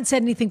haven't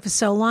said anything for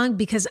so long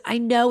because I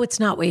know it's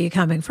not where you're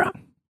coming from.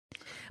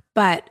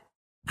 But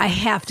I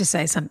have to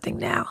say something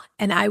now.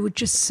 And I would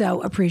just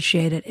so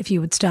appreciate it if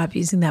you would stop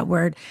using that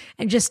word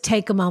and just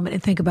take a moment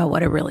and think about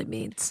what it really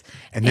means.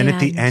 And then at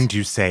the end,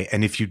 you say,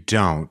 and if you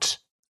don't,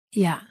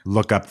 yeah,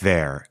 look up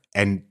there.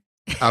 And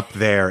up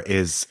there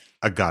is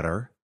a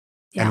gutter,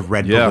 Yeah. and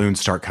red Yeah. balloons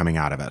start coming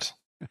out of it.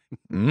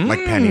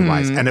 like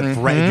Pennywise. And a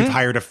friend, you've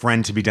hired a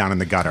friend to be down in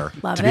the gutter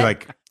Love to be it.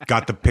 like,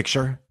 got the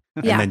picture?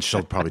 Yeah. And then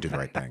she'll probably do the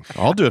right thing.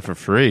 I'll do it for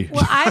free.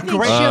 Well, I think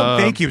Great. she'll.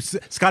 Thank you.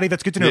 Scotty,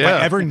 that's good to know. If Yeah.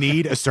 I ever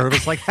need a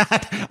service like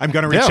that, I'm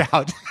going to reach Yeah.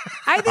 out.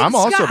 I think I'm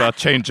also Scott- about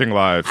changing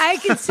lives. I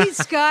can see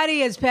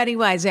Scotty as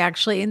Pennywise,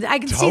 actually, and I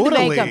can see the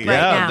Totally. makeup right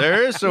Yeah, now.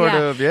 there is sort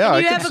of- yeah, And I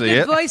you can have a see good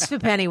it. voice for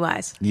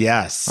Pennywise.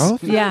 Yes. Oh,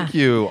 thank Yeah.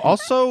 you.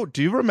 Also,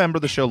 do you remember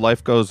the show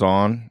Life Goes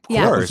On?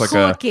 Yeah, course. It's like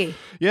Corky.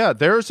 Yeah,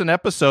 there's an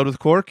episode with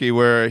Corky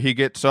where he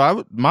gets.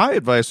 So my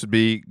advice would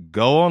be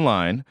go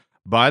online,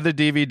 buy the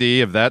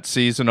DVD of that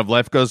season of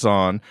Life Goes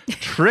On,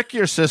 trick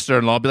your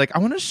sister-in-law, be like, I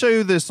want to show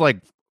you this like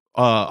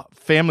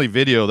family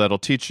video that'll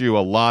teach you a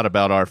lot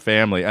about our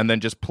family, and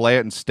then just play it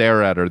and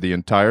stare at her the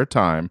entire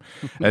time,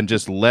 and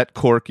just let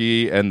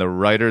Corky and the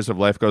writers of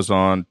Life Goes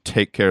On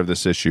take care of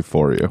this issue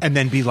for you. And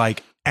then be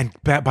like, and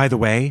by the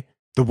way,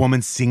 the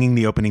woman singing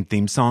the opening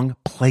theme song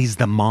plays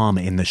the mom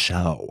in the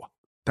show.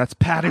 That's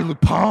Patty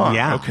LuPone.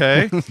 Yeah.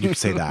 Okay. You can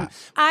say that.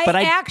 But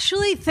I-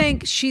 actually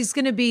think she's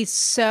going to be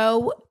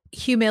so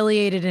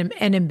humiliated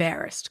and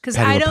embarrassed because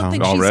Patty I don't LuPone.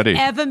 think she's Already.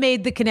 ever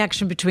made the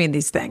connection between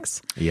these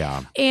things.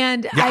 Yeah.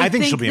 And Yeah, I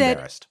think she'll be that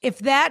embarrassed. if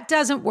that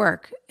doesn't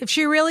work, if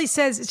she really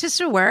says it's just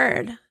a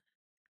word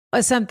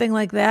or something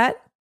like that,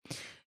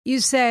 you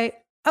say,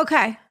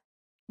 okay,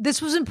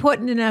 this was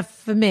important enough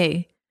for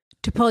me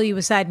to pull you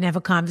aside and have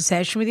a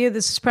conversation with you.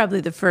 This is probably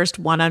the first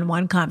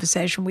one-on-one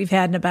conversation we've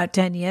had in about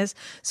 10 years.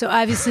 So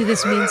obviously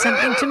this means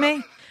something to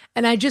me.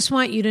 And I just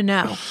want you to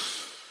know,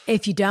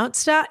 if you don't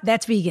stop,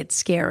 that's where you get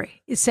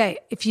scary. You say,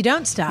 if you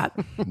don't stop,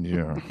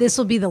 Yeah. this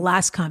will be the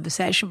last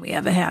conversation we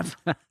ever have.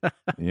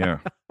 Yeah.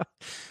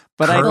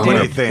 But Kurt, what do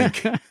I you do,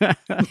 think?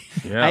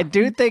 Yeah. I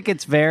do think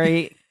it's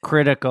very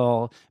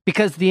critical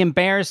because the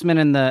embarrassment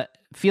and the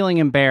feeling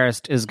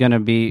embarrassed is going to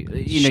be,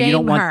 you don't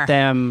Shame want her.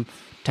 them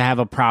to have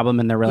a problem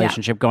in their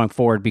relationship going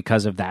forward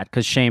because of that,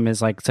 because shame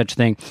is like such a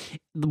thing.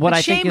 What But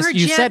I think shame is her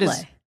you said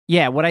is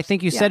gently. what I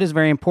think you said is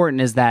very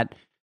important is that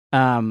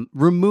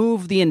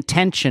remove the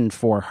intention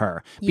for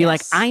her. Be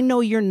like, Yes. I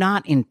know you're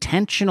not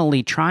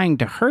intentionally trying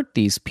to hurt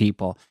these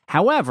people.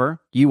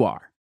 However, you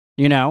are,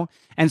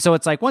 And so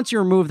it's like, once you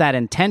remove that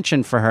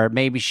intention for her,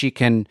 maybe she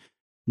can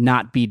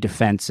not be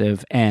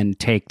defensive and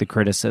take the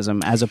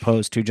criticism as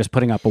opposed to just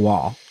putting up a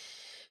wall.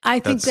 I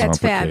think That's that's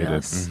complicated.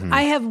 fabulous. Mm-hmm.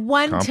 I have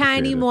one tiny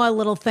Complicated. more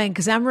little thing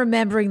because I'm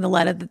remembering the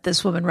letter that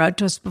this woman wrote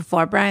to us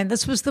before, Brian.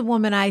 This was the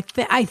woman I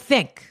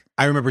think.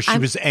 I remember she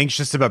was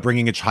anxious about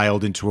bringing a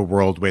child into a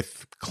world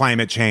with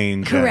climate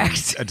change,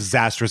 Correct. and a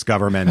disastrous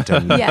government,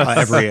 and Yes.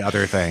 every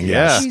other thing.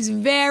 Yeah. Yes. She's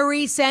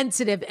very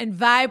sensitive and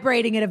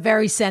vibrating at a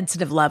very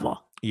sensitive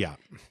level. Yeah.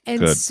 And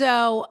Good.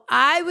 so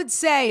I would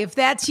say if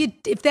that's your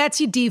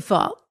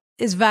default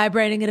is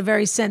vibrating at a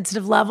very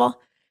sensitive level,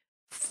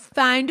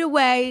 find a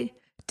way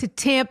to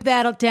tamp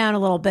that down a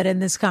little bit in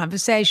this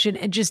conversation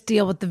and just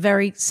deal with the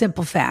very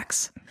simple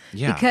facts.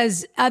 Yeah.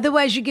 Because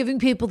otherwise you're giving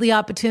people the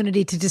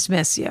opportunity to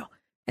dismiss you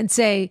and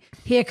say,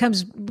 here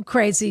comes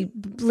crazy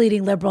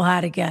bleeding liberal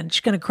heart again.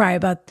 She's going to cry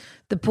about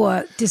the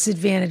poor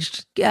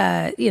disadvantaged,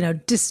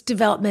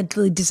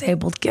 developmentally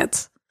disabled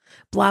kids.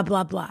 Blah,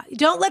 blah, blah.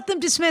 Don't let them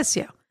dismiss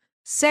you.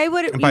 Say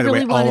what you And by the way,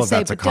 really want all to of say,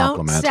 that's a but don't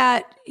compliment.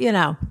 start,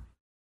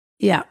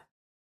 yeah.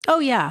 Oh,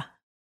 yeah.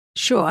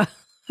 Sure.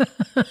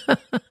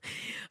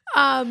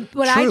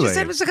 What I just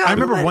said was a compliment.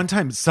 I remember one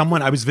time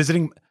I was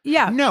visiting.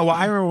 Yeah. No,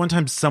 I remember one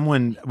time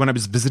when I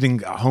was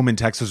visiting a home in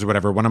Texas or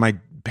whatever, one of my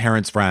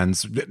parents'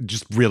 friends,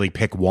 just really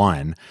pick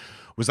one,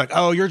 was like,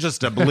 "Oh, you're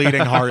just a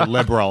bleeding heart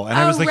liberal," and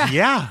I Oh, was like, right.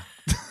 "Yeah,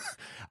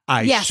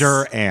 I Yes.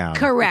 sure am.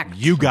 Correct.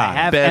 You got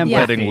have it. Bedwetting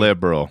empathy.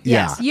 liberal.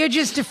 Yes. Yeah. You're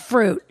just a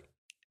fruit.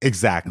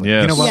 Exactly.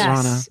 Yes. You know what, Yes.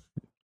 Rana?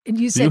 And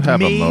you You said have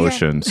me?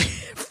 emotions.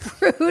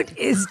 fruit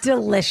is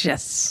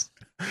delicious.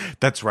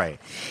 That's right.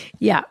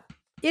 Yeah,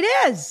 it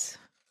is.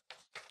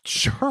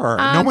 Sure.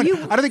 Um, I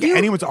don't think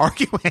anyone's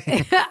arguing.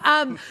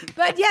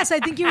 But yes, I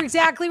think you're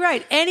exactly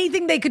right.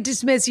 Anything they could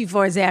dismiss you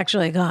for is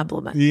actually a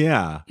compliment.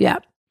 Yeah. Yeah.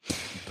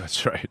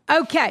 That's right.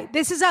 Okay,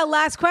 this is our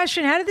last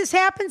question. How did this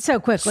happen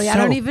so quickly? I So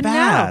don't even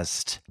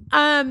fast.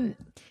 know.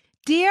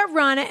 Dear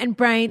Rana and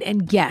Brian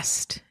and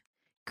guest,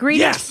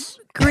 greetings,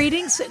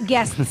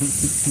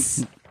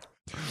 guests.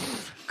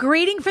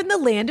 Greeting from the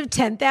land of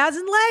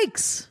 10,000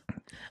 lakes.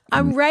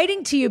 I'm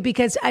writing to you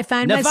because I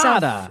find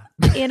Nevada.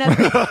 myself in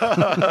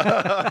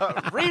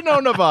a Reno,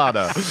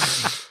 Nevada.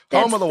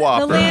 Home of the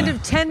Whopper. the land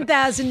of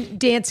 10,000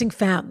 dancing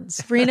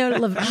fountains, Reno,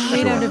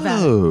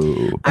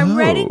 Nevada. I'm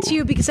writing to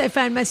you because I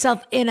find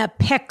myself in a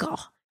pickle,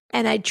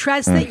 and I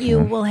trust that you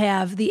will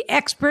have the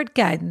expert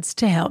guidance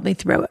to help me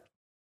through it.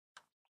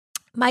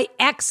 My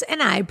ex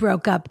and I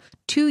broke up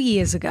 2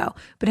 years ago,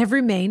 but have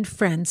remained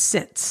friends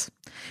since.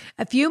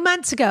 A few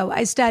months ago,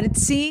 I started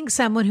seeing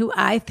someone who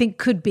I think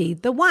could be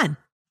the one.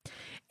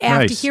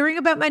 After Nice. hearing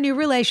about my new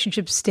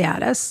relationship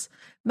status,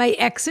 my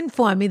ex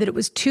informed me that it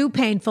was too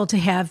painful to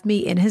have me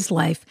in his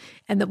life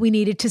and that we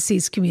needed to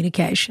cease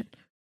communication.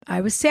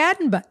 I was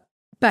saddened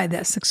by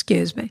this,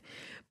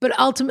 but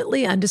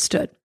ultimately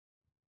understood.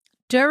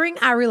 During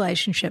our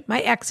relationship,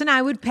 my ex and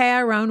I would pay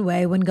our own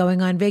way when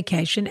going on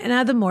vacation and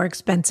other more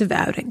expensive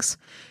outings,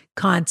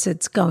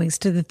 concerts, goings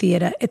to the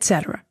theater,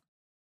 etc.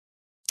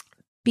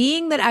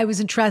 Being that I was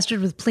entrusted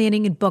with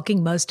planning and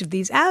booking most of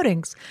these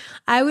outings,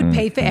 I would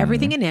pay for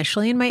everything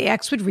initially and my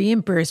ex would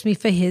reimburse me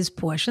for his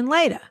portion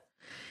later.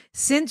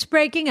 Since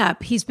breaking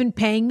up, he's been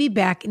paying me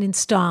back in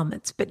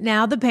installments, but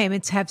now the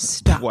payments have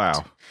stopped.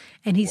 Wow.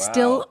 And he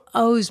still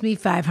owes me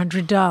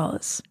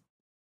 $500.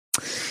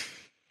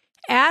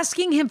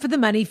 Asking him for the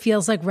money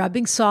feels like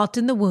rubbing salt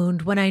in the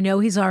wound when I know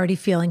he's already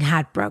feeling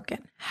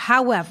heartbroken.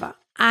 However,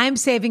 I'm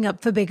saving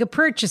up for bigger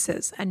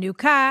purchases, a new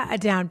car, a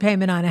down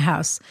payment on a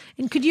house,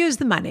 and could use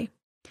the money.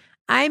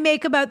 I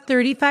make about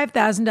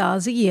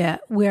 $35,000 a year,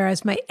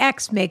 whereas my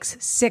ex makes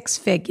six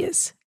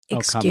figures.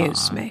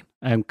 Excuse me.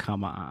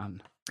 Come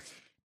on.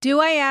 Do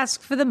I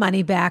ask for the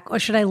money back or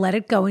should I let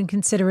it go and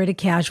consider it a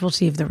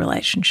casualty of the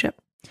relationship?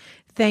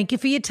 Thank you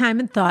for your time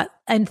and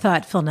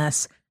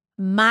thoughtfulness.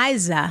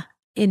 Miza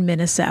in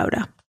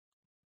Minnesota.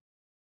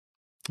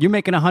 You're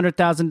making $100,000,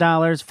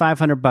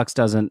 $500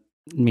 doesn't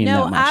mean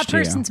that much our to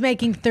you. person's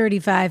making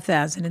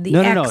 $35,000 and the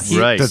No. ex.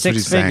 Right. That's what Six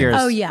he's saying. figures.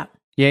 Oh, yeah.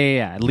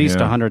 Yeah. At least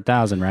Yeah.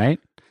 100,000, right?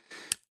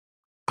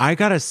 I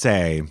gotta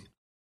say,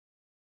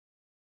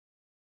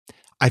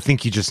 I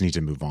think you just need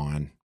to move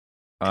on.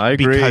 I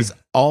agree. Because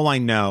all I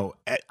know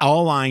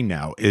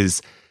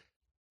is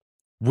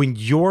when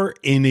you're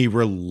in a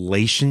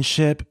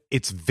relationship,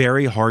 it's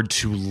very hard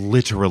to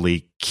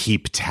literally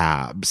keep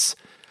tabs.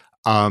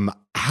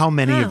 How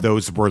many of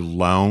those were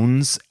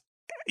loans,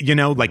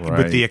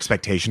 with the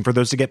expectation for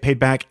those to get paid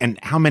back? And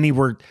how many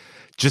were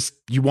just,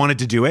 you wanted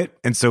to do it,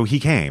 and so he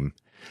came?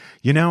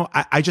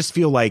 I just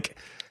feel like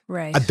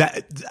Right.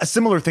 that a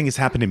similar thing has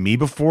happened to me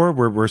before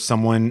where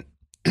someone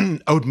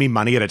owed me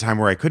money at a time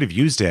where I could have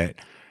used it.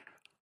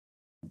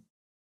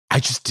 I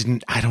just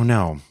didn't. I don't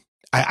know.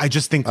 I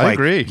just think I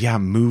agree. Yeah,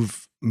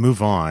 move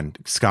on,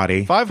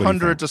 Scotty.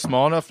 500 is a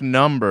small enough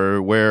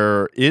number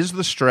where is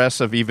the stress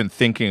of even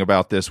thinking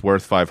about this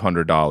worth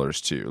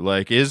 $500 to?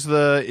 Like, is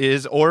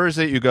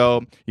it you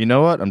go, you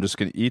know what? I'm just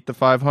going to eat the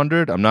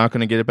 500. I'm not going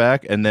to get it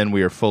back. And then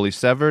we are fully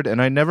severed.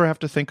 And I never have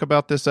to think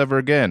about this ever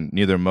again,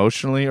 neither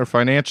emotionally or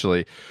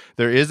financially.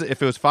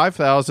 If it was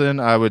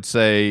 5,000, I would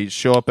say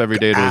show up every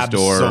day to his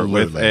door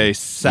with a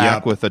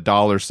sack with a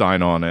dollar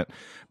sign on it.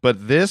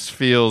 But this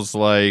feels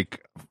like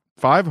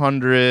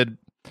 500.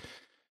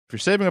 If you're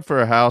saving up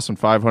for a house and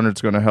 500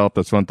 is going to help,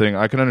 that's one thing.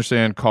 I can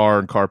understand car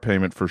and car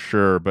payment for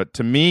sure. But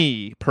to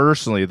me,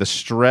 personally, the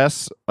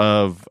stress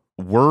of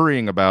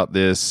worrying about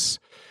this,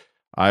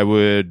 I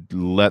would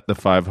let the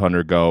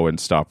 500 go and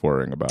stop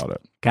worrying about it.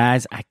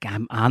 Guys,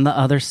 I'm on the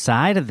other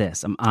side of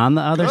this.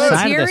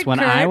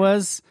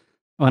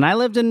 When I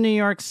lived in New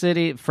York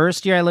City,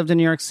 first year I lived in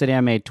New York City,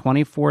 I made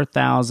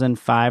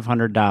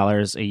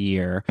 $24,500 a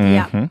year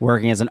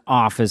working as an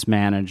office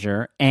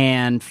manager,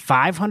 and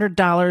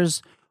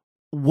 $500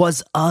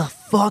 was a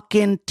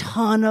fucking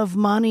ton of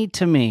money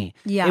to me.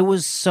 Yeah. It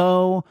was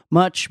so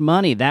much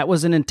money. That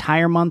was an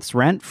entire month's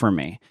rent for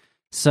me.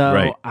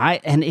 So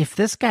and if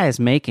this guy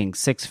is making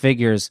six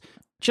figures,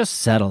 just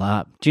settle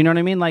up. Do you know what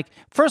I mean? Like,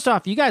 first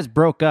off, you guys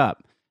broke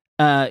up.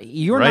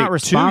 You're not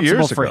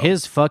responsible for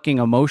his fucking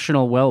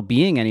emotional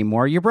well-being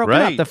anymore. You're broken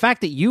up. The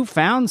fact that you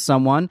found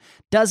someone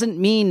doesn't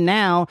mean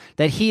now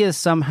that he is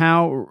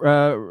somehow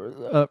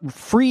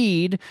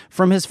freed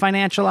from his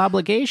financial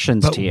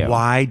obligations to you.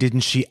 Why didn't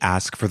she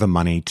ask for the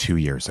money 2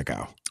 years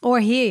ago? Or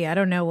he. I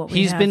don't know what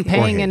He's been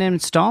paying in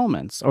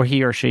installments, or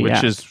he or she.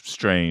 Which is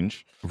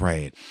strange.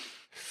 Right.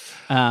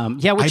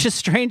 Which is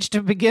strange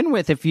to begin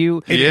with if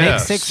you make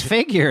six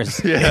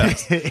figures. Yeah.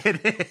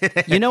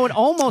 It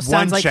almost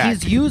sounds like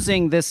he's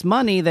using this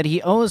money that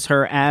he owes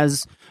her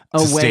as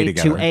a way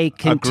to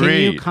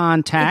continue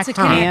contact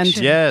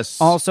and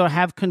also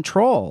have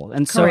control.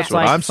 And so it's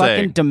like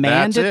fucking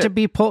demand it to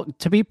be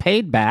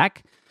paid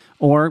back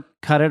or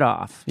cut it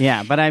off.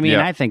 Yeah, but I mean,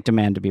 I think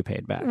demand to be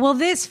paid back. Well,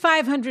 this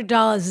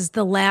 $500 is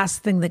the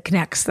last thing that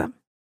connects them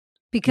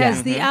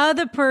because the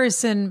other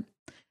person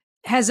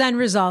has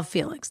unresolved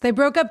feelings. They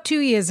broke up 2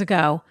 years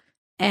ago,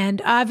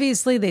 and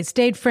obviously they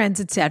stayed friends,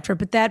 etc.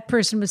 But that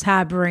person was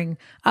harboring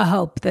a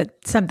hope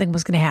that something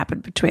was going to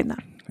happen between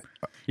them.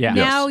 Yeah.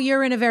 Now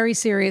you're in a very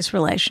serious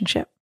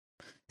relationship.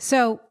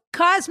 So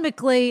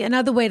cosmically,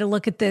 another way to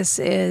look at this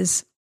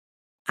is,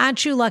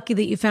 aren't you lucky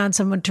that you found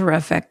someone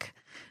terrific?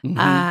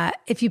 Mm-hmm.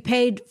 If you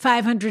paid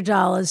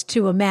 $500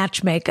 to a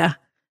matchmaker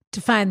to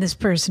find this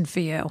person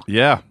for you.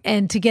 Yeah.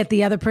 And to get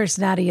the other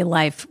person out of your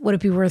life, would it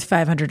be worth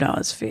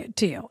 $500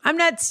 to you? I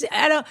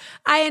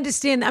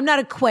understand. I'm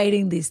not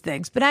equating these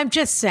things, but I'm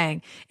just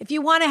saying, if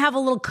you want to have a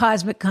little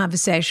cosmic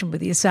conversation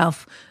with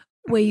yourself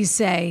where you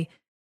say,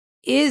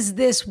 is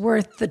this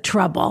worth the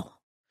trouble?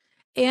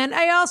 And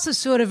I also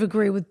sort of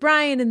agree with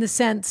Brian in the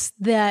sense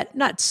that,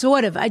 not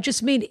sort of, I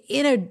just mean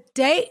in a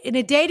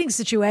dating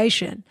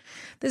situation,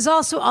 there's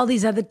also all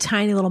these other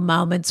tiny little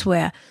moments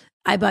where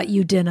I bought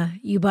you dinner,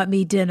 you bought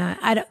me dinner.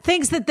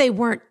 Things that they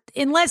weren't,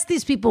 unless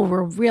these people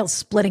were real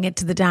splitting it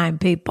to the dime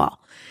people.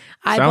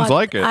 Sounds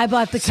like it. I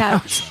bought the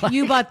couch.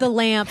 You bought the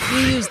lamp. You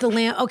used the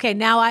lamp. Okay,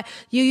 now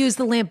you used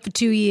the lamp for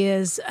 2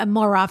 years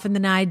more often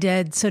than I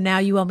did. So now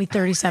you owe me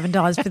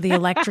 $37 for the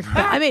electric bill.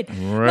 I mean,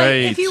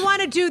 Right. like, if you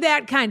want to do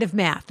that kind of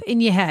math in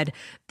your head,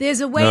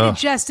 there's a way to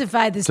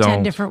justify this 10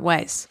 don't. different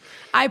ways.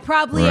 I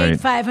probably ate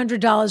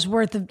 $500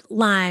 worth of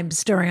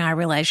limes during our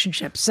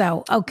relationship.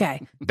 So,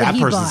 okay. That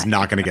he person's bought.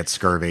 not going to get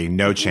scurvy.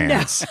 No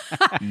chance.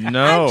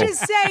 No. I'm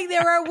just saying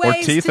there are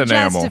ways teeth to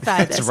enamel.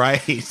 justify this. That's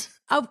right.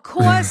 Of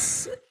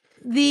course,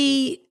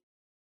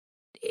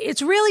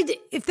 it's really,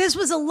 if this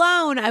was a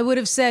loan, I would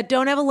have said,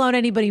 don't ever loan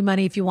anybody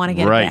money if you want to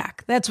get Right. it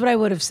back. That's what I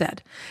would have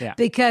said. Yeah.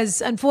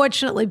 Because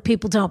unfortunately,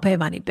 people don't pay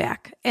money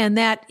back. And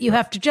that you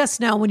have to just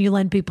know when you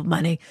lend people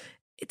money,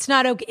 it's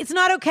not okay. It's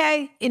not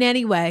okay in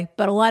any way,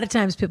 but a lot of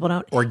times people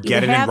don't. Or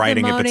get it in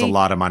writing if it's a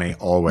lot of money,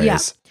 always. Yeah.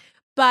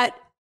 But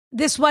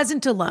this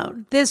wasn't a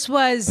loan. This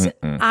was,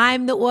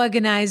 I'm the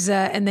organizer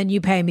and then you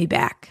pay me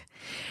back.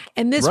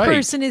 And this Right.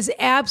 person is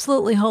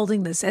absolutely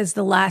holding this as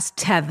the last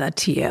tether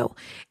to you.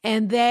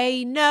 And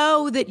they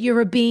know that you're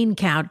a bean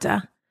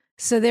counter.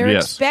 So they're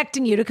Yes.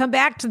 expecting you to come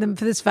back to them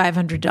for this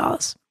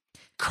 $500.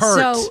 Kurt,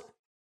 So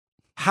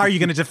how are you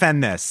going to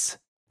defend this?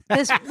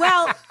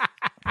 well,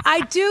 I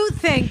do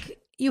think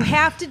you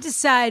have to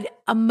decide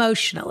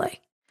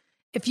emotionally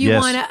if you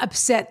Yes. want to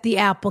upset the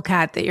apple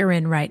cart that you're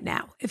in right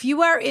now. If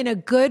you are in a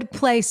good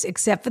place,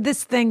 except for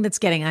this thing that's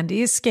getting under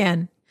your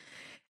skin.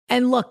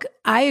 And look,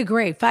 I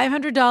agree.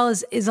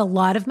 $500 is a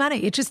lot of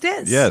money. It just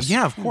is. Yes.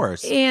 Yeah, of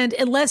course. And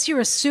unless you're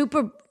a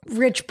super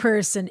rich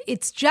person,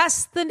 it's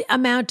just the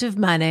amount of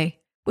money,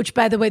 which,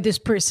 by the way, this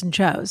person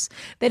chose.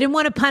 They didn't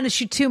want to punish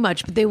you too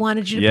much, but they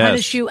wanted you to Yes.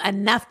 punish you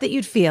enough that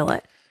you'd feel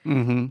it.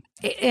 Mm-hmm.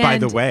 By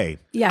the way,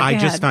 yeah, I go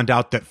just ahead. found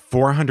out that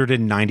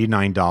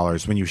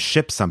 $499 when you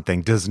ship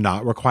something does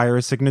not require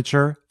a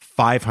signature.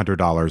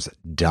 $500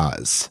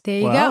 does. There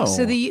you Wow. go.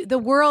 So the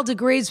world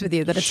agrees with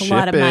you that it's a Ship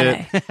lot of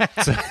money.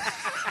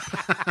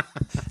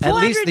 At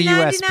least the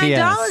 $499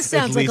 USPS.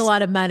 sounds like a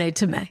lot of money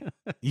to me.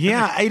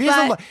 Yeah, it is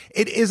But- a lot.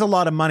 It is a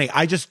lot of money.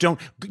 I just don't.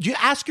 You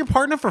ask your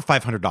partner for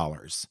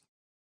 $500.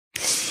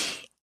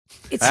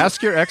 It's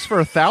Ask your ex for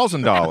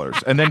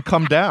 $1,000 and then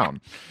come down.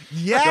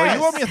 Yes, Go,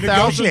 you owe me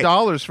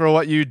 $1,000 for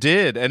what you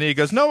did. And he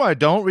goes, no, I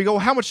don't. We go,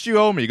 how much do you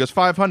owe me? He goes,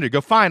 $500. You go,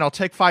 fine, I'll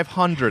take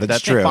 $500.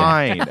 That's true.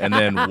 fine. And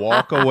then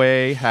walk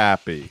away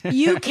happy.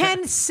 you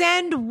can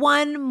send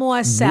one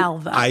more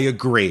salvo. I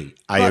agree.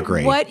 I But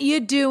agree. What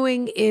you're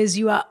doing is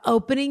you are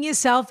opening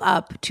yourself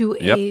up to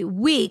a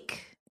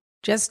week,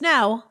 just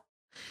now,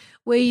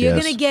 where you're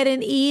Yes. going to get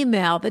an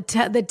email that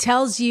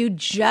tells you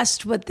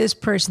just what this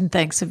person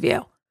thinks of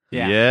you.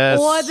 Yeah. Yes.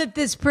 Or that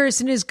this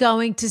person is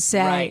going to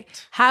say,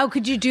 Right. how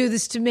could you do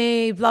this to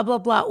me? Blah, blah,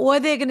 blah. Or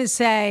they're going to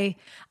say,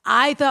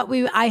 I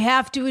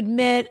have to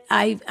admit,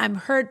 I'm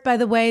hurt by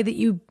the way that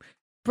you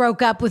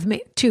broke up with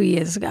me 2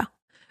 years ago.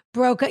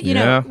 Broke up, you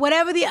know,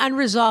 whatever the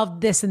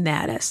unresolved this and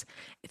that is.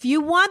 If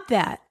you want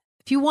that,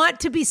 if you want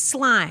to be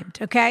slimed,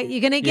 okay, you're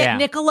going to get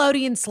Yeah.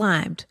 Nickelodeon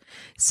slimed.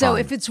 So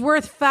if it's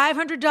worth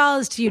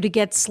 $500 to you to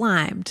get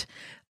slimed,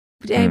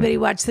 did anybody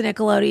watch the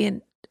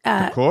Nickelodeon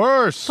Of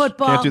course.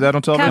 football Can't do that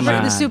on television. coverage,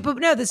 Come the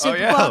on. Super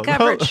yeah. Bowl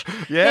coverage.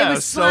 Yeah, they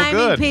were so sliming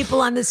good. people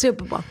on the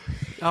Super Bowl.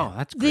 Oh,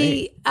 that's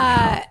great.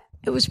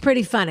 It was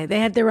pretty funny. They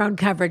had their own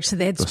coverage, so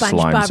they had slime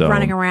SpongeBob zone.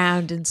 running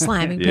around and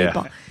sliming Yeah.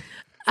 people.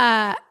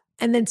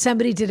 And then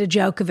somebody did a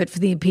joke of it for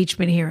the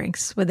impeachment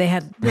hearings, where they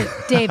had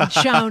David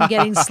Schoen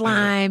getting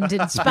slimed,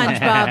 and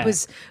SpongeBob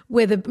was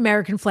where the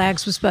American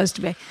flags were supposed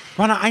to be.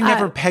 Ronna, I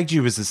never pegged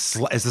you as a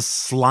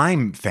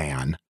slime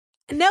fan.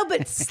 No,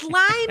 but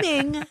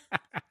sliming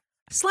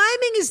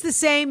is the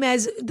same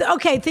as,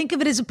 okay, think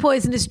of it as a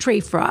poisonous tree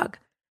frog.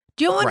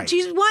 Do you want Right. do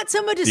you want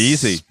someone to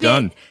Easy,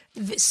 done.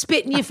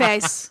 spit in your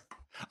face?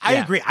 I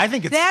agree. I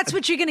think it's That's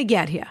what you're going to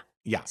get here.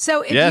 yeah.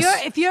 So Yes.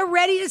 if you're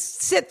ready to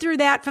sit through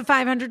that for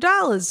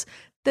 $500,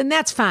 then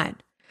that's fine.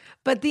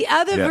 But the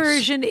other Yes.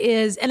 version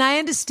is, and I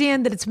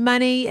understand that it's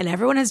money and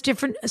everyone has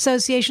different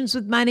associations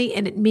with money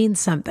and it means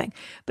something.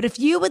 But if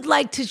you would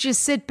like to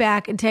just sit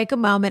back and take a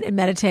moment and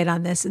meditate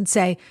on this and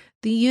say,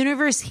 the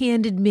universe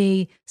handed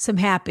me some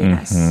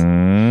happiness.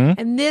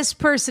 And this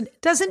person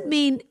doesn't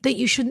mean that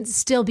you shouldn't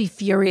still be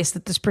furious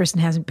that this person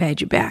hasn't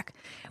paid you back.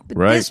 But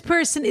Right. this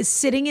person is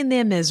sitting in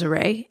their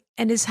misery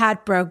and is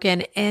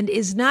heartbroken and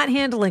is not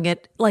handling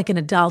it like an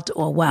adult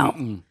or well.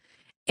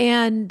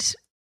 And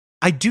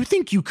I do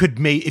think you could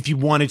if you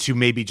wanted to,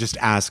 maybe just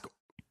ask.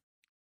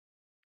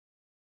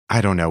 I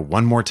don't know.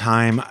 One more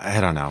time. I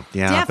don't know.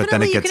 Yeah, definitely but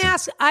then it you gets. can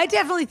ask. I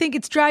definitely think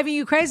it's driving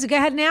you crazy. Go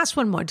ahead and ask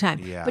one more time.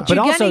 Yeah. But But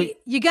you're also-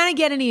 gonna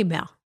get an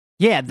email.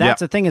 Yeah, that's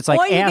the thing. It's like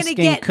Or you're gonna asking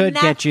get could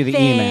get you the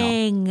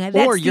email. nothing. That's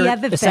or the you're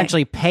other thing.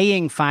 essentially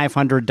paying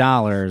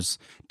 $500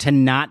 to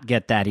not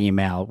get that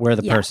email where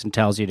the Yeah. person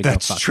tells you to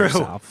That's go fuck true.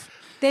 yourself.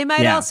 They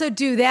might Yeah. also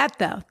do that,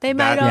 though. They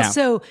might That- Yeah.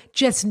 also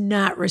just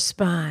not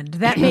respond.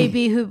 That may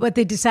be what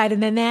they decide,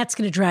 and then that's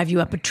going to drive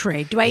you up a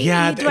tree. Do I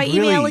Yeah, do I it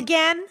email really-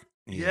 again?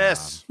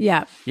 Yes.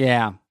 Yeah.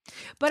 Yeah.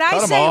 But I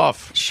Cut 'em say,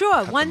 off.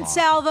 sure, one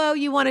salvo,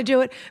 you want to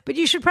do it, but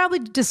you should probably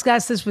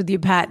discuss this with your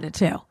partner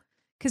too.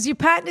 Because your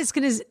partner's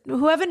going to,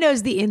 whoever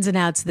knows the ins and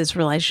outs of this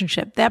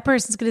relationship, that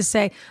person's going to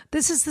say,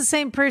 this is the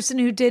same person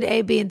who did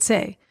A, B, and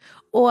C.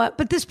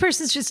 But this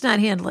person's just not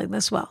handling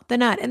this well. They're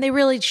not. And they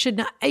really should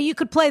not. You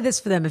could play this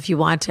for them if you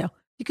want to.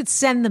 You could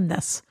send them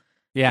this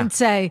and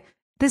say,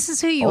 this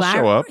is who you I'll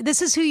show are. up.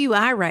 This is who you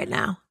are right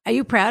now. Are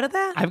you proud of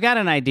that? I've got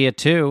an idea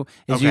too.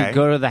 Is Okay. you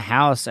go to the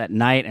house at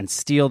night and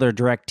steal their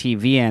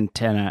DirecTV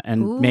antenna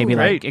and maybe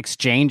like Great.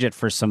 exchange it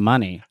for some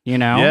money. You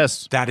know,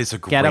 Yes. That is a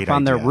great get up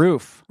on their idea.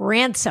 roof.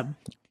 Ransom.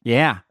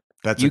 Yeah,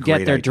 That's you a great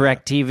get their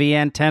idea. DirecTV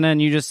antenna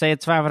and you just say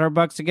it's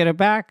 $500 to get it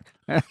back.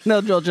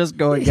 They'll just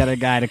go and get a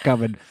guy to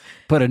come and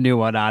put a new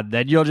one on.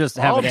 Then you'll just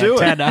have I'll an do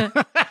it.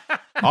 antenna.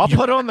 I'll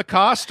put on the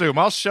costume.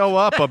 I'll show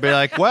up. I'll be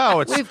like, wow,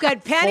 it's We've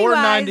got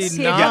Pennywise.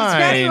 Here comes $4.99.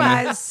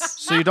 Pennywise.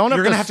 So you don't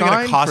You're gonna have have to get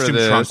a sign costume for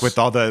this. trunk with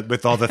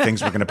all the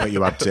things we're gonna put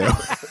you up to.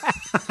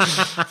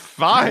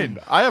 Fine.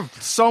 I have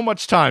so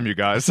much time, you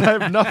guys. I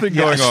have nothing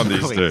going Yes, on these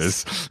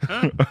please. days.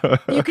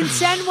 You can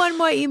send one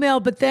more email,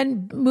 but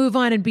then move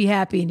on and be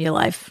happy in your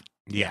life.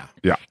 Yeah.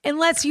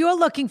 Unless you're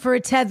looking for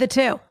a tether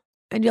too.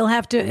 And you'll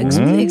have to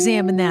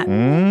examine that.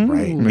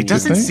 Right. It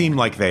doesn't seem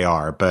like they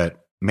are,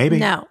 but maybe.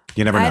 No.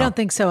 You never know. I don't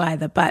think so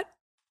either, but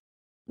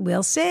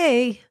we'll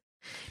see.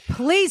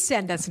 Please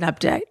send us an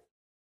update.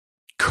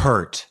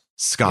 Kurt,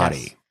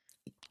 Scotty.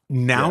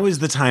 Now is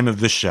the time of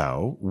the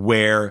show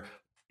where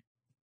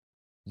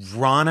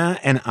Rana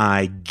and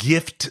I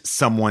gift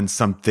someone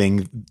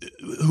something,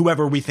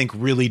 whoever we think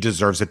really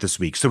deserves it this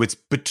week. So it's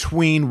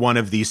between one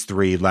of these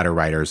three letter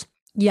writers.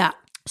 Yeah.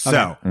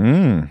 So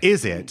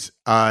is it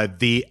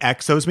the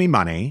ex owes me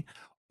money,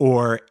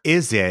 or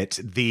is it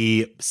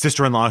the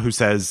sister-in-law who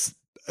says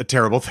a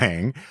terrible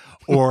thing,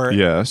 or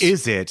Yes.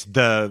 is it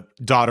the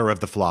daughter of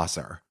the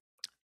flosser?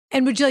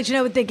 And would you like to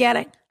know what they're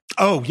getting?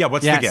 Oh, yeah.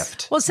 What's Yes. the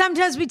gift? Well,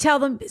 sometimes we tell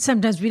them,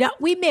 sometimes we don't.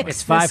 We mix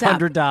It's this up.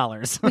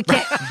 $500. We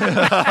can't.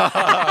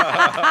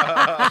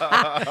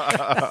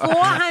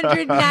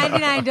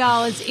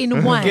 $499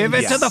 in one. Give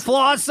it Yes. to the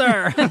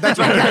flosser. That's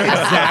right.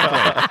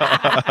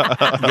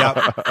 Exactly.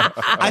 Yep.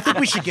 I think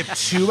we should give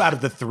 2 out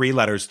of the 3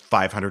 letters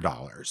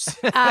 $500.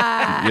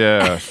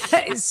 Yeah.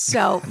 It's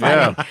so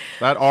funny. Yeah.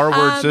 That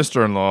R-word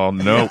sister-in-law.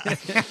 Nope.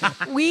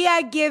 We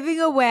are giving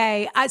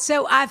away.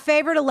 So our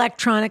favorite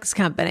electronics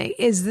company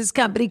is this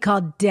company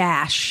called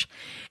Dash.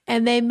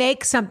 And they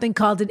make something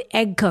called an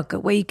egg cooker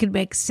where you can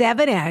make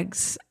 7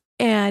 eggs.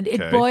 And it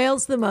Okay.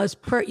 boils the most.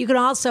 You can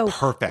also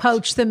Perfect.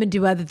 poach them and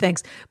do other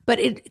things. But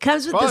it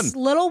comes with this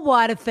Fun. little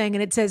water thing,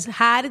 and it says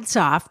hard and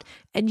soft.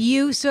 And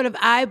you sort of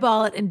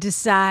eyeball it and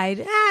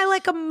decide, I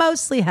like them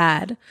mostly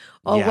hard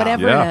or Yeah.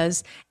 whatever Yeah. it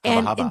is.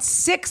 And hubba. in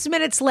 6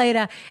 minutes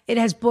later, it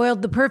has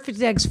boiled the perfect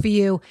eggs for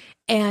you.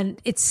 And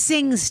it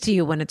sings to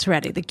you when it's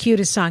ready. The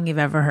cutest song you've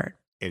ever heard.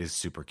 It is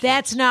super cute.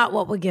 That's not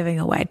what we're giving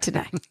away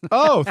today.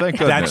 Oh, thank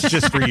goodness. That's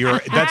just for your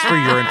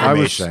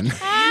information.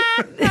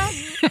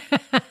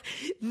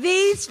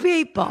 These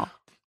people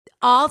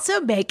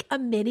also make a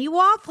mini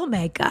waffle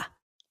maker.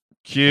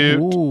 Cute.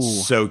 Ooh.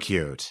 So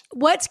cute.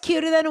 What's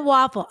cuter than a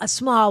waffle? A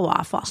small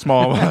waffle.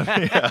 Small one.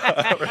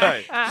 Yeah,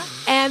 right.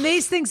 And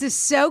these things are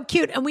so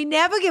cute. And we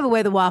never give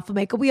away the waffle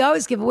maker. We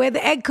always give away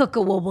the egg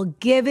cooker. Well, we're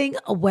giving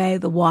away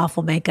the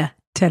waffle maker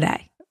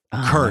today.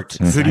 Kurt,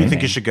 that's who do you think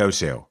exciting. you should go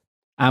to?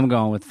 I'm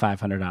going with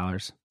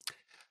 $500.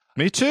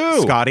 Me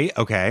too. Scotty?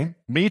 Okay.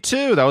 Me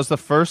too. That was the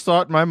first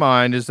thought in my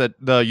mind, is that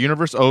the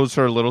universe owes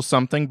her a little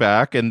something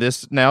back, and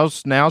this now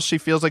she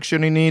feels like she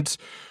only needs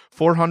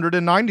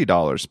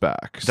 $490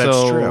 back. That's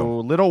so,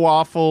 true. Little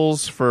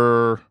waffles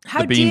for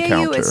How the bean dare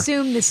counter. you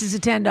assume this is a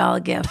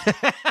 $10 gift?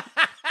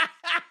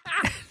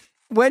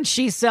 When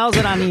she sells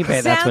it on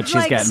eBay, that's what Sounds she's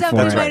like getting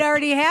somebody for might it.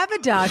 already have a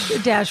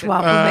dash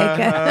waffle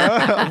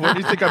maker. What do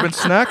you think I've been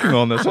snacking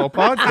on this whole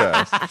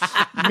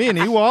podcast?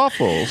 Mini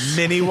waffles.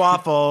 Mini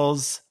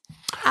waffles.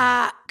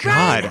 Brian,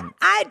 God.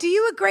 do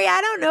you agree?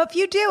 I don't know if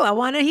you do. I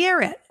want to hear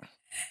it.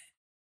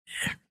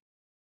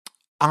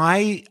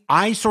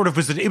 I sort of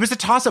it was a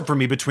toss up for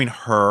me between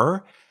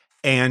her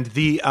and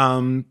the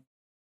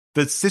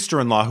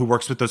sister-in-law who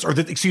works with those,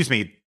 excuse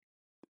me,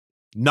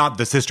 not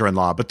the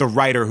sister-in-law, but the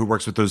writer who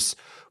works with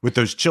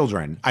those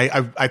children.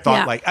 I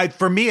thought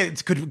for me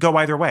it could go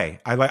either way.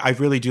 I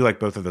really do like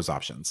both of those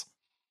options.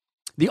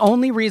 The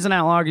only reason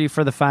I'll argue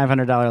for the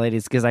 $500 lady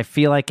is because I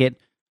feel like it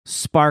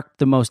sparked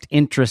the most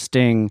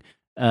interesting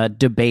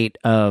debate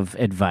of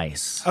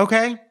advice.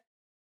 Okay.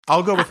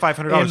 I'll go with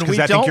 $500 And because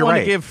we I think don't you're want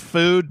right. to give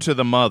food to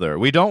the mother.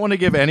 We don't want to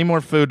give any more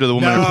food to the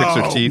woman who picks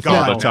her No, teeth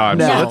God, all the time.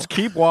 no. So let's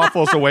keep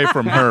waffles away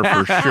from her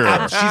for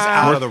sure. She's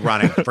out of the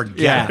running.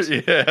 Forget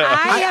it. Yeah.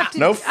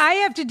 I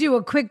have to do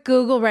a quick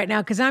Google right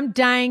now because I'm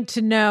dying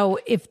to know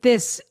if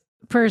this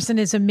person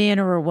is a man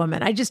or a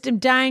woman. I just am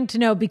dying to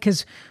know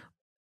because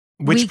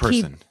Which we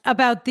person? keep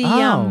about the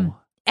Oh.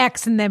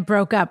 ex and then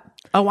broke up.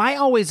 Oh, I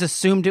always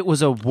assumed it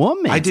was a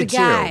woman. I It's a did too.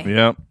 guy.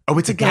 Yep. Oh,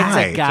 it's a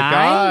guy. It's a guy.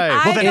 Guy.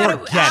 Well, then I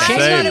forget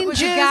it. thought it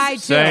was a guy too.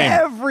 Same.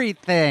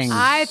 Everything.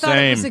 I thought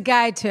it was Same. a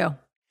guy too.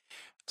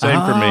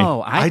 Same for me.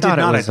 Oh, I thought did not.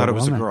 It I was thought it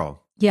was a woman.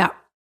 Yeah.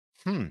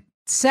 Hmm.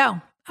 So,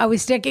 are we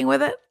sticking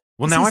with it?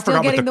 Well, Is now he I still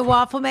forgot what getting the the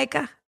waffle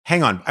maker?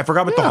 Hang on. I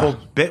forgot what the whole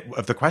bit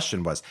of the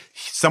question was.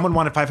 Someone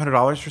wanted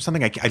 $500 for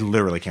something? I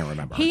literally can't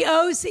remember. He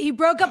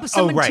broke up with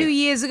someone right. 2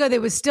 years ago. They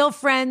were still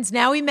friends.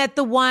 Now he met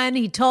the one.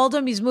 He told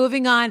him he's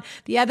moving on.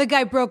 The other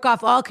guy broke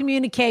off all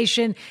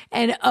communication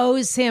and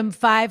owes him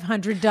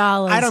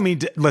 $500. I don't mean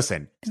to,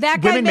 listen.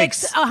 That guy women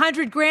makes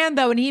 $100,000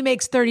 though, and he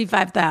makes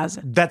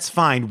 $35,000. That's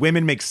fine.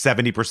 Women make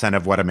 70%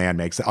 of what a man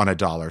makes on a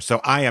dollar. So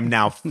I am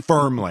now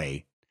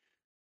firmly,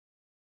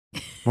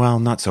 well,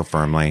 not so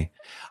firmly.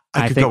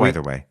 I could go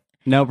either way.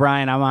 No,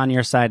 Brian, I'm on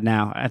your side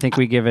now. I think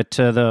we give it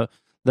to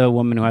the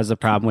woman who has the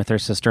problem with her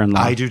sister-in-law.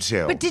 I do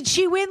too. But did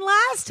she win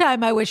last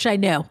time? I wish I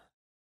knew.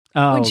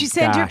 Oh, When she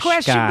sent her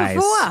question guys.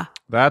 before.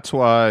 That's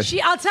why.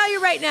 I'll tell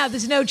you right now,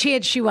 there's no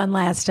chance she won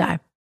last time.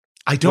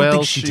 I don't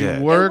think she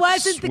did. Works It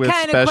wasn't the with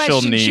kind of special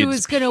question she needs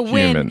was going to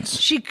win. humans.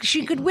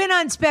 She could win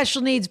on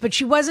special needs, but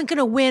she wasn't going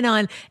to win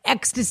on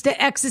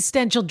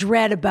existential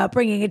dread about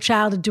bringing a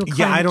child into a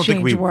climate I don't think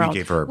change we world.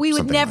 gave her we would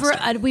something never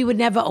last we would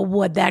never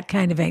award that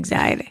kind of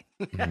anxiety.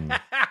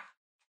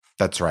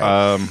 That's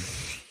right.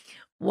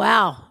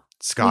 Wow,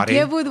 Scotty, we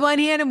give with one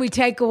hand and we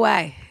take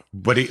away.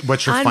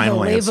 what's your final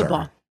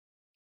Unbelievable.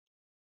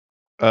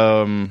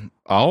 answer?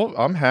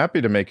 I'm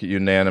happy to make it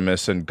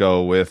unanimous and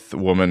go with a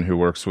woman who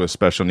works with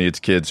special needs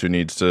kids who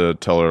needs to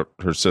tell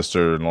her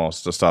sister-in-law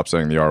to stop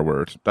saying the R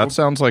word. That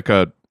sounds like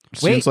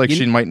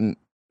she mightn't.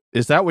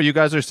 Is that what you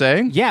guys are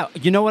saying? Yeah,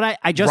 you know what?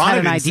 I just had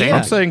an Ronna didn't say idea. it.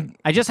 I'm saying.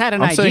 I just had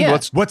an I'm saying idea.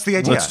 What's the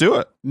idea? Let's do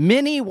it.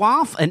 Mini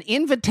waffle, an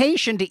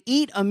invitation to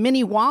eat a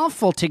mini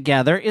waffle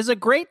together is a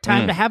great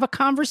time to have a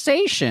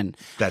conversation.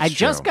 That's I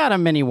just true. got a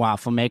mini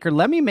waffle maker.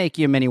 Let me make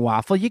you a mini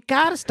waffle. You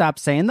got to stop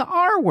saying the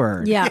R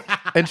word. Yeah,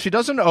 And she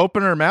doesn't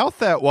open her mouth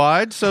that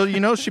wide, so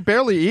she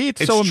barely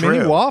eats. It's So a mini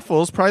true.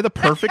 waffle is probably the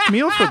perfect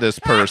meal for this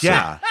person.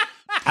 Yeah,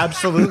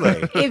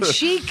 absolutely. if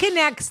she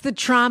connects the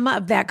trauma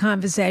of that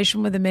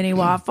conversation with a mini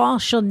waffle,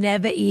 she'll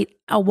never eat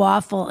a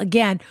waffle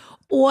again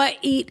or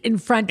eat in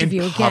front of In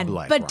you again.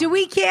 public, But do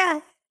we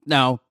care?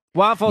 No,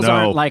 waffles No.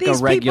 aren't like These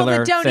a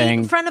regular people that don't eat thing.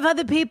 in front of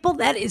other people,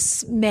 that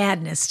is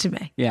madness to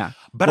me. Yeah.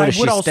 But What I is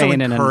she would also staying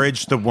in an-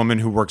 encourage the woman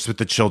who works with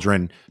the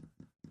children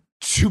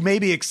to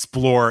maybe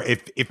explore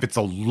if it's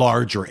a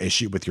larger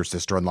issue with your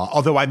sister-in-law.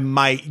 Although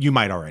you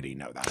might already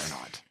know that or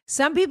not.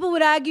 Some people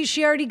would argue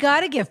she already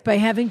got a gift by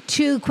having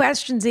 2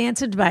 questions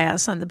answered by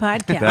us on the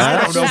podcast.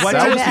 I don't know what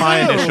that to was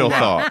my do. initial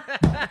thought.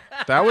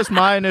 That was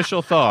my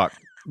initial thought.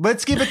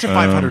 Let's give it to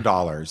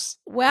 $500.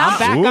 Well, I'm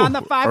back on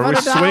the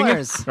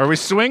 $500. Are we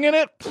swinging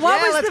it?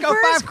 what was the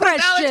first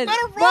question?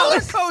 roller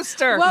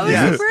coaster. What was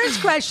Yes. the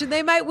first question?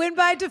 They might win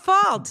by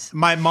default.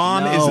 My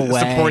mom No is way.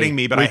 supporting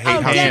me, but I hate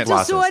Oh, house dental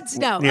glasses. swords?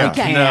 No. Yeah.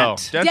 Okay. No,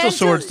 Can't. dental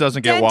swords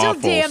doesn't get dental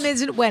waffles. Dam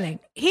isn't winning.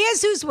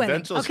 Here's who's winning.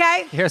 Dental's-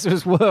 Okay. Here's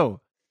who's woo.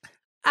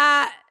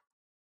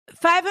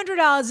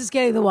 $500 is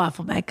getting the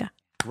waffle maker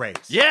Great.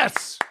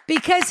 Yes.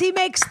 because he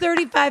makes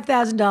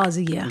 $35,000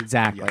 a year.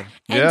 Exactly.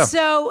 And Yeah.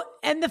 so,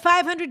 and the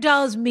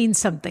 $500 means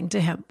something to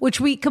him, which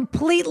we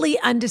completely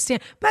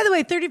understand. By the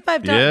way,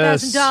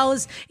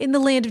 $35,000 in the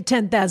land of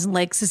 10,000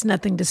 lakes is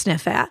nothing to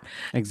sniff at.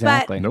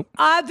 Exactly. But Nope.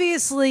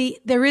 obviously,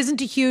 there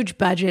isn't a huge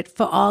budget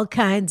for all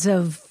kinds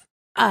of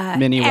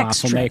Mini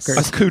extras. waffle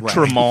makers.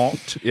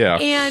 Accoutrement. Yeah.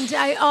 And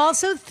I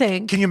also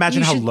think Can you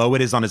imagine how should- low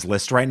it is on his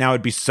list right now?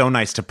 It'd be so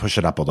nice to push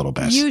it up a little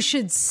bit. You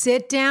should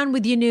sit down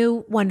with your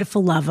new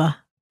wonderful lover.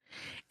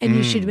 And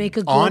you should make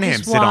a On gorgeous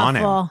him, sit on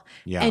him. waffle.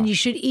 Yeah. And you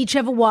should each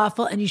have a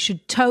waffle and you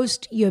should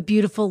toast your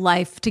beautiful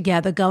life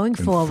together going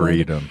forward.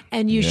 freedom.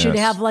 And you should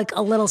Yes. have like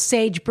a little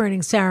sage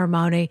burning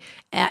ceremony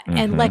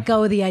and let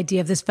go of the idea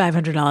of this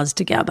 $500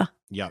 together.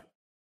 Yep.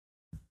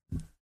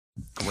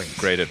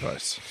 Great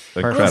advice.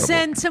 We'll Incredible.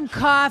 send some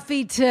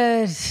coffee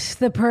to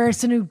the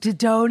person who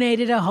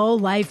donated a whole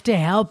life to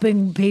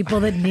helping people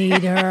that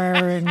need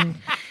her. And,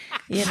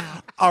 you know,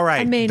 All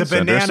right. I mean- the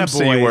Send her Banana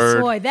some Boys.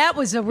 C-word. boy, that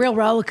was a real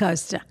roller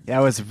coaster. That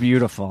was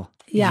beautiful.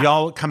 Yeah.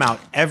 Y'all come out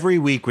every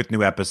week with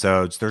new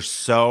episodes. They're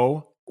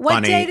so What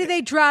funny. day do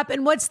they drop?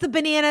 And what's the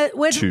banana?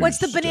 What's the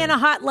Tuesday. banana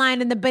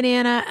hotline and the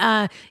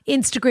banana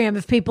Instagram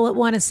if people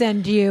want to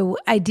send you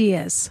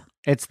ideas?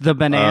 It's the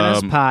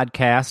Bananas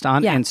Podcast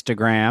on Yeah.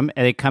 Instagram.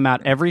 And they come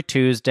out every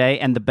Tuesday.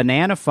 And the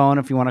banana phone,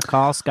 if you want to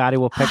call, Scotty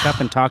will pick up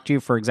and talk to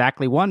you for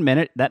exactly 1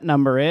 minute. That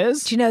number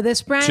is Do you know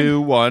this, Brian?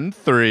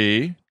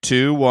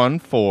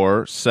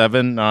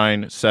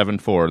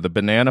 213-214-7974. The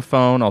banana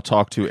phone. I'll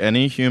talk to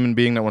any human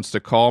being that wants to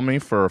call me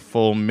for a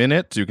full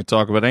minute. You can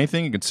talk about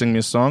anything. You can sing me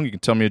a song. You can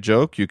tell me a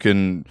joke. You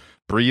can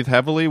breathe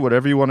heavily,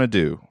 whatever you want to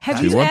do.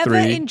 Have you ever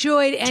 213.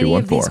 enjoyed any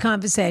of these 214.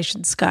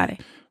 conversations, Scotty?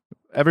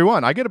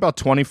 Everyone, I get about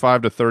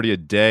 25 to 30 a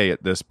day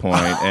at this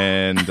point,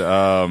 and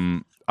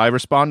I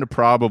respond to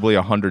probably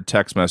 100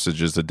 text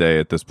messages a day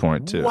at this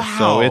point too. Wow.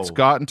 So it's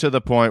gotten to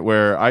the point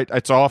where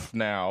it's off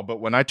now, but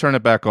when I turn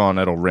it back on,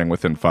 it'll ring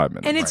within 5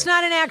 minutes. And it's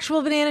not an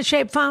actual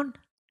banana-shaped phone?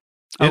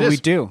 Oh, It we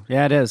is. do.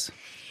 Yeah, it is.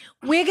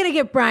 We're going to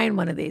get Brian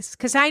one of these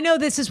because I know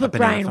this is what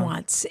banana Brian phone?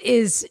 wants,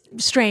 is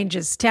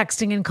strangers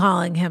texting and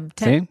calling him.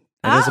 See? It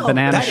is a Oh,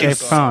 banana That shaped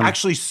is phone.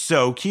 actually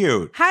so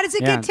cute. How does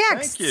it Yeah. get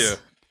texts? Thank you.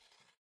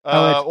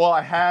 Well,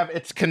 I have.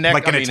 It's connected.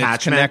 Like an it's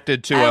attachment?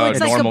 connected to Oh, a it's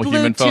like a normal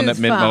human phone that Bluetooth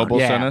Mint phone. Mobile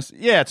Yeah. sent us.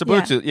 Yeah, it's a Yeah.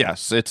 Bluetooth.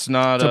 Yes, it's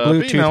not It's a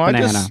Bluetooth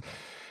banana.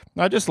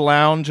 I just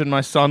lounge in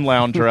my sun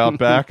lounger out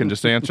back and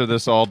just answer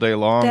this all day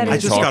long. That and is- I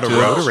just talk got a to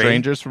rotary.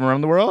 strangers from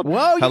around the world.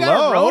 Whoa, you Hello?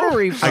 got a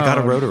rotary phone. I got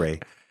a rotary.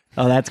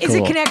 Oh, that's cool. Is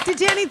it connected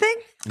to anything?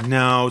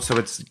 No, so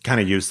it's kind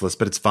of useless,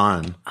 but it's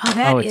fun. Oh,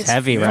 that Oh, it's is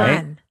heavy, fun.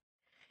 right?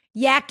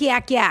 Yak,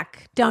 yak,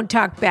 yak. Don't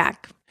talk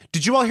back.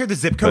 Did you all hear the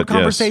zip code But yes.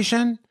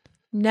 conversation?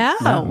 No.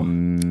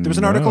 There was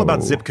an article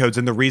about zip codes,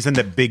 and the reason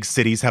that big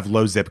cities have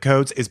low zip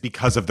codes is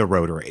because of the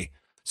rotary.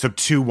 So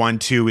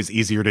 212 is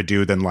easier to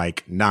do than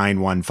like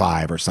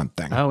 915 or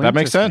something. Oh, That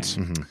makes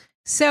interesting. sense.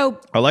 So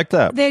I like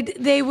that.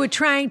 they were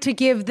trying to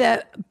give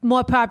the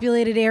more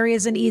populated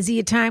areas an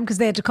easier time because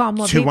they had to call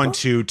more people.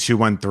 212,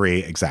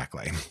 213,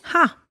 exactly.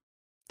 Huh.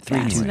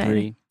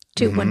 323.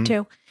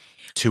 212.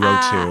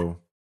 202.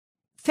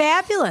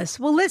 Fabulous.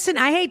 Well, listen,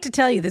 I hate to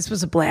tell you, this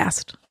was a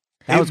blast.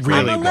 That was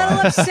really I'm a little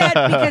was. upset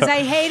because I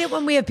hate it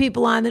when we have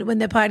people on that when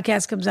the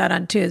podcast comes out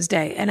on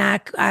Tuesday and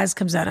ours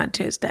comes out on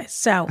Tuesday.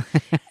 So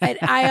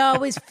I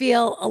always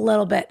feel a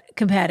little bit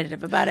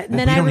competitive about it. And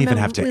then we I don't even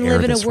remember have to we air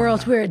live in a this world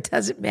one. where it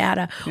doesn't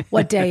matter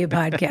what day your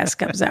podcast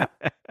comes out.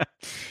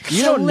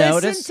 You So don't listen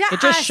notice. to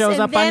It just us shows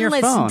and up on then your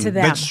listen phone. to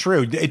them. That's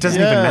true. It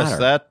doesn't even Yes,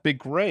 matter. that'd be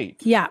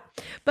great. Yeah,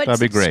 but That'd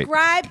be great.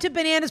 subscribe to the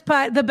Bananas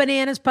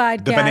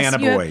podcast. The Banana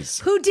You have- Boys.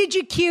 Who did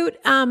your cute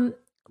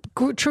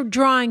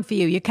drawing for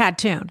you? Your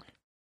cartoon.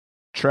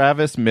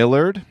 Travis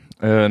Millard,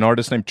 an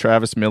artist named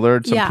Travis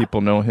Millard. Some Yeah.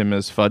 people know him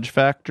as Fudge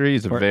Factory.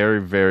 He's a very,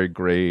 very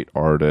great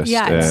artist.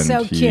 Yeah, it's and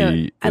so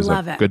cute. I is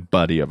love a it. good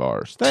buddy of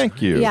ours.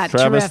 Thank you. Yeah,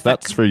 Travis, terrific.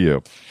 that's for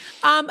you.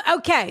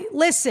 Okay,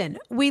 listen,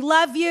 we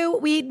love you.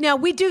 We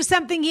do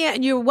something here,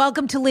 and you're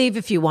welcome to leave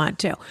if you want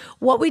to.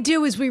 What we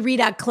do is we read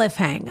our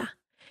cliffhanger,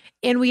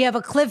 and we have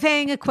a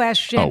cliffhanger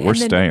question, Oh, we're and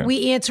then staying.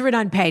 we answer it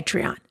on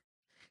Patreon.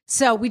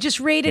 So we just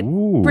read it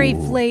Ooh.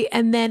 briefly,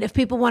 and then if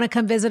people want to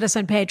come visit us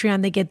on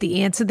Patreon, they get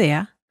the answer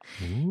there.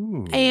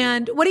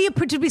 And what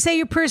did we say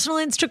your personal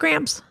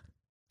Instagrams?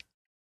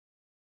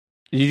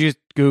 You just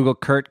Google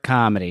Kurt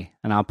Comedy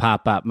and I'll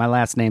pop up. My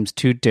last name's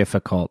too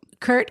difficult.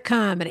 Kurt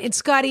Comedy. And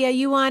Scotty, are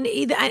you on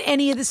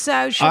any of the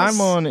socials?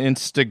 I'm on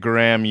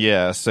Instagram,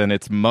 yes, and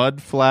it's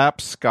Mudflap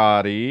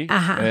Scotty,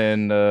 Uh-huh.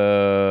 and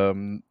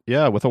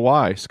with a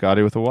Y,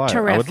 Scotty with a Y. I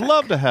Terrific. would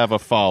love to have a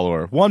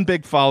follower. One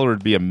big follower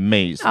would be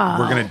amazing.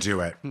 We're going to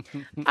do it.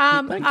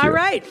 All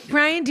right,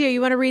 Brian, dear,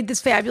 you want to read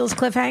this fabulous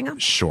cliffhanger?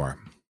 Sure.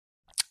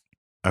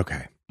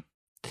 Okay.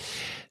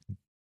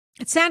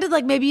 It sounded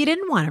like maybe you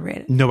didn't want to read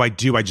it. No, I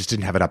do. I just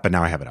didn't have it up, but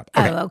now I have it up.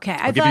 Okay. Oh, okay.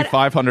 I'll give you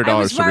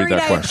 $500 to read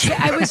that question.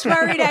 I was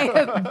worried.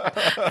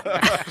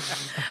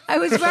 I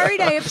was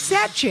worried I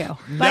upset you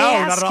by No,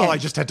 asking. not at all. I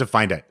just had to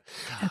find it.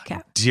 Okay.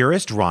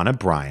 Dearest Ronna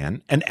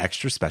Bryan and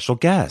extra special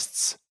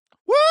guests.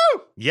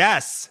 Woo!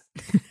 Yes.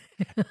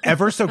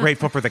 Ever so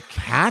grateful for the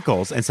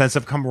cackles and sense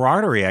of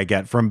camaraderie I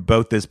get from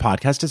both this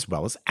podcast as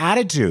well as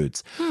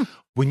attitudes.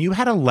 When you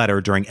had a letter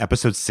during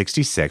episode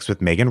 66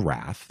 with Megan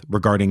Rath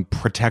regarding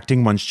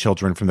protecting one's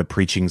children from the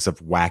preachings of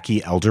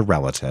wacky elder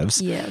relatives,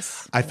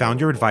 Yes. I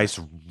found your advice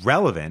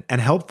relevant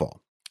and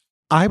helpful.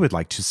 I would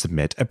like to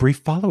submit a brief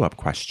follow-up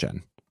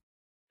question.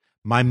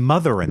 My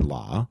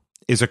mother-in-law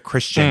is a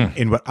Christian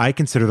in what I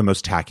consider the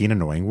most tacky and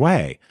annoying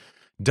way.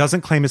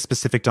 Doesn't claim a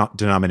specific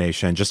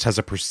denomination, just has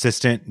a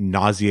persistent,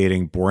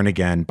 nauseating,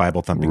 born-again,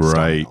 Bible-thumping style.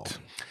 Right.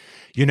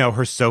 You know,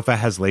 her sofa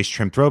has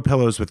lace-trimmed throw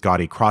pillows with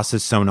gaudy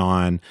crosses sewn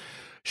on.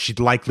 She'd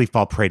likely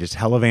fall prey to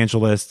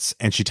televangelists,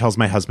 and she tells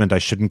my husband I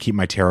shouldn't keep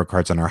my tarot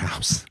cards in our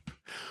house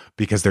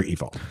because they're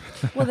evil.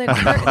 Well, they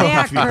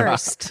are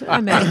cursed.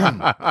 I mean,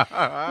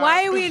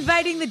 why are we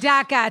inviting the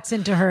dark arts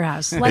into her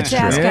house? Let's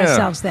ask Yeah.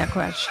 ourselves that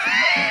question.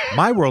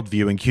 My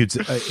worldview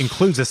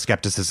includes a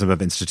skepticism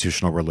of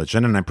institutional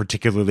religion, and I'm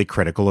particularly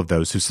critical of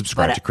those who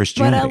subscribe to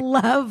Christianity. But a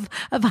love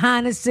of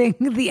harnessing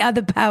the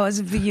other powers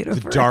of the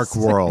universe. The dark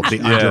world, the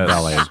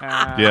underbelly.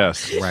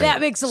 Yes. Right.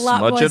 That makes a lot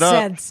Smudge more it up.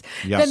 sense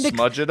Yes.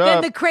 Smudge it than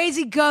up. the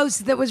crazy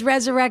ghost that was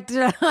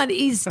resurrected on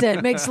Easter.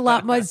 It makes a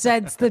lot more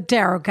sense than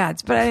tarot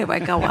cards. But anyway,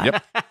 go on.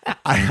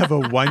 I have a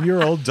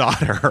 1-year-old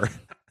daughter.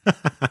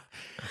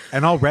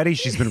 And already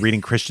she's been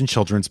reading Christian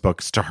children's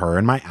books to her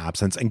in my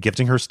absence and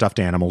gifting her stuffed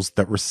animals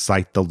that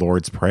recite the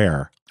Lord's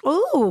Prayer.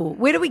 Ooh,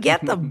 where do we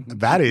get them?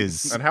 That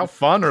is, And how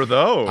fun are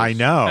those? I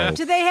know.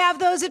 Do they have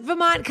those at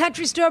Vermont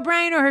Country Store,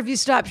 Brian, or have you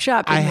stopped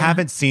shopping? I there?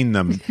 haven't seen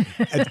them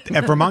at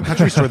Vermont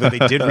Country Store that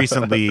they did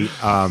recently.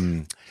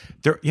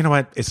 You know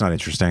what? It's not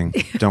interesting.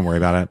 Don't worry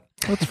about it.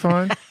 That's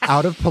fine.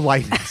 Out of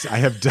politeness, I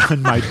have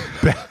done my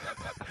best.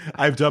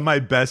 I've done my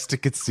best to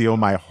conceal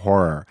my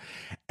horror.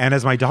 And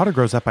as my daughter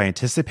grows up, I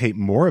anticipate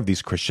more of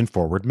these Christian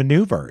forward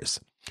maneuvers.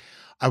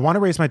 I want to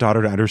raise my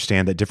daughter to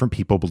understand that different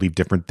people believe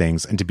different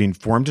things and to be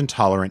informed and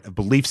tolerant of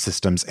belief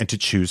systems and to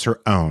choose her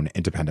own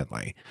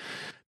independently.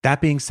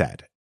 That being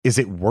said, is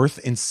it worth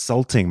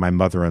insulting my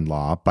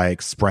mother-in-law by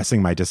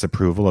expressing my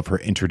disapproval of her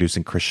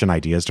introducing Christian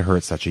ideas to her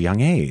at such a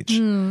young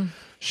age?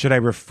 Should I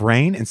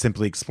refrain and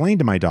simply explain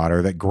to my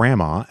daughter that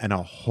grandma and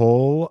a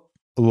whole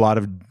a lot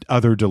of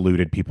other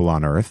deluded people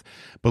on earth,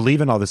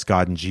 believe in all this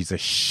God and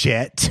Jesus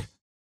shit,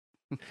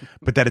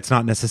 but that it's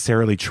not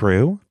necessarily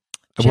true.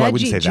 Well, I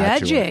wouldn't say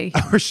that to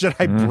her. Or should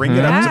I bring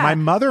it up to my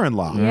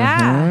mother-in-law?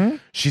 Yeah.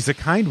 She's a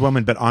kind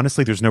woman, but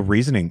honestly, there's no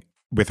reasoning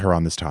with her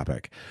on this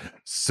topic.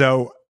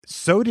 So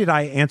did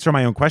I answer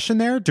my own question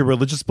there? Do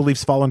religious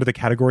beliefs fall under the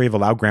category of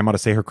allow grandma to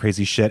say her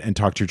crazy shit and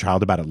talk to your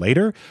child about it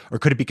later? Or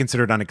could it be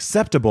considered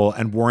unacceptable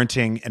and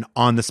warranting an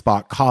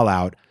on-the-spot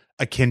call-out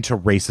akin to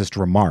racist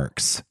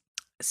remarks?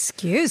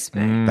 Excuse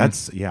me.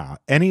 That's,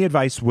 any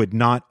advice would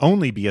not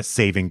only be a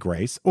saving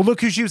grace. Well, look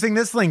who's using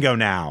this lingo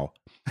now.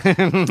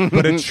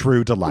 But a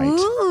true delight.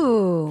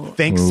 Ooh.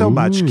 Thanks so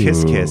much,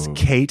 Kiss Kiss,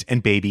 Kate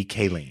and baby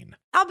Kayleen.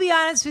 I'll be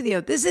honest with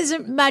you. This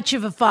isn't much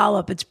of a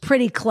follow-up. It's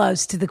pretty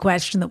close to the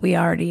question that we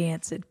already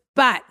answered.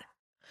 But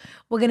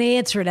we're going to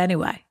answer it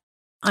anyway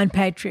on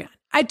Patreon.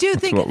 I do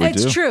think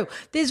it's true.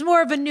 There's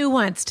more of a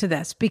nuance to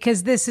this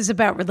because this is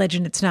about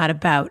religion. It's not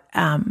about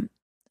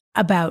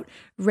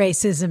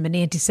racism and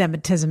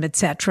anti-Semitism,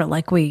 etc.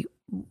 Like we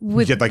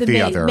with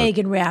the other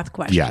Megan Rath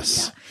question.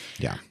 Yes.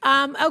 Yeah.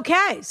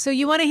 Okay. So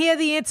you want to hear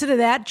the answer to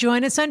that?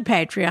 Join us on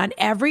Patreon.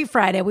 Every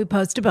Friday we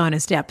post a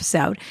bonus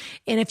episode.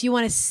 And if you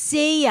want to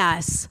see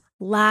us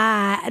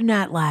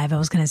not live. I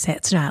was going to say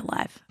it's not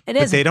live. It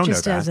isn't. They don't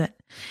just know that. Doesn't.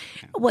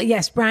 Well,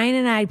 yes, Brian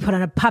and I put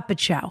on a puppet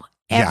show.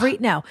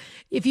 No.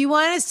 If you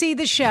want to see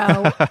the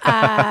show,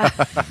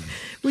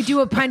 we do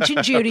a Punch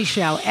and Judy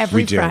show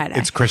every Friday.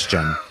 It's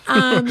Christian.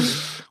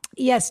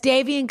 Yes,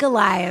 Davy and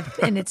Goliath,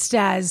 and it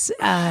stars,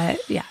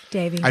 Davy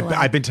and Goliath.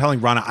 I've been telling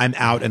Rana I'm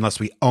out unless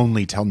we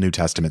only tell New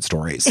Testament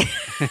stories.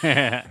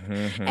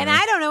 And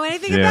I don't know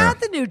anything about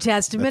the New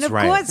Testament, That's of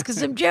right. course,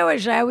 because I'm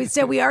Jewish. I always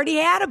said we already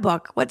had a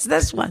book. What's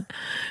this one?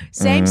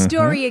 Same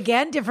story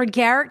again, different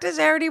characters.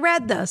 I already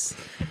read this.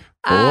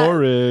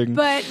 Boring.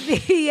 But in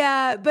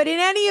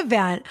any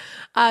event,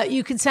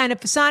 you can sign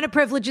up for sauna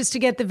privileges to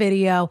get the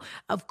video.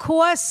 Of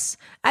course,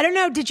 I don't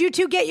know. Did you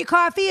two get your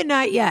coffee or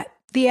not yet?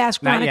 The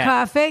Ask Rana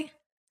coffee?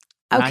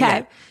 Not Okay.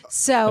 yet.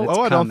 So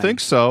I don't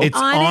think so. It's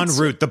en its-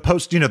 route. The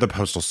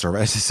postal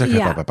service. It's okay,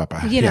 Yeah. blah, blah,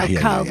 blah. You know,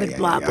 Yeah, COVID,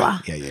 blah, yeah, blah.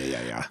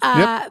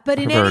 Yeah. But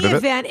in I've heard any of it.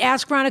 event,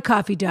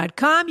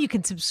 AskRanaCoffee.com. You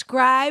can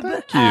subscribe.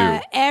 Thank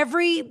you.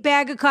 Every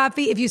bag of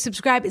coffee, if you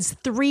subscribe, is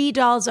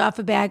 $3 off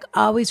a bag,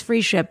 always free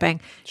shipping.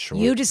 Sure.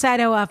 You decide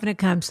how often it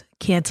comes.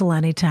 Cancel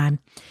anytime.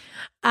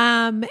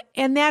 And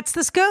that's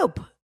the scoop.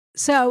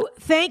 So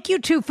thank you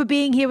two for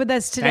being here with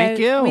us today. Thank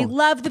you. We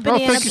love the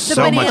banana, thank you the so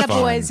banana much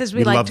fun. boys, as we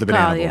We like love to the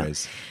call banana you.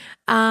 boys.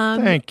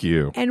 Thank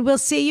you. And we'll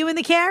see you in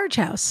the carriage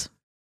house.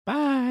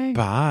 Bye.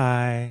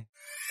 Bye.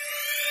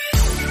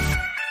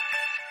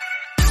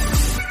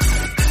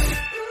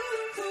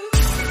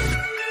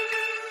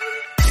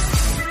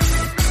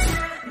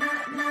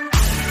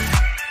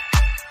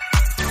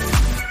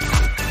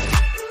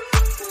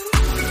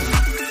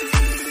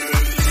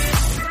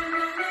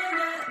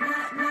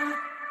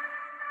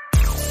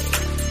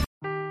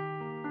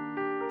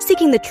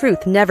 Seeking the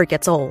truth never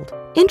gets old.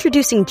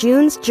 Introducing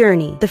June's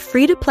Journey, the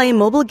free-to-play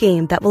mobile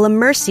game that will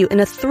immerse you in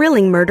a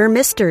thrilling murder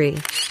mystery.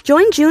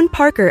 Join June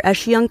Parker as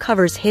she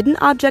uncovers hidden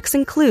objects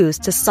and clues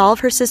to solve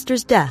her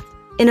sister's death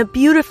in a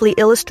beautifully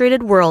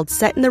illustrated world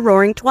set in the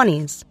Roaring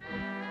 '20s.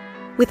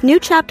 With new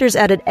chapters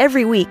added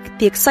every week,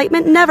 the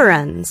excitement never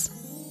ends.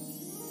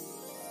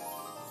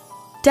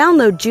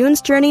 Download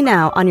June's Journey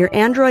now on your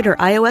Android or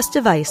iOS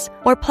device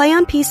or play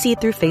on PC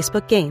through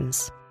Facebook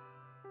Games.